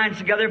their minds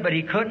together, but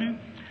he couldn't.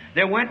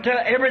 They went to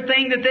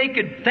everything that they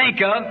could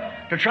think of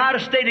to try to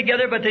stay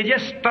together, but they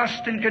just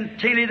fussed and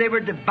continually they were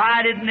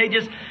divided and they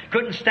just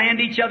couldn't stand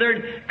each other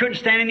and couldn't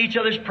stand in each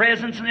other's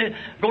presence and they'd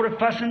go to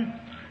fussing.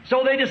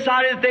 So they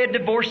decided that they had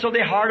divorced, so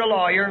they hired a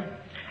lawyer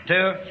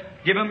to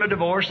give them a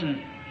divorce.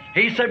 And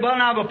he said, well,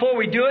 now before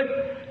we do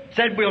it,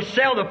 said we'll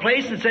sell the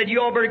place, and said you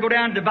all better go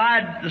down and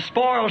divide the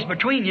spoils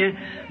between you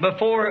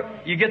before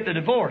you get the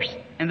divorce.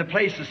 And the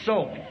place is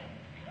sold.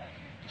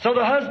 So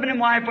the husband and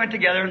wife went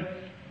together.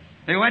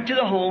 They went to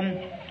the home,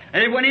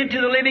 and they went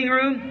into the living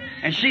room,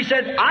 and she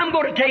said, I'm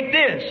going to take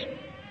this.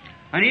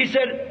 And he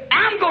said,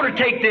 I'm going to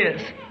take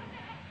this.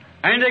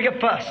 And they get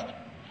fussed.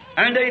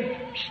 And they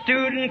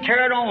stewed and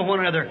carried on with one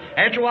another.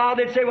 After a while,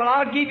 they'd say, well,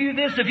 I'll give you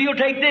this if you'll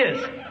take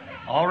this.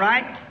 All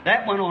right?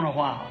 That went on a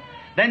while.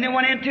 Then they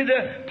went into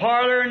the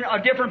parlor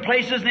and different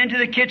places and into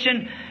the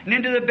kitchen and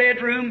into the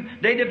bedroom.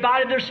 They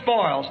divided their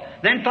spoils.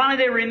 Then finally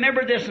they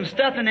remembered there's some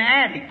stuff in the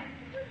attic.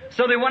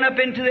 So they went up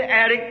into the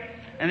attic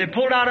and they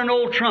pulled out an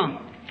old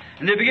trunk.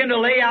 And they began to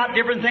lay out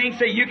different things,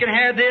 say, you can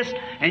have this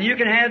and you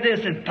can have this.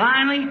 And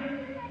finally,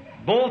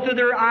 both of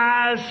their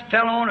eyes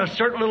fell on a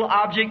certain little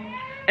object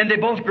and they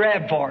both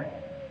grabbed for it.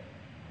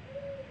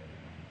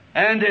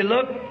 And they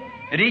looked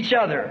at each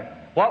other.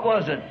 What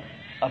was it?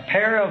 A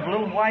pair of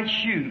little white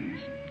shoes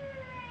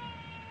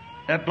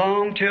that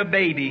belonged to a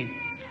baby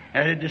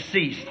that had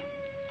deceased.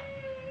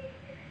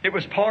 It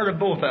was part of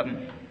both of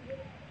them.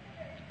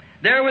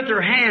 There with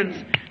their hands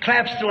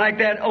claps like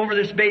that over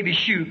this baby's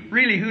shoe,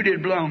 really who did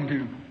it belong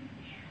to?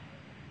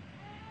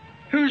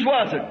 Whose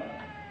was it?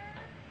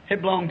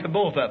 It belonged to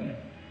both of them.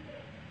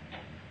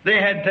 They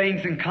had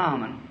things in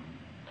common.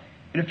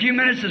 In a few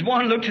minutes, as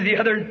one looked to the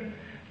other,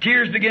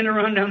 tears began to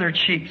run down their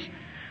cheeks.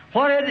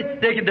 What had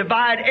they? They could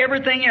divide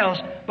everything else,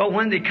 but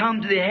when they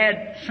come to, they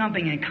had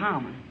something in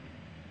common.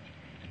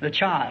 The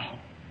child.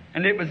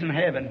 And it was in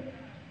heaven.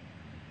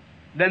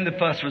 Then the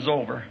fuss was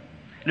over.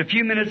 In a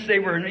few minutes, they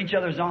were in each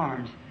other's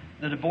arms.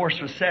 The divorce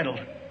was settled.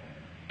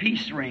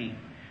 Peace reigned.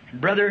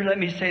 Brother, let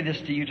me say this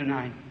to you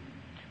tonight.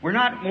 We're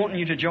not wanting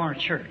you to join a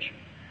church.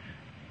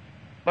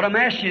 But I'm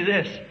asking you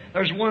this.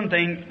 There's one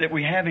thing that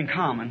we have in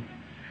common.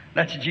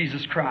 That's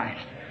Jesus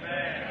Christ.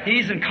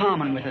 He's in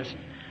common with us.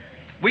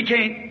 We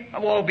can't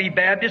all be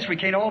Baptists. We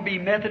can't all be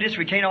Methodists.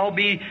 We can't all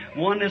be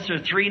oneness or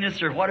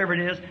threeness or whatever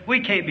it is.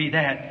 We can't be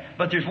that.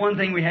 But there's one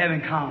thing we have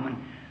in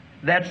common.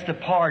 That's the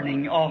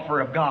pardoning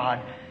offer of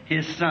God,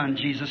 His Son,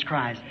 Jesus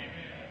Christ.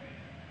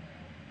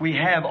 We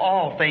have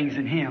all things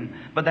in Him,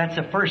 but that's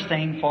the first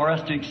thing for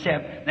us to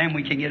accept. Then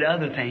we can get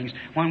other things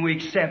when we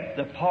accept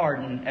the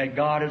pardon that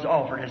God has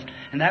offered us.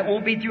 And that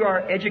won't be through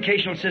our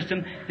educational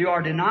system, through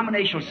our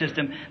denominational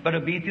system, but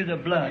it'll be through the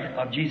blood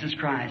of Jesus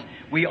Christ.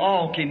 We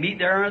all can meet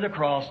there under the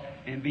cross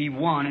and be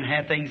one and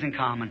have things in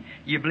common.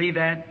 You believe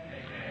that?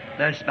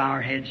 Let's bow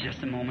our heads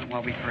just a moment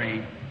while we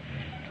pray.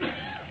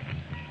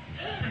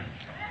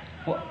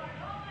 Well,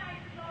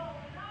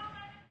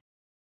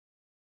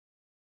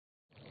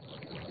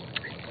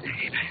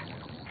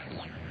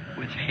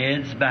 with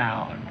heads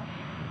bowed,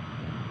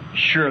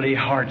 surely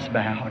hearts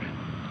bowed.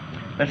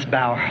 Let's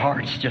bow our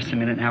hearts just a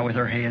minute now with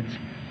our heads.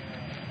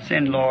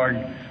 Saying, Lord,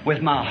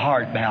 with my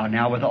heart bowed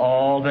now, with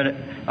all that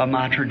of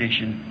my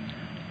tradition,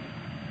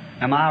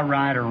 am I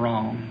right or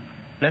wrong?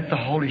 Let the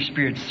Holy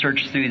Spirit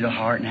search through the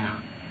heart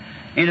now.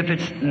 And if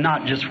it's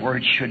not just where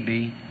it should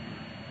be,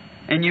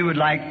 and you would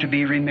like to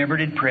be remembered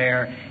in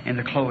prayer in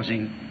the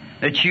closing,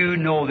 that you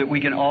know that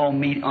we can all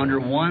meet under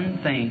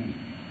one thing,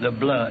 the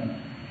blood,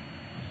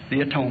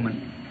 the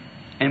atonement.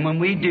 And when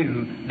we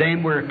do,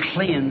 then we're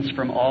cleansed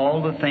from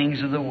all the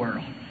things of the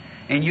world.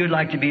 And you'd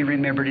like to be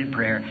remembered in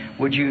prayer,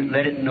 would you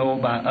let it know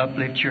by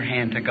uplift your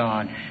hand to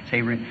God?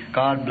 Say,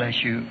 God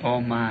bless you. Oh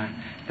my,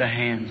 the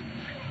hands.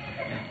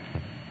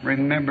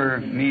 Remember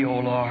me, O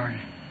Lord.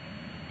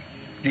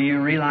 Do you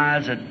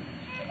realize that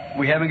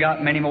we haven't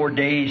got many more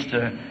days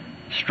to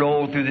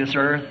stroll through this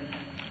earth?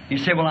 You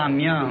say, well, I'm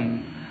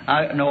young.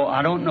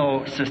 I don't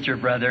know, sister,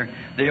 brother.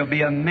 There'll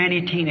be a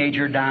many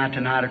teenager die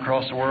tonight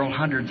across the world,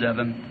 hundreds of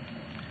them.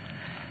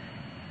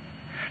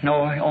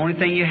 No, the only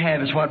thing you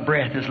have is what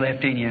breath is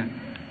left in you.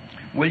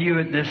 Will you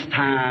at this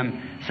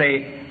time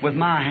say, with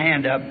my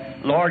hand up,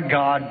 Lord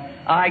God,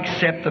 I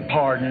accept the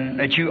pardon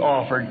that you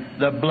offered,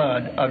 the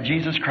blood of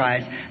Jesus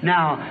Christ.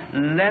 Now,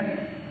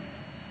 let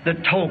the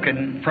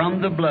token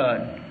from the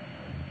blood,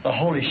 the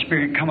Holy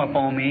Spirit, come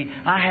upon me.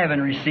 I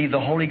haven't received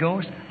the Holy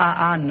Ghost.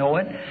 I know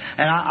it.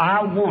 And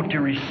I want to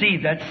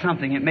receive that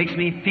something. It makes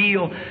me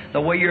feel the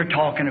way you're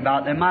talking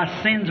about, that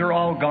my sins are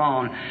all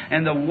gone.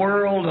 And the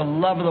world, the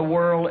love of the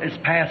world is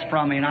passed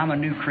from me, and I'm a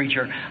new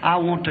creature. I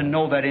want to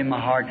know that in my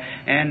heart.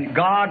 And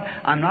God,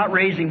 I'm not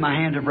raising my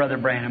hand to Brother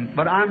Branham,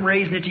 but I'm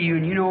raising it to you,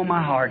 and you know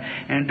my heart.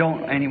 And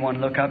don't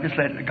anyone look up. Just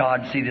let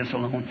God see this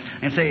alone.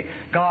 And say,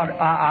 God,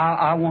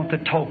 I want the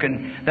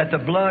token that the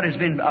blood has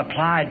been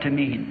applied to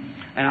me.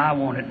 And I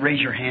want it. Raise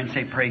your hand.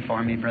 Say, pray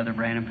for me, Brother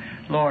Branham.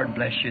 Lord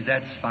bless you.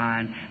 That's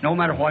fine. No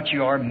matter what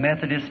you are,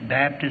 Methodist,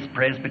 Baptist,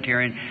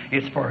 Presbyterian,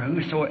 it's for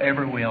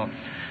whosoever will.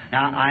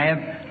 Now, I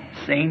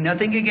have saying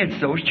nothing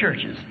against those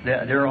churches.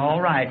 They're all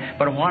right.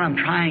 But what I'm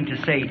trying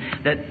to say,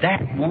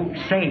 that won't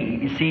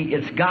save. You see,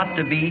 it's got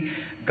to be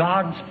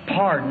God's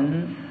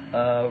pardon,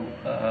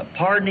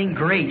 pardoning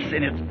grace.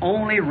 And it's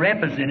only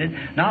represented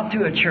not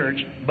through a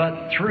church,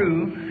 but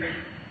through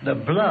the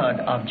blood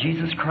of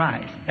Jesus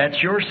Christ.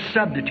 That's your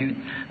substitute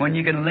when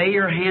you can lay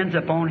your hands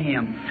upon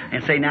Him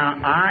and say, now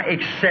I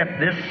accept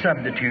this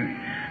substitute.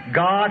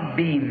 God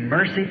be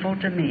merciful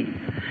to me.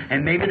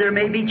 And maybe there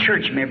may be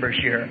church members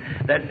here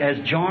that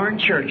has joined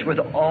church with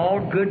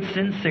all good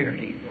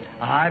sincerity.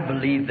 I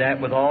believe that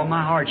with all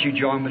my heart you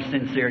join with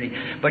sincerity.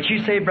 But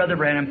you say, Brother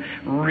Branham,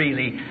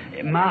 really,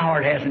 my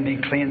heart hasn't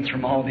been cleansed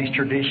from all these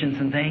traditions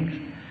and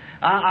things.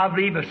 I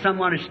believe if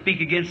someone would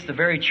speak against the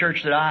very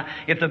church that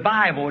if the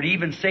Bible would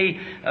even say,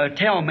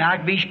 tell me, I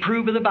could be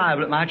proof of the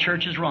Bible that my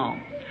church is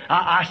wrong.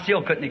 I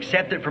still couldn't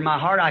accept it from my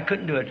heart. I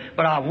couldn't do it,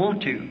 but I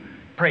want to.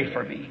 Pray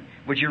for me.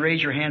 Would you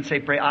raise your hand and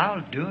say, pray?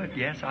 I'll do it.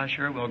 Yes, I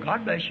sure will.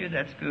 God bless you.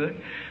 That's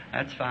good.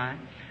 That's fine.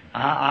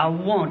 I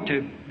want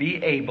to be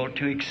able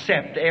to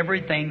accept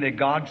everything that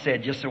God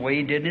said just the way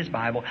He did in His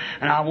Bible.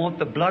 And I want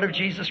the blood of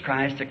Jesus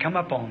Christ to come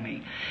upon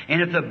me.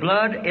 And if the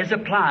blood is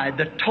applied,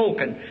 the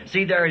token,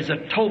 see, there is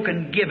a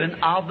token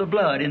given of the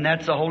blood, and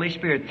that's the Holy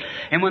Spirit.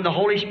 And when the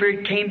Holy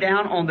Spirit came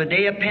down on the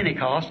day of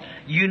Pentecost,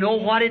 you know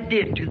what it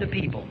did to the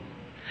people.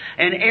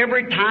 And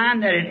every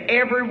time that it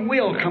ever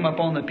will come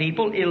upon the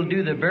people, it'll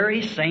do the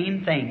very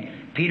same thing.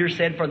 Peter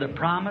said, for the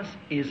promise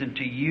is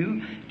unto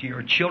you, to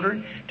your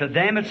children, to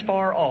them it's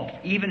far off,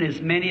 even as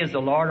many as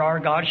the Lord our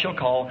God shall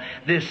call,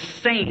 this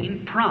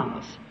same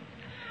promise.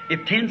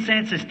 If 10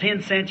 cents is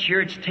 10 cents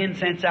here, it's 10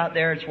 cents out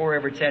there, it's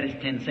wherever it's at,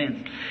 it's 10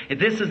 cents. If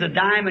this is a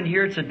diamond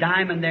here, it's a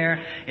diamond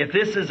there. If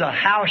this is a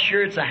house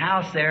here, it's a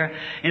house there.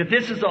 And if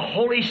this is the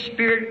Holy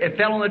Spirit, it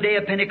fell on the day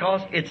of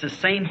Pentecost, it's the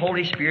same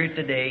Holy Spirit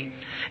today.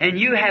 And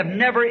you have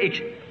never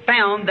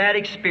found that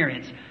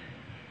experience.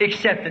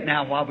 Accept it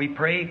now while we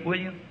pray, will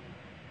you?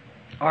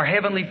 Our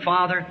Heavenly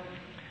Father,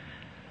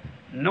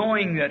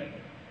 knowing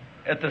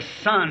that the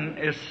sun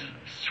is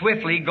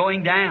swiftly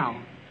going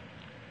down,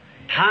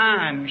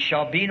 time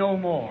shall be no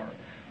more.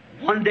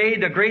 One day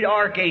the great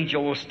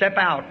archangel will step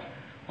out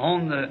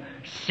on the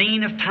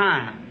scene of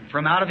time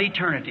from out of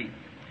eternity,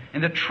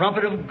 and the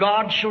trumpet of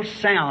God shall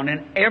sound,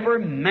 and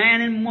every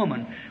man and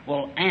woman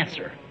will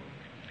answer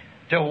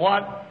to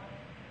what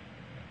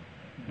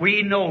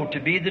we know to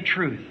be the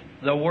truth,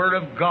 the Word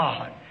of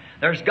God.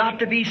 There's got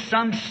to be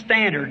some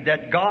standard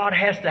that God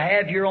has to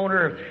have here on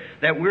earth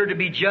that we're to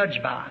be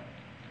judged by.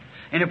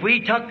 And if we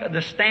took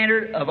the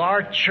standard of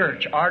our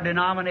church, our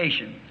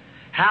denomination,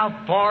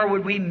 how far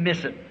would we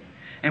miss it?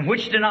 And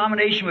which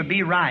denomination would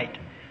be right?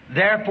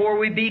 Therefore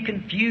we'd be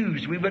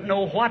confused. We wouldn't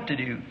know what to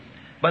do.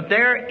 But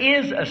there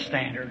is a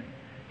standard,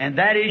 and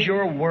that is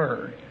your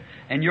Word.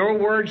 And your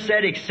Word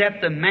said,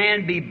 except a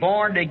man be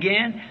born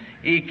again,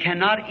 he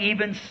cannot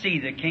even see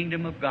the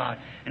kingdom of God.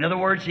 In other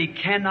words, he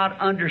cannot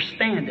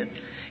understand it.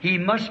 He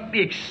must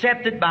be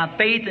accepted by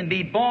faith and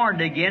be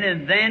born again,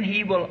 and then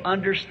he will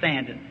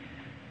understand it.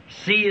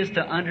 See is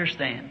to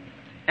understand.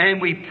 And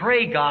we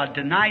pray, God,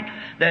 tonight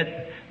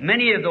that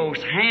many of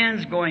those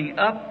hands going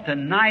up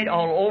tonight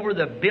all over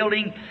the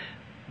building,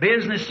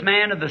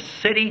 businessmen of the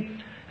city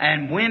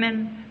and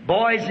women,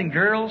 boys and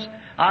girls,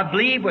 I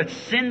believe with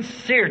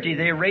sincerity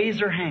they raise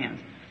their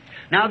hands.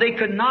 Now they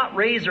could not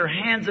raise their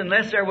hands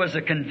unless there was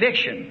a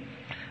conviction.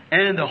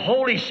 And the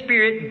Holy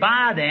Spirit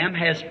by them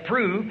has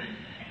proved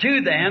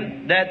to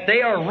them that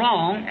they are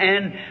wrong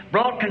and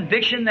brought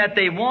conviction that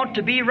they want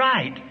to be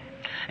right.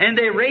 And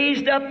they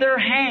raised up their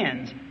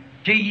hands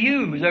to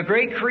you, the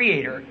great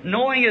Creator,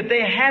 knowing that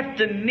they have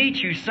to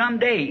meet you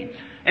someday.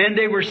 And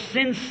they were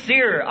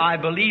sincere, I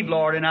believe,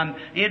 Lord, and I'm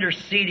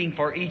interceding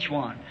for each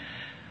one.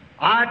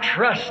 I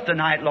trust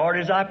tonight, Lord,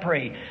 as I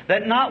pray,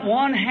 that not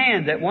one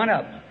hand that went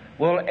up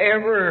will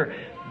ever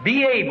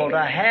be able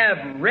to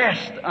have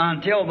rest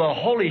until the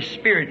Holy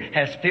Spirit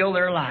has filled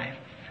their life.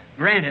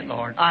 Grant it,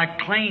 Lord. I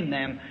claim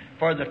them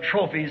for the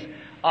trophies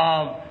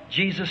of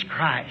Jesus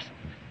Christ.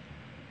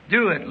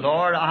 Do it,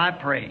 Lord, I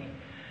pray.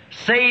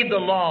 Save the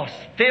lost.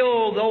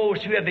 Fill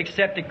those who have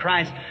accepted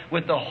Christ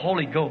with the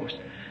Holy Ghost.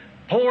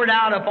 Pour it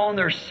out upon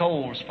their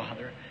souls,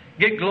 Father.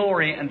 Get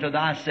glory unto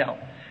Thyself.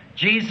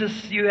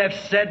 Jesus, you have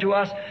said to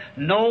us,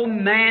 no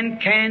man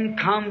can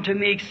come to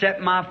me except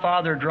my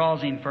Father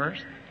draws him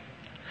first.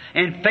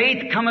 And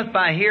faith cometh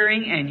by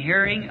hearing, and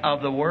hearing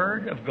of the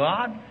Word of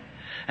God.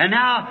 And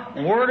now,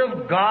 Word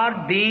of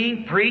God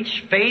being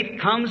preached, faith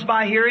comes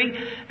by hearing,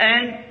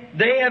 and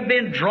they have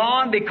been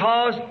drawn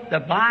because the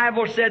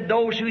Bible said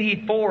those who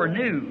He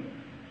foreknew,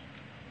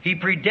 He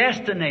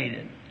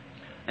predestinated.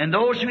 And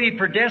those who He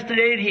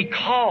predestinated, He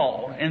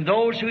called. And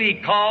those who He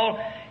called,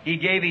 He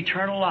gave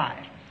eternal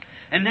life.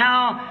 And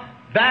now,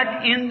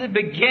 back in the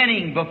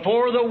beginning,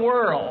 before the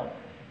world,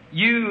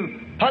 you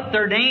put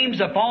their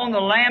names upon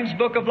the Lamb's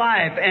Book of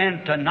Life.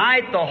 And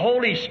tonight the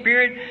Holy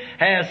Spirit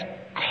has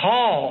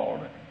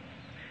called.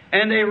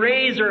 And they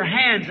raise their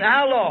hands.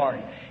 Now,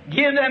 Lord,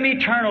 give them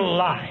eternal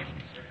life.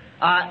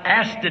 I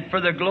asked it for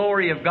the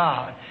glory of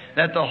God,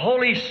 that the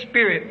Holy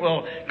Spirit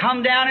will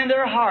come down in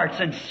their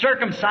hearts and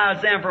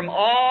circumcise them from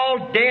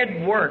all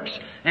dead works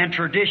and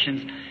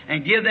traditions,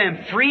 and give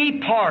them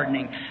free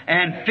pardoning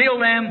and fill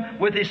them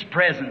with His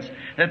presence,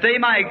 that they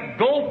might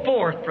go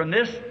forth from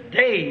this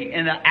day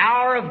in the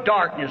hour of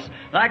darkness,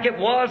 like it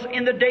was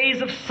in the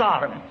days of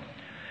Sodom,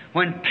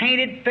 when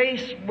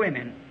painted-faced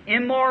women,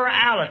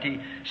 immorality,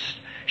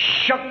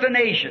 shook the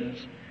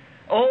nations.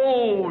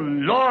 Oh,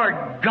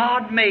 Lord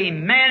God, may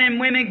men and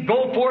women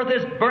go forth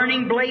as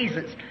burning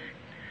blazes.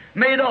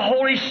 May the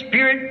Holy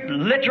Spirit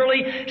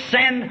literally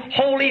send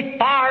holy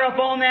fire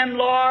upon them,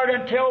 Lord,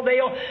 until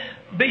they'll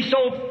be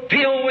so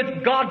filled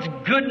with God's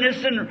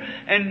goodness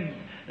and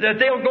that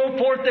they'll go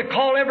forth to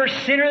call every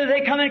sinner that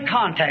they come in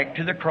contact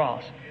to the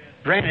cross.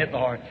 Grant it,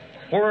 Lord,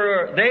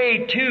 where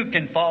they too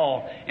can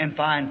fall and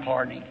find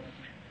pardoning.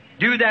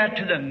 Do that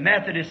to the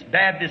Methodist,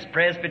 Baptist,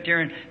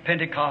 Presbyterian,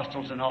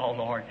 Pentecostals and all,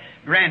 Lord.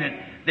 Grant it.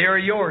 They are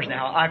yours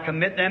now. I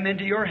commit them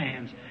into your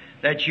hands,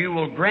 that you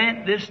will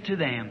grant this to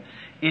them.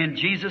 In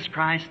Jesus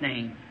Christ's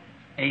name,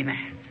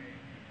 amen.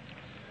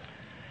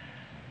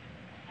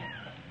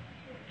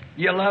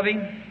 You love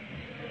Him?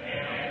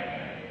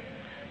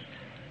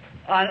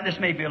 This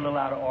may be a little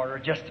out of order.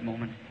 Just a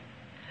moment.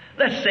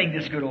 Let's sing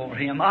this good old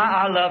hymn.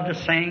 I love to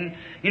sing.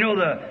 You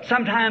know,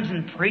 sometimes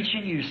in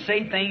preaching you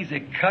say things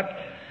that cut,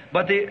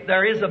 but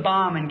there is a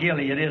balm in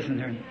Gilead, isn't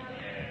there?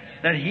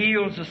 That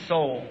heals the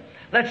soul.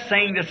 Let's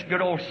sing this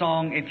good old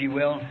song, if you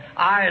will.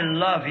 I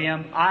love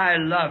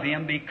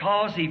Him,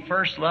 because He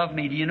first loved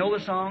me. Do you know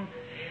the song?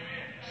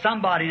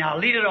 Somebody now,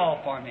 lead it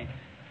off for me.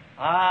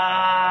 I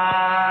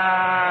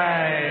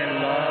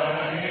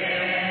love Him.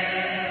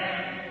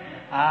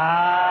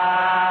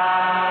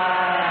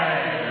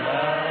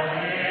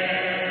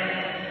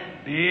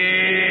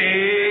 Because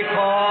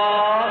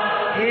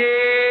He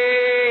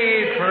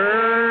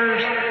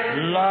first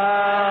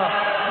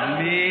loved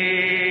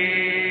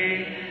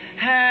me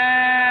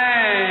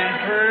and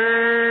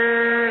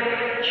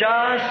purchased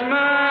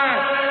my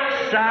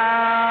salvation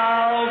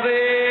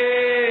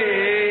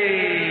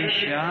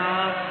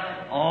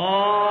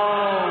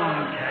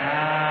on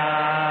Calvary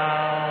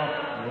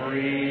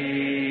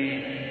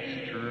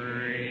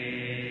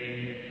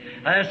Street.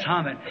 Let's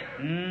hum it.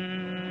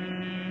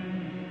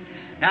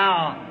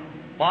 Now,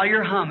 while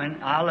you're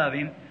humming, I love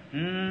Him.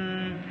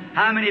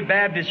 How many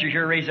Baptists are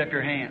here? Raise up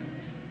your hand.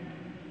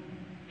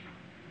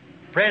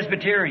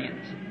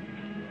 Presbyterians,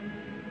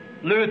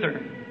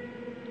 Lutheran,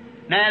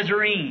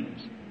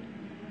 Nazarenes,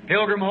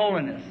 Pilgrim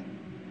Holiness,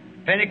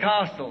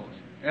 Pentecostals,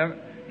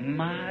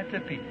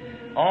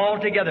 all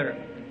together.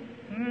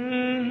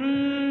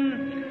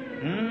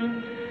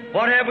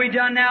 What have we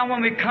done now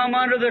when we come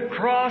under the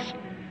cross,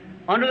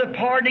 under the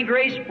pardoning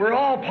grace? We're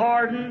all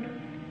pardoned.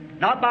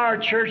 Not by our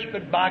church,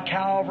 but by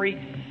Calvary.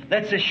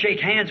 Let's just shake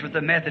hands with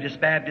the Methodists,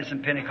 Baptists,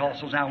 and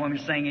Pentecostals now when we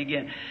sing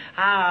again.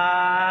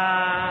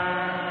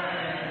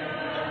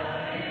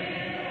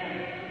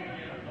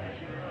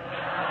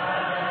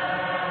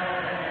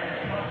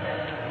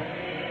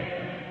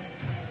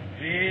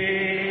 Because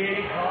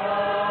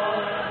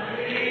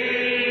He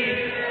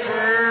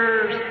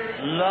first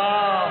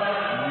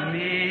loved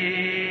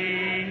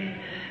me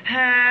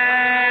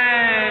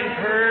and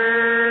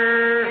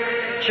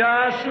purchased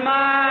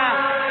my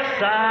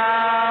salvation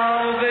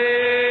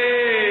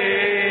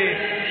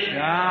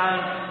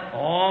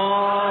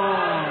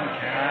on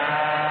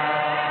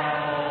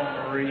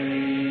Calvary.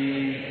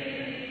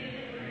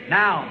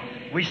 Now,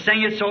 we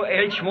sing it so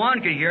each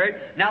one could hear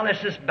it. Now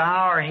let's just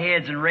bow our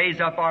heads and raise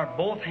up our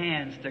both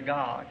hands to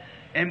God.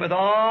 And with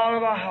all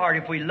of our heart,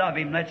 if we love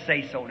Him, let's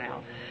say so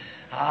now.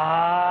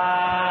 I